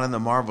it. I'm not in the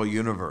Marvel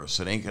universe.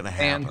 It ain't gonna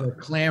happen. And they're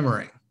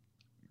clamoring.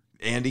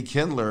 Andy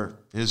Kindler,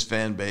 his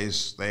fan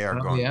base, they're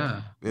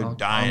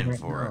dying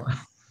for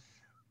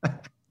it.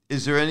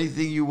 Is there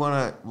anything you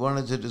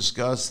wanted to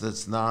discuss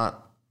that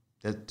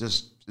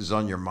just is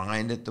on your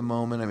mind at the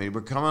moment? I mean,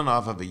 we're coming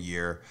off of a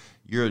year.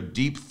 You're a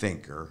deep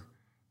thinker.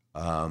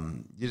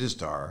 You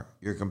just are.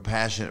 You're a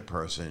compassionate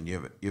person.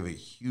 You have a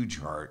huge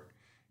heart.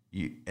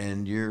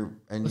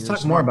 Let's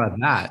talk more about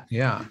that.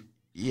 Yeah.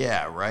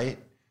 Yeah. Right.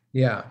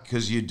 Yeah.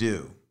 Because you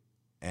do,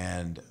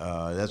 and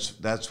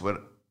that's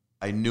what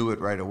I knew it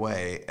right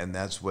away, and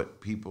that's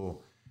what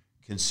people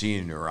can see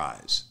in your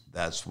eyes.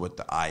 That's what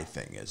the eye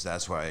thing is.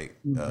 That's why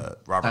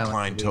Robert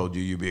Klein told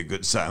you'd be a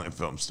good silent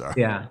film star.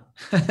 Yeah.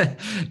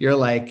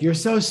 You're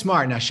so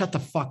smart. Now shut the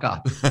fuck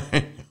up.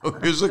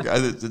 Here's a guy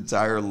that's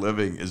entire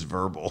living is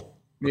verbal.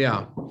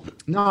 Yeah.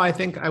 No, I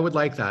think I would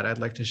like that. I'd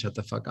like to shut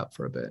the fuck up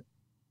for a bit.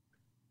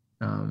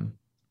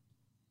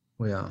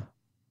 Yeah.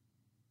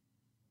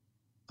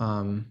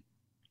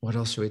 What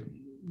else should we?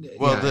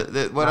 Well,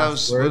 what I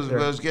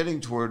was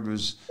getting toward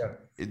was,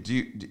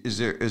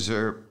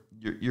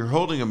 you're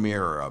holding a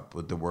mirror up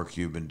with the work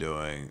you've been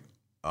doing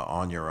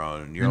on your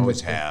own, and you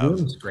always have.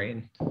 Zoom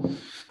screen.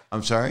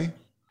 I'm sorry?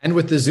 And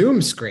with the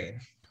Zoom screen.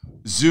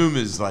 Zoom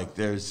is like,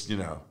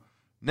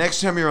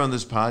 next time you're on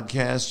this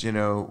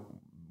podcast,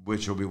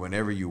 which will be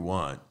whenever you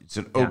want. It's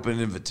an open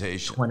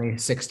invitation.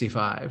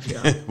 2065.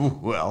 Yeah.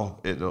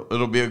 Well,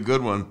 it'll be a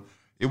good one.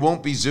 It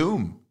won't be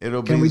Zoom.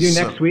 Can we do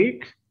next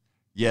week?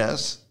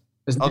 Yes.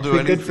 I'll do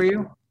it. Good for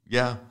you?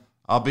 Yeah.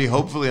 I'll be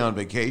hopefully on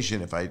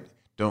vacation if I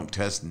don't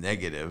test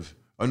negative.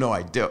 Oh, no,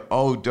 I do.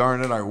 Oh,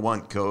 darn it. I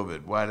want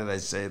COVID. Why did I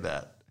say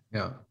that?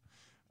 Yeah.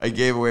 I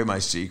gave away my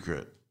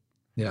secret.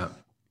 Yeah.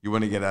 You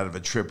want to get out of a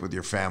trip with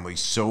your family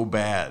so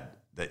bad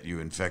that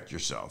you infect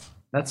yourself.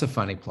 That's a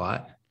funny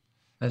plot.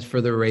 That's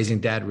for the Raising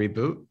Dad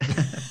reboot.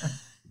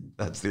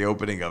 That's the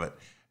opening of it.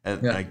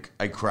 And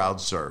I crowd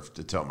surfed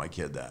to tell my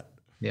kid that.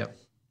 Yep.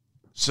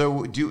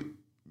 So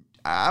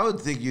I would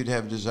think you'd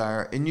have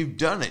desire, and you've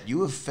done it.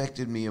 You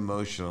affected me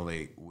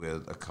emotionally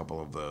with a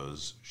couple of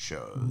those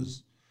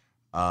shows.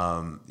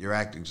 Your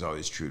acting's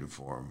always true to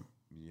form.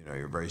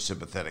 You're a very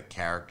sympathetic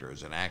character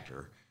as an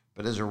actor.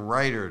 But as a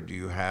writer,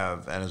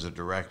 and as a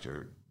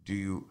director, do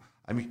you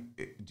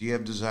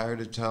have desire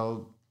to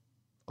tell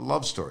a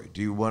love story?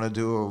 Do you want to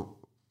do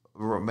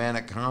a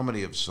romantic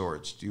comedy of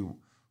sorts? Do you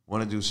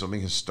want to do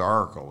something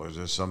historical? Or is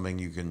there something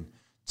you can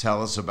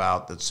tell us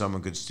about that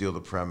someone could steal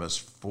the premise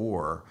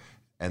for,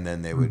 and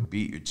then they would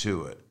beat you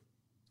to it?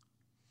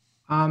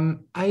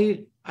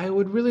 I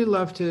would really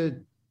love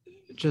to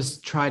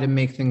just try to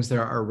make things that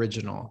are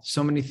original.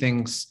 So many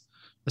things,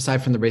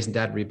 aside from the Raising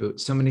Dad reboot,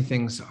 so many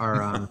things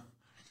are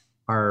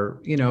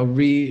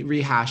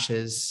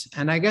rehashes.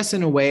 And I guess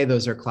in a way,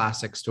 those are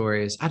classic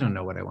stories. I don't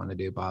know what I want to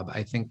do, Bob.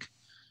 I think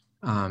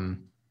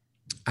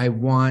I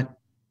want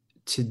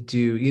to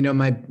do,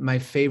 my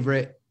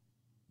favorite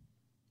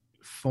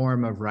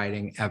form of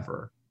writing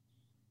ever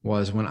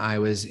was when I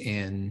was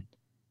in,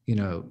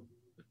 6th,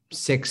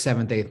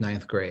 7th, 8th,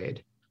 9th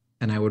grade.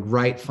 And I would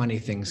write funny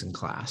things in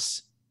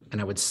class,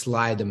 and I would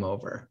slide them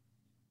over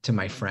to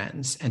my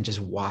friends and just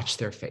watch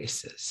their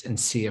faces and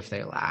see if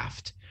they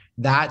laughed.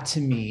 That to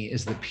me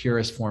is the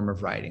purest form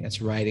of writing.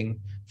 It's writing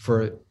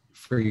for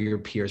your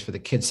peers, for the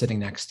kids sitting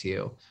next to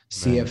you.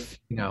 See if,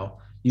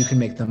 you can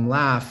make them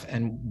laugh.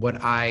 And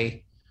what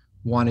I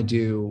want to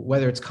do,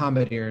 whether it's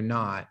comedy or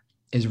not,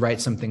 is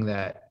write something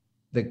that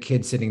the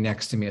kid sitting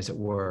next to me, as it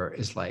were,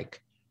 is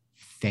like,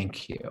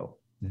 thank you.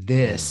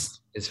 This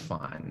is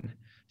fun.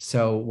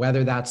 So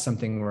whether that's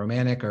something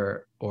romantic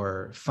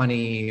or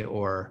funny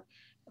or,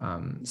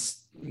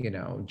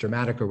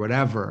 dramatic or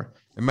whatever.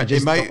 I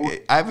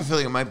have a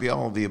feeling it might be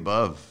all of the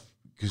above.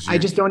 I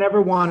just don't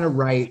ever want to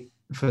write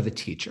for the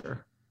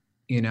teacher,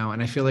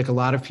 and I feel like a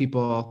lot of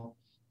people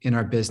in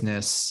our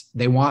business,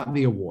 they want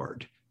the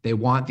award. They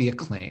want the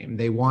acclaim.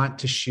 They want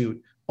to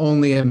shoot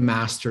only a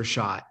master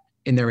shot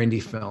in their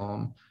indie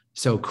film.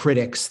 So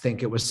critics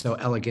think it was so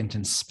elegant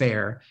and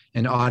spare,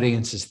 and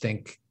audiences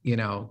think,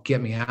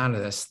 get me out of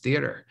this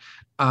theater.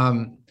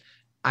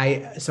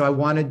 So I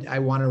want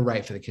to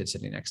write for the kid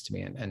sitting next to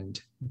me and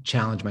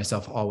challenge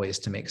myself always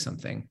to make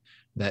something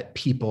that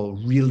people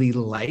really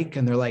like.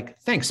 And they're like,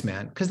 thanks,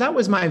 man. Because that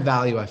was my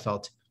value, I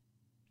felt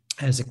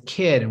as a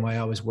kid, and why I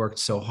always worked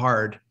so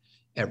hard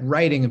at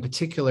writing in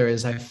particular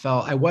is I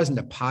felt I wasn't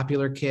a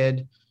popular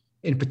kid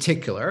in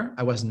particular.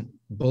 I wasn't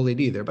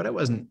bullied either, but I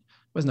wasn't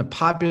a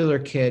popular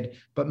kid.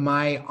 But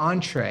my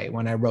entree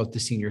when I wrote the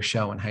senior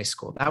show in high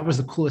school, that was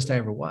the coolest I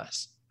ever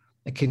was.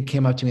 A kid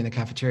came up to me in the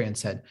cafeteria and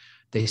said,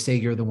 they say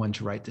you're the one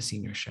to write the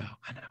senior show.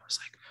 And I was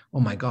like, oh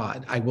my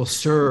God, I will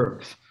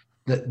serve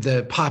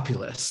the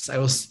populace.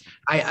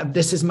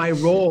 This is my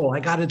role. I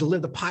got to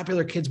deliver. The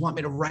popular kids want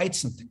me to write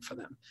something for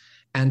them,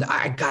 and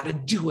I got to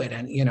do it.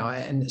 And,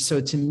 and so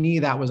to me,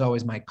 that was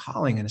always my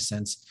calling in a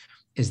sense,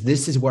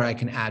 this is where I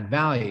can add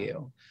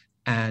value.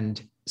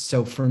 And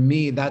so for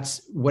me,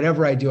 that's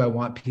whatever I do, I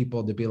want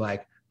people to be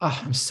like,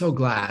 oh, I'm so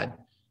glad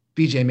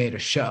BJ made a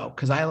show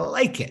because I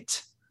like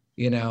it,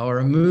 or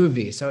a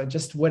movie. So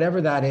just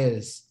whatever that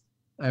is,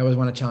 I always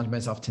want to challenge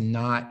myself to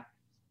not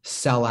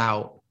sell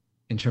out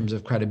in terms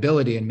of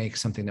credibility and make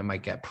something that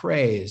might get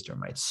praised or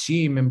might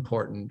seem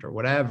important or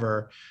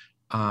whatever.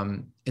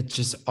 It's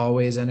just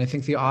always, and I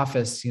think The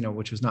Office,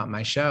 which was not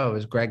my show, it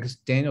was Greg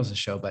Daniels'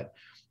 show, but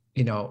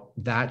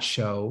that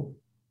show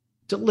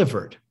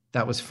delivered.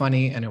 That was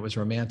funny and it was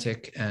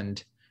romantic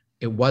and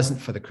it wasn't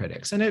for the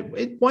critics. And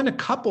it won a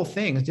couple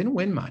things, didn't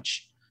win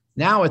much.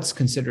 Now it's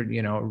considered,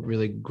 a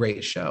really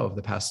great show of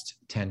the past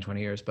 10,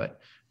 20 years, but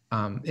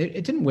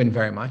it didn't win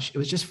very much. It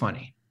was just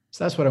funny.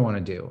 So that's what I want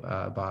to do,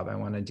 Bob. I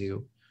want to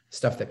do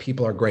stuff that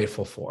people are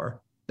grateful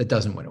for that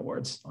doesn't win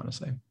awards,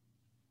 honestly.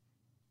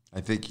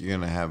 I think you're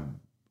going to have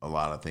a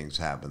lot of things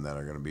happen that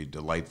are going to be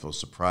delightful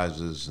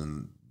surprises,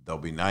 and they'll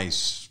be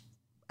nice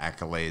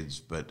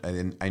accolades, but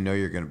I know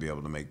you're going to be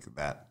able to make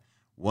that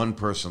one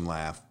person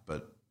laugh,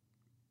 but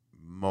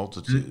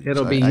multitudes.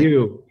 It'll be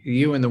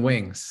you in the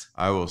wings.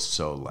 I will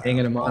so laugh being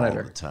in a monitor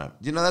all the time.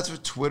 That's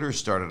what Twitter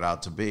started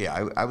out to be.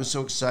 I was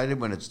so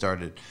excited when it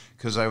started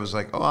because I was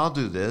like, oh, I'll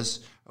do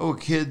this. Oh, a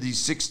kid, he's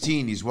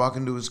 16. He's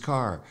walking to his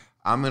car.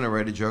 I'm going to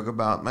write a joke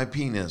about my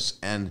penis.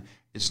 And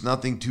it's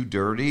nothing too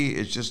dirty.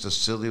 It's just a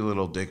silly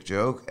little dick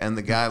joke. And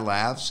the guy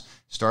laughs,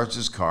 starts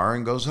his car,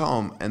 and goes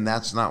home. And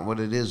that's not what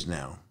it is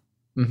now.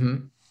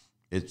 Mm-hmm.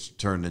 It's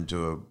turned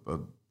into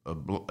a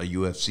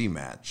UFC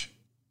match.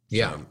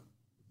 Yeah. So,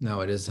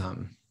 no, it is.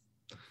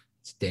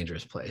 It's a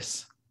dangerous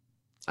place.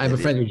 I have a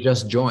friend who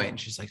just joined.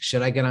 She's like,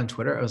 should I get on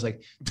Twitter? I was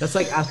like, that's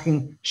like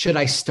asking, should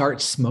I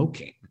start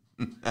smoking?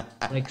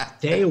 Like,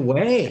 stay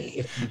away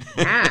if you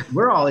can.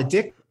 We're all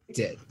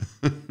addicted.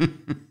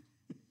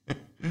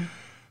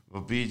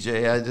 Well,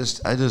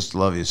 BJ, I just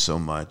love you so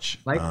much.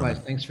 Likewise.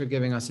 Thanks for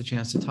giving us a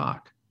chance to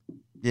talk.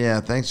 Yeah,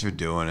 thanks for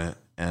doing it.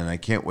 And I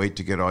can't wait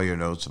to get all your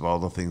notes of all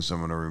the things I'm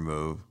going to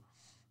remove.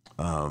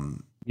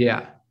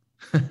 Yeah.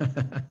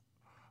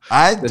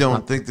 I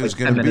don't think there's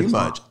going to be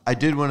much. I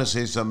did want to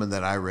say something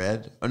that I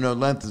read. Oh, no,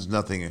 length is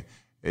nothing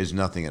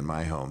in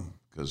my home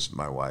because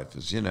my wife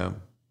is,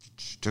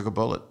 she took a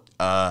bullet.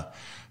 I'm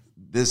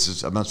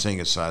not saying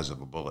the size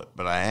of a bullet,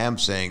 but I am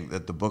saying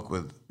that the book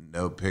with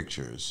no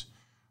pictures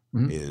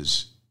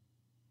is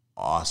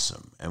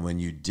awesome. And when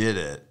you did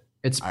it,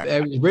 it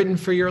was written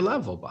for your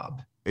level,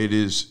 Bob. It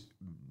is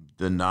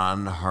the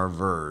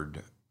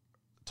non-Harvard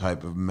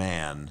type of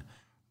man.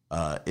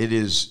 It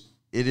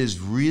is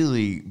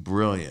really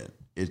brilliant.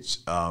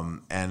 It's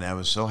and I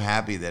was so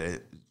happy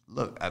that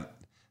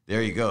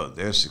there you go.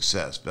 There's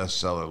success.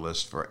 Bestseller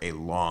list for a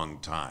long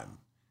time.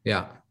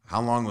 Yeah. How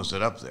long was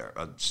it up there?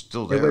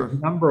 Still there? It was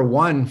number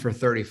 1 for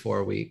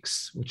 34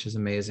 weeks, which is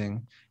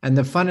amazing. And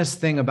the funnest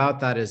thing about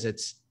that is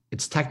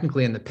it's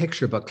technically in the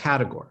picture book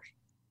category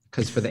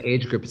because for the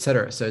age group, et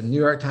cetera. So New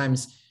York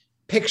Times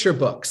picture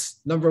books,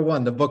 number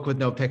 1, the book with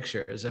no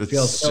pictures. It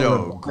feels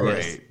so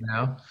great.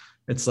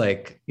 It's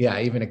like, yeah,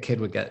 even a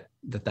kid would get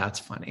that's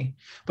funny.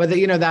 But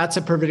that's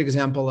a perfect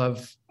example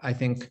of, I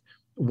think,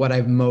 what I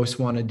most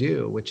want to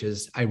do, which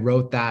is I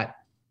wrote that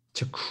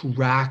to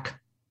crack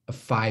a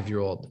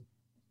 5-year-old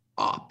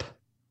up.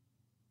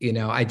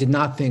 I did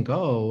not think,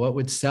 oh, what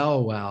would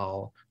sell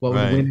well? What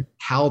would win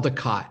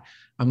Caldecott?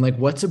 I'm like,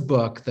 what's a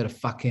book that a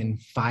fucking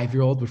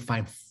 5-year-old would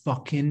find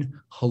fucking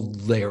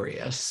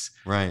hilarious?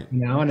 Right.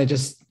 And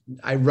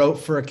I wrote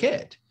for a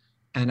kid.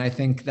 And I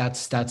think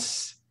that's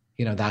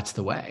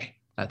the way.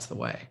 That's the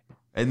way.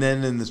 And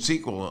then in the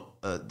sequel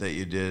that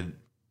you did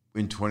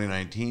in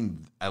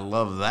 2019, I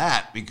love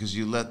that because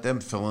you let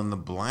them fill in the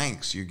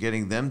blanks. You're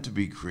getting them to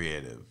be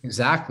creative.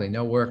 Exactly.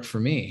 No work for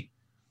me.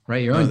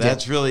 Right. Your own.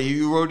 That's really,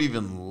 you wrote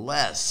even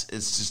less.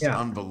 It's just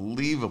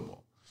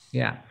unbelievable.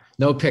 Yeah.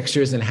 No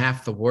pictures and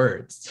half the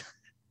words.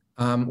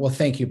 Well,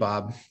 thank you,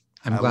 Bob.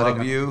 I'm glad I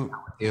love you.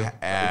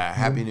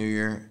 Happy New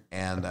Year.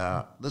 And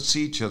let's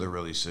see each other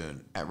really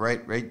soon.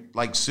 Right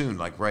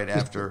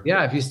after.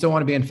 Yeah. If you still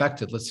want to be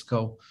infected, let's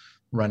go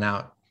run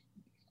out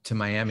to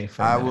Miami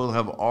for a minute. will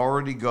have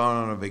already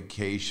gone on a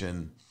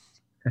vacation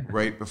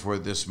right before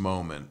this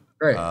moment,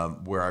 Great.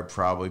 where I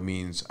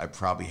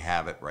probably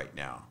have it right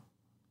now.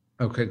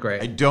 Okay,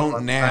 great. I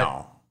don't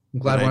now. I'm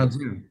glad we're on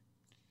Zoom.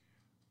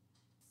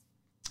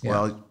 Yeah.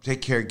 Well,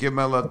 take care. Give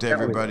my love to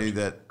everybody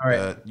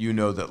that you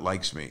know that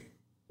likes me.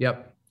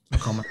 Yep. I'll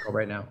call Michael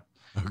right now.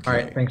 Okay. All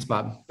right. Thanks,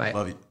 Bob. Bye.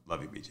 Love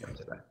you, BJ.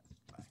 Bye.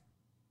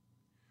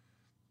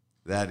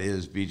 That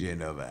is BJ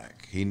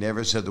Novak. He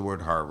never said the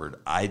word Harvard.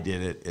 I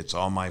did it. It's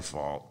all my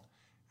fault.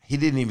 He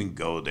didn't even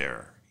go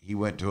there. He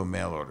went to a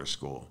mail order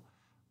school.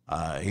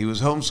 He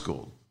was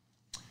homeschooled.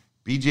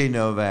 BJ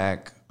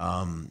Novak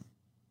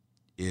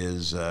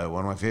is one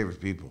of my favorite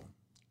people.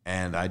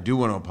 And I do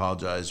want to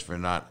apologize for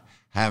not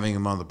having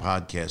him on the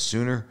podcast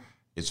sooner.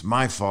 It's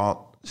my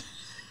fault.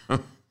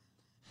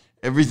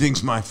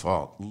 Everything's my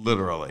fault,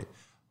 literally.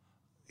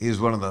 He's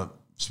one of the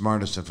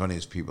smartest and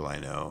funniest people I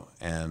know.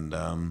 And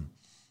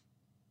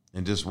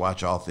just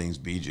watch all things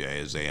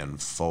BJ as they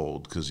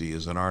unfold, because he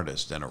is an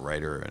artist and a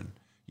writer, and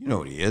you know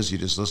what he is. You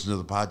just listen to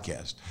the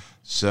podcast.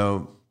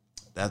 So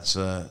that's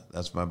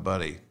my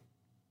buddy.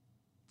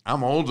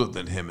 I'm older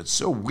than him. It's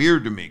so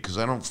weird to me because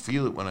I don't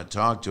feel it when I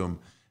talk to him,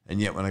 and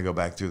yet when I go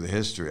back through the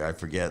history, I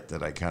forget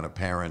that I kind of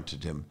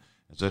parented him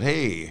and said,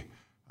 hey,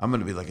 I'm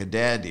going to be like a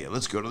dad to you.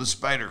 Let's go to the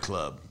Spider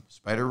Club.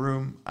 Spider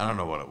Room? I don't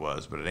know what it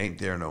was, but it ain't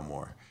there no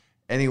more.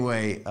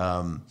 Anyway,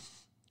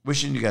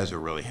 wishing you guys a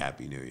really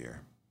happy New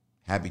Year.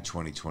 Happy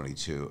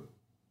 2022.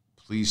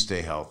 Please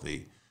stay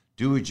healthy.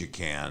 Do what you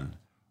can.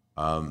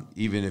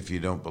 Even if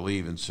you don't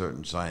believe in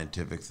certain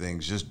scientific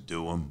things, just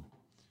do them.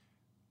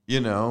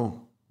 You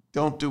know,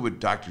 don't do what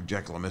Dr.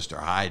 Jekyll and Mr.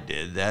 Hyde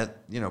did.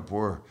 That,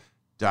 poor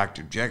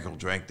Dr. Jekyll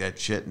drank that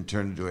shit and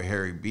turned into a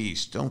hairy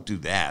beast. Don't do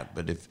that.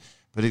 But if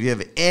you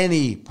have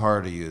any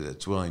part of you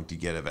that's willing to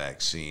get a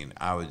vaccine,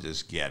 I would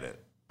just get it.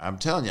 I'm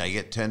telling you, I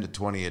get 10 to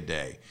 20 a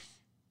day.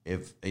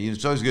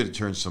 It's always good to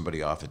turn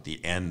somebody off at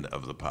the end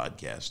of the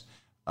podcast.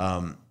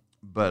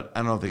 But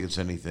I don't think it's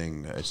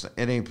anything.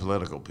 It ain't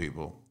political,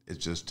 people.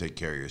 It's just take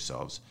care of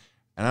yourselves.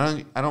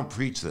 And I don't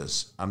preach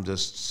this. I'm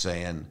just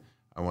saying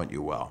I want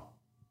you well.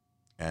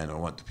 And I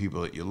want the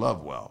people that you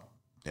love well.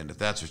 And if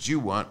that's what you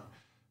want,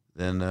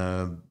 then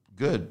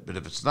good. But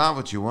if it's not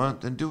what you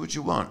want, then do what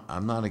you want.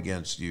 I'm not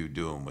against you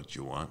doing what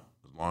you want,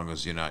 as long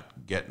as you're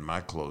not getting my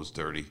clothes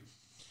dirty.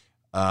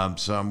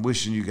 So I'm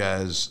wishing you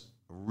guys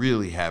a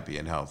really happy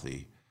and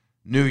healthy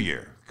New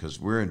Year, because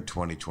we're in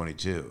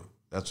 2022.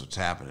 That's what's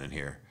happening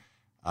here.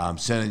 I'm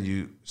sending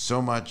you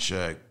so much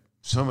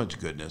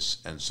goodness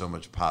and so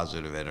much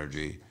positive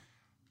energy.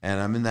 And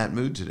I'm in that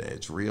mood today.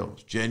 It's real.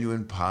 It's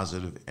genuine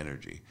positive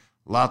energy.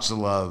 Lots of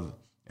love.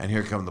 And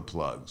here come the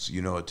plugs.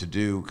 You know what to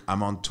do.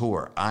 I'm on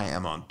tour. I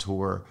am on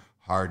tour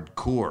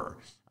hardcore.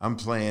 I'm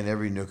playing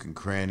every nook and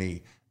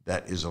cranny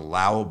that is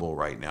allowable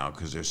right now,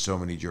 because there's so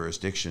many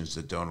jurisdictions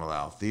that don't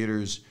allow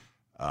theaters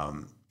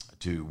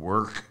to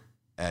work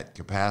at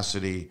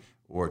capacity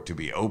or to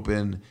be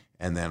open.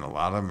 And then a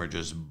lot of them are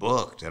just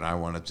booked, and I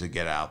wanted to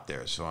get out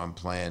there. So I'm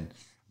playing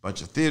a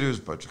bunch of theaters,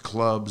 a bunch of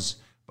clubs,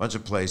 a bunch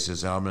of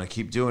places, and I'm going to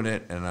keep doing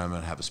it, and I'm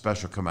going to have a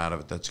special come out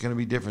of it that's going to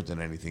be different than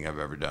anything I've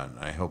ever done.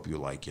 I hope you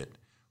like it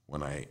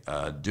when I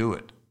do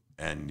it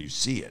and you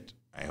see it.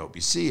 I hope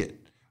you see it.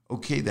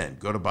 Okay, then,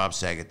 go to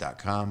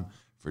bobsaget.com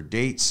for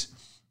dates.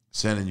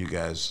 Sending you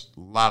guys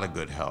a lot of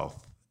good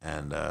health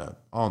and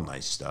all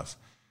nice stuff.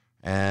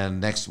 And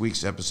next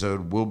week's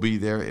episode will be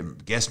there.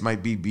 Guest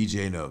might be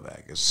BJ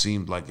Novak. It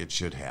seemed like it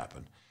should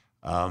happen.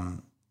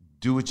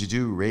 Do what you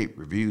do. Rate,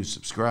 review,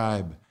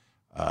 subscribe.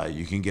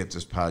 You can get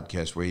this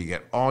podcast where you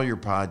get all your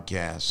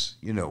podcasts.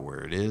 You know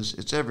where it is.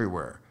 It's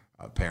everywhere,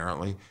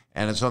 apparently.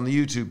 And it's on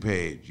the YouTube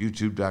page,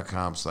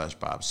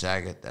 youtube.com/Bob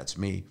Saget. That's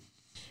me.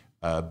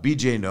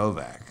 BJ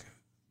Novak.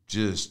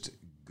 Just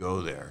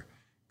go there.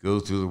 Go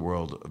through the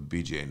world of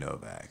BJ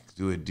Novak.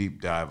 Do a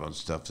deep dive on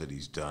stuff that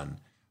he's done.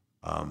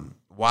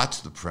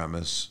 Watch The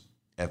Premise,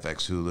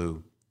 FX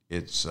Hulu.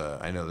 It's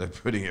I know they're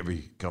putting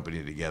every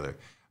company together.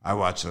 I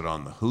watched it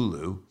on the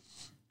Hulu,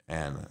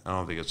 and I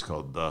don't think it's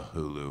called the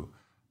Hulu.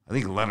 I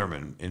think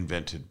Letterman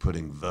invented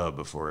putting the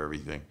before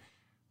everything,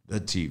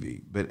 the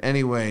TV. But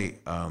anyway,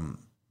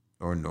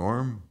 or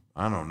Norm,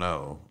 I don't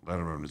know.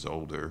 Letterman is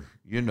older.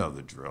 You know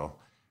the drill.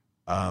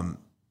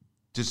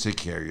 Just take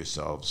care of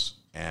yourselves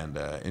and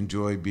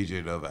enjoy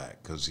BJ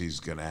Novak, because he's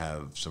going to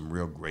have some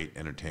real great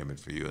entertainment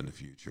for you in the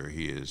future.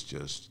 He is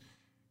just,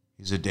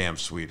 he's a damn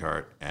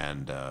sweetheart.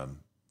 And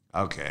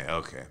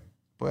okay.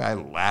 Boy, I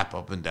lap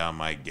up and down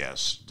my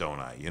guests, don't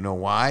I? You know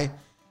why?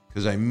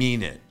 Because I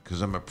mean it,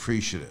 because I'm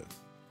appreciative.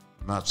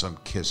 I'm not some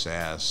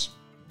kiss-ass,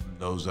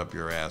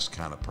 nose-up-your-ass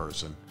kind of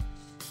person.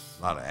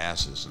 A lot of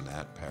asses in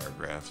that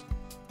paragraph.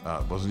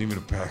 It wasn't even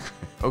a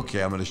paragraph.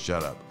 Okay, I'm going to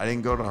shut up. I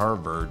didn't go to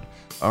Harvard.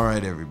 All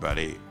right,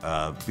 everybody.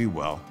 Be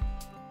well.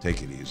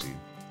 Take it easy.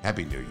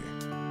 Happy New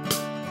Year.